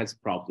story has a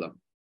problem.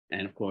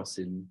 And of course,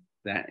 in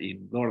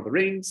Lord of the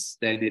Rings,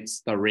 then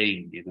it's the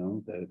ring,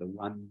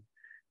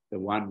 the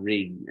one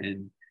ring.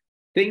 And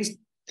things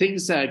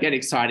get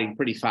exciting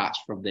pretty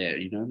fast from there,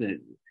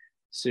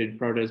 soon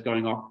Frodo's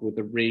going off with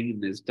the ring,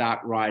 and there's dark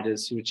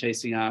riders who are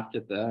chasing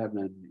after them,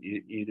 and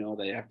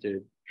they have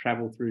to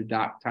travel through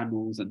dark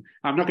tunnels. And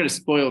I'm not going to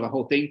spoil the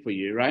whole thing for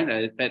you,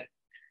 right? But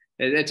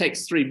it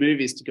takes 3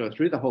 movies to go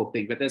through the whole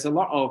thing. But there's a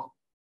lot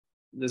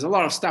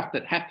of stuff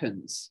that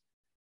happens,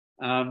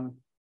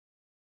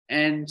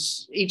 and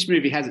each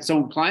movie has its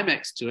own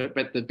climax to it.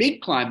 But the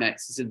big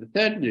climax is in the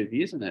 3rd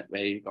movie, isn't it?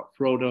 Where you've got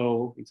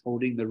Frodo, he's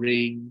holding the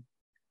ring.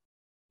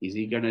 Is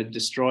he going to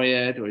destroy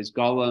it, or is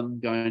Gollum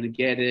going to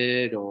get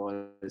it,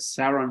 or is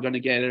Sauron going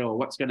to get it, or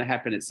what's going to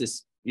happen? It's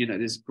this,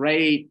 this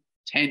great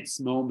tense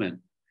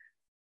moment,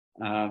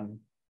 and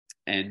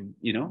then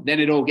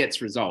it all gets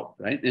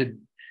resolved, right? And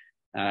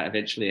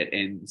eventually it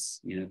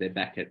ends. They're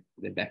back at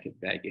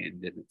Bag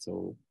End, and it's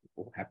all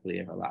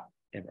happily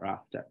ever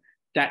after.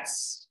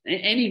 That's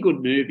any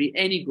good movie,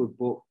 any good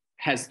book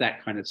has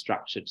that kind of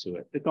structure to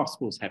it. The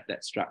Gospels have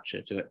that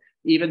structure to it.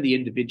 Even the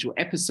individual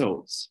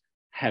episodes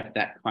have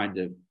that kind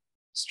of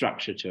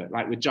structure to it.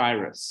 Like with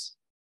Jairus,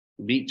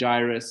 you meet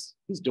Jairus,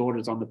 his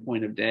daughter's on the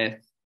point of death.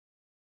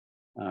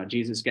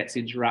 Jesus gets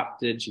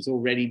interrupted. She's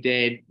already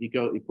dead. He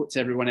puts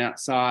everyone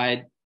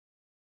outside.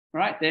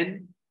 Right,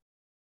 then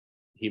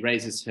he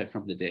raises her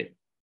from the dead.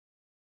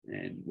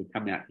 And we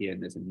come out here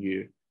and there's a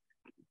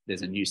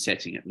new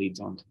setting. It leads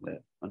on to the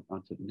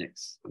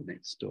next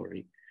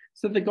story.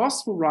 So the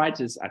gospel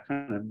writers are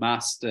kind of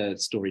master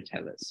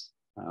storytellers.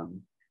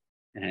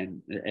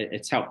 And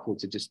it's helpful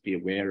to just be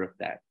aware of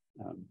that.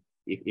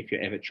 If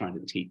you're ever trying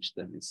to teach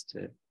them, is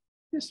to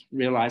just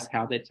realize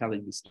how they're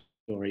telling the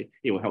story.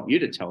 It will help you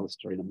to tell the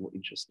story in a more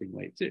interesting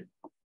way too.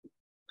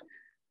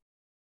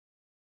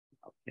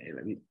 Okay,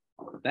 let me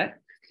put that.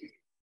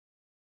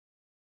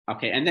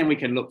 Okay, and then we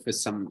can look for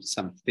some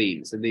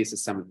themes. And these are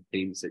some of the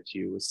themes that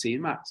you will see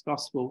in Mark's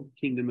Gospel: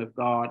 kingdom of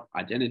God,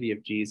 identity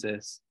of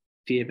Jesus,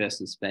 fear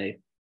versus faith,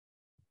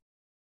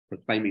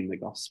 proclaiming the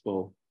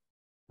gospel,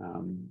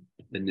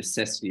 the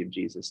necessity of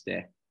Jesus'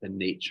 death, the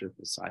nature of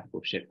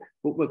discipleship.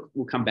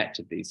 We'll come back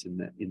to these in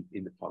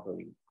the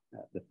following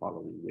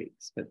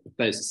weeks. But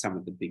those are some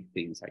of the big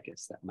things, I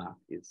guess, that Mark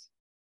is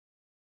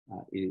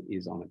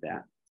on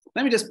about.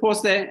 Let me just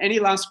pause there. Any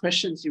last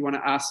questions you want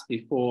to ask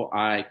before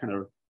I kind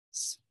of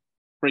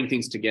bring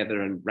things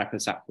together and wrap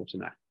us up for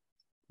tonight?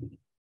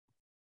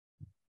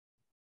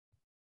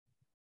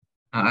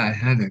 I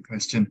had a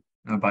question,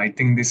 but I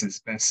think this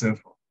is best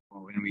served for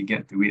when we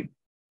get to it.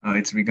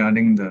 It's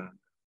regarding the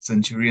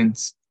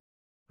centurion's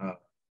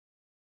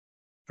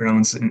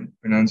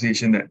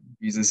pronunciation that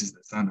Jesus is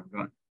the Son of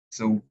God.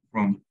 So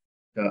from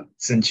the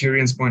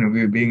centurion's point of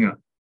view, being a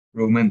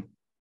Roman,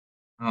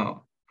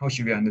 how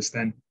should we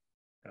understand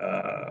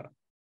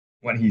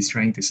what he's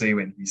trying to say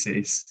when he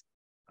says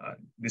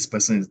this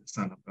person is the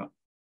Son of God?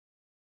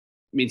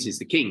 It means he's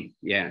the king.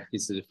 Yeah,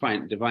 he's the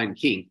divine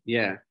king.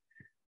 Yeah.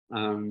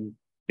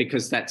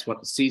 Because that's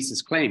what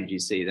Caesar's claimed, you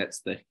see.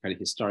 That's the kind of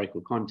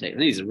historical context.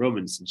 And he's a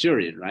Roman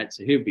centurion, right?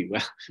 So he'll be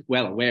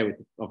well aware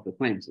of the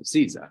claims of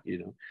Caesar,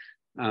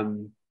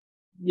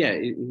 Yeah,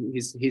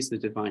 he's the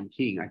divine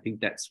king. I think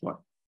that's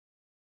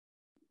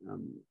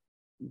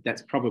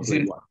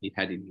probably what he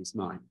had in his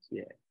mind,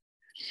 yeah.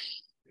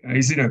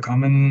 Is it a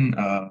common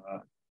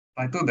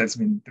title that's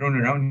been thrown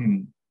around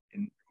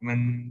in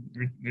Roman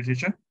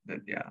literature,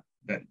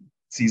 that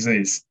Caesar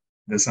is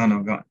the Son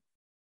of God?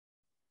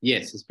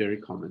 Yes, it's very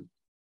common.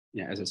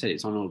 Yeah, as I said,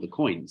 it's on all the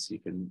coins. You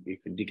can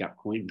dig up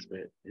coins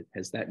where it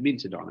has that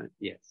minted on it.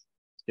 Yes,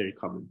 it's very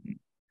common.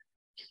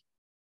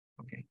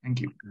 Okay, thank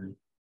you.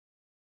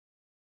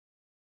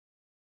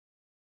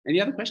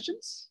 Any other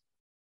questions?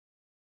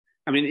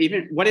 I mean,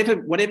 even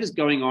whatever's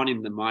going on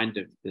in the mind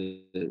of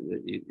the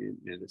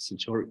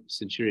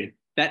centurion,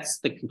 that's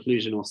the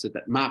conclusion also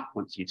that Mark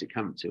wants you to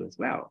come to as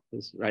well.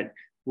 Because, right,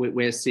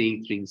 we're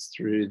seeing things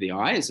through the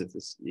eyes of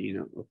this,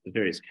 of the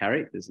various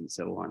characters and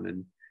so on,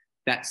 and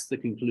that's the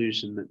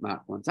conclusion that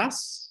Mark wants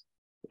us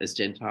as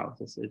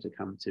Gentiles also to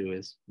come to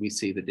as we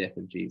see the death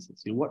of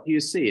Jesus. You know, what do you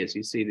see as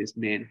you see this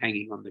man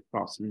hanging on the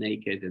cross,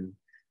 naked and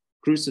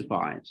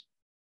crucified?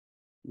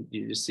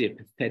 You just see a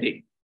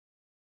pathetic,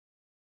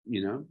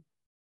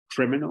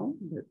 criminal,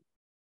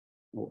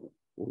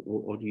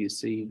 or do you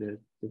see the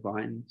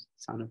divine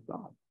Son of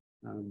God?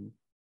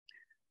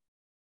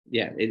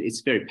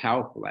 It's very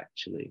powerful,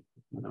 actually,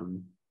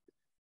 the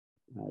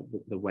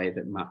way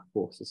that Mark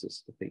forces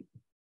us to think,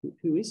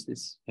 who is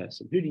this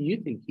person? Who do you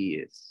think he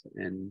is?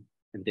 And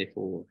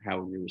therefore, how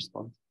will we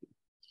respond to him?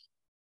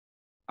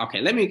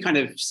 Okay, let me kind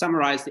of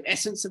summarize the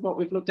essence of what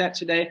we've looked at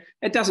today.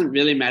 It doesn't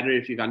really matter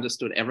if you've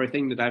understood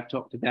everything that I've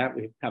talked about.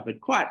 We've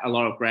covered quite a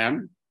lot of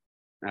ground.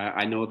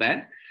 I know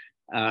that.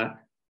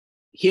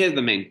 Here are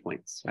the main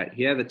points, right?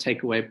 Here are the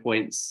takeaway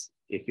points.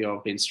 If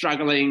you've been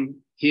struggling,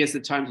 here's the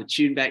time to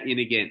tune back in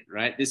again,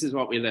 right? This is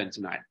what we learned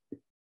tonight.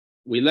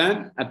 We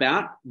learned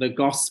about the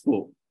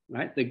gospel,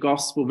 right? The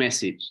gospel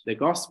message. The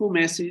gospel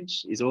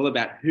message is all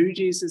about who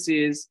Jesus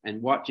is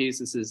and what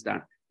Jesus has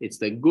done. It's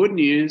the good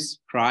news.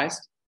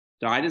 Christ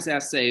died as our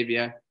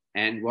savior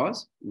and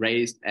was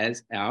raised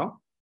as our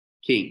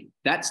king.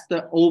 That's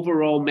the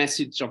overall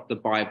message of the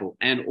Bible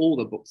and all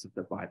the books of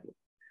the Bible.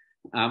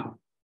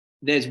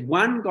 There's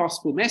one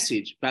gospel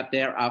message, but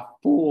there are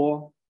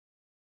 4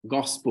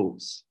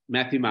 gospels: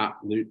 Matthew, Mark,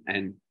 Luke,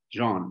 and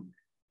John.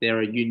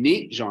 They're a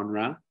unique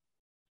genre,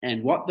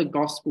 and what the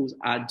gospels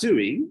are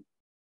doing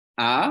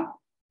are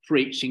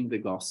preaching the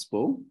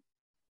gospel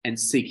and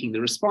seeking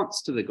the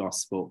response to the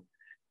gospel.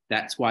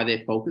 That's why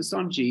they're focused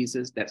on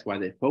Jesus. That's why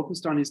they're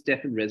focused on his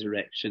death and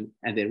resurrection.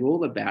 And they're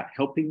all about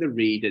helping the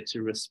reader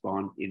to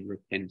respond in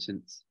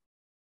repentance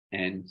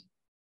and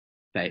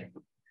faith.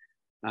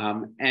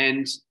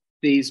 And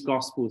these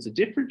gospels are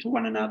different to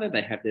one another.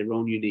 They have their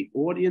own unique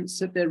audience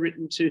that they're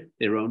written to,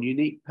 their own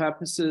unique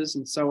purposes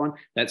and so on.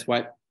 That's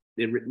why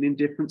they're written in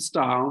different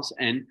styles.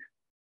 And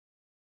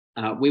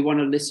we want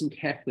to listen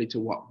carefully to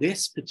what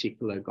this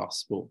particular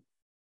gospel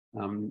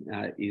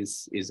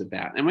is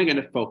about. And we're going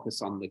to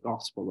focus on the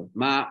Gospel of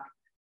Mark,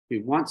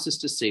 who wants us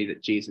to see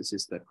that Jesus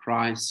is the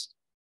Christ,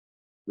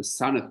 the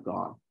Son of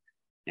God,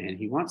 and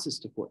he wants us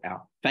to put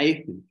our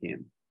faith in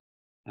him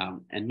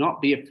and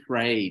not be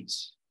afraid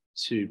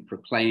to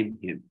proclaim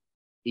him,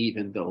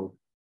 even though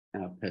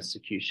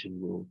persecution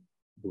will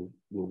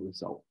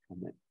result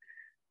from it.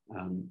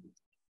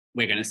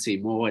 We're going to see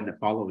more in the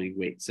following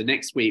week. So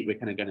next week, we're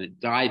kind of going to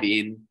dive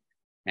in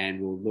and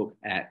we'll look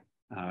at,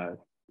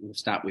 we'll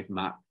start with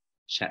Mark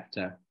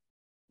chapter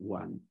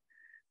 1.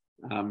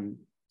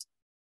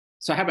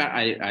 So how about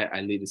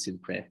I lead us in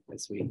prayer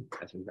as we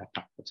wrap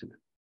up for tonight.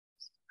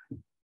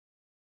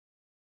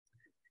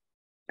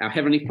 Our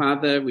Heavenly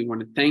Father, we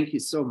want to thank you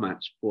so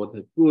much for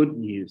the good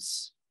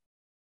news.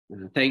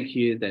 Thank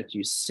you that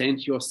you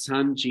sent your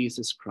Son,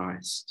 Jesus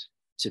Christ,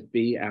 to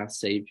be our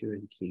Savior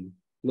and King.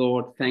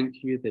 Lord, thank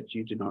you that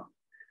you do not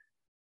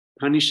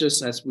punish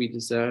us as we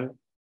deserve,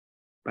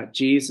 but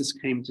Jesus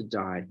came to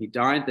die. He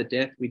died the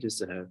death we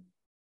deserve.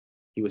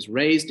 He was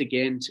raised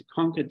again to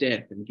conquer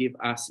death and give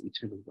us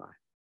eternal life.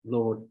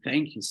 Lord,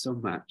 thank you so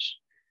much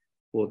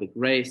for the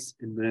grace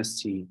and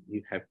mercy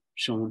you have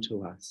shown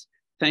to us.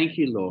 Thank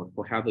you, Lord,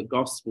 for how the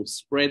gospel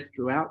spread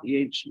throughout the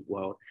ancient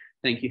world.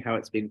 Thank you how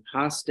it's been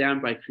passed down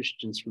by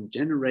Christians from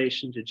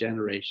generation to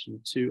generation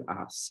to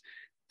us.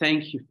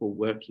 Thank you for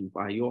working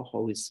by your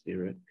Holy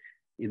Spirit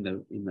in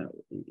the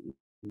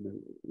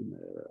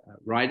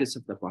writers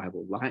of the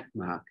Bible, like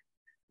Mark,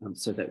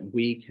 so that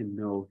we can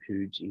know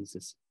who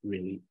Jesus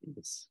really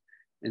is.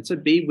 And so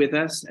be with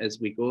us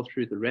as we go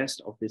through the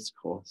rest of this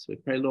course. We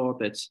pray, Lord,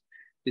 that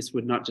this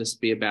would not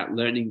just be about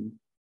learning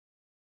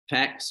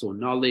facts or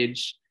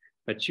knowledge,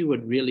 but you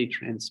would really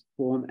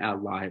transform our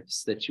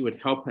lives, that you would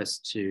help us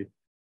to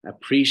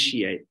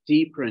appreciate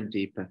deeper and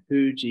deeper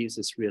who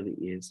Jesus really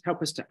is.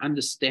 Help us to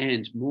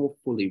understand more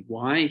fully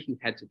why he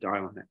had to die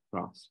on that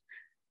cross.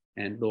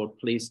 And Lord,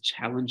 please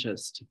challenge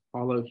us to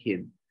follow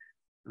him,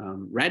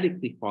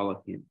 radically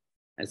follow him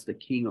as the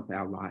King of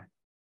our life.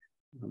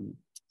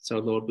 So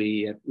Lord,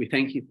 we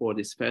thank you for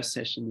this first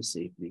session this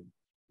evening.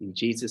 In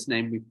Jesus'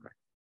 name we pray.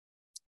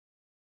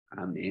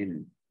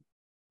 Amen.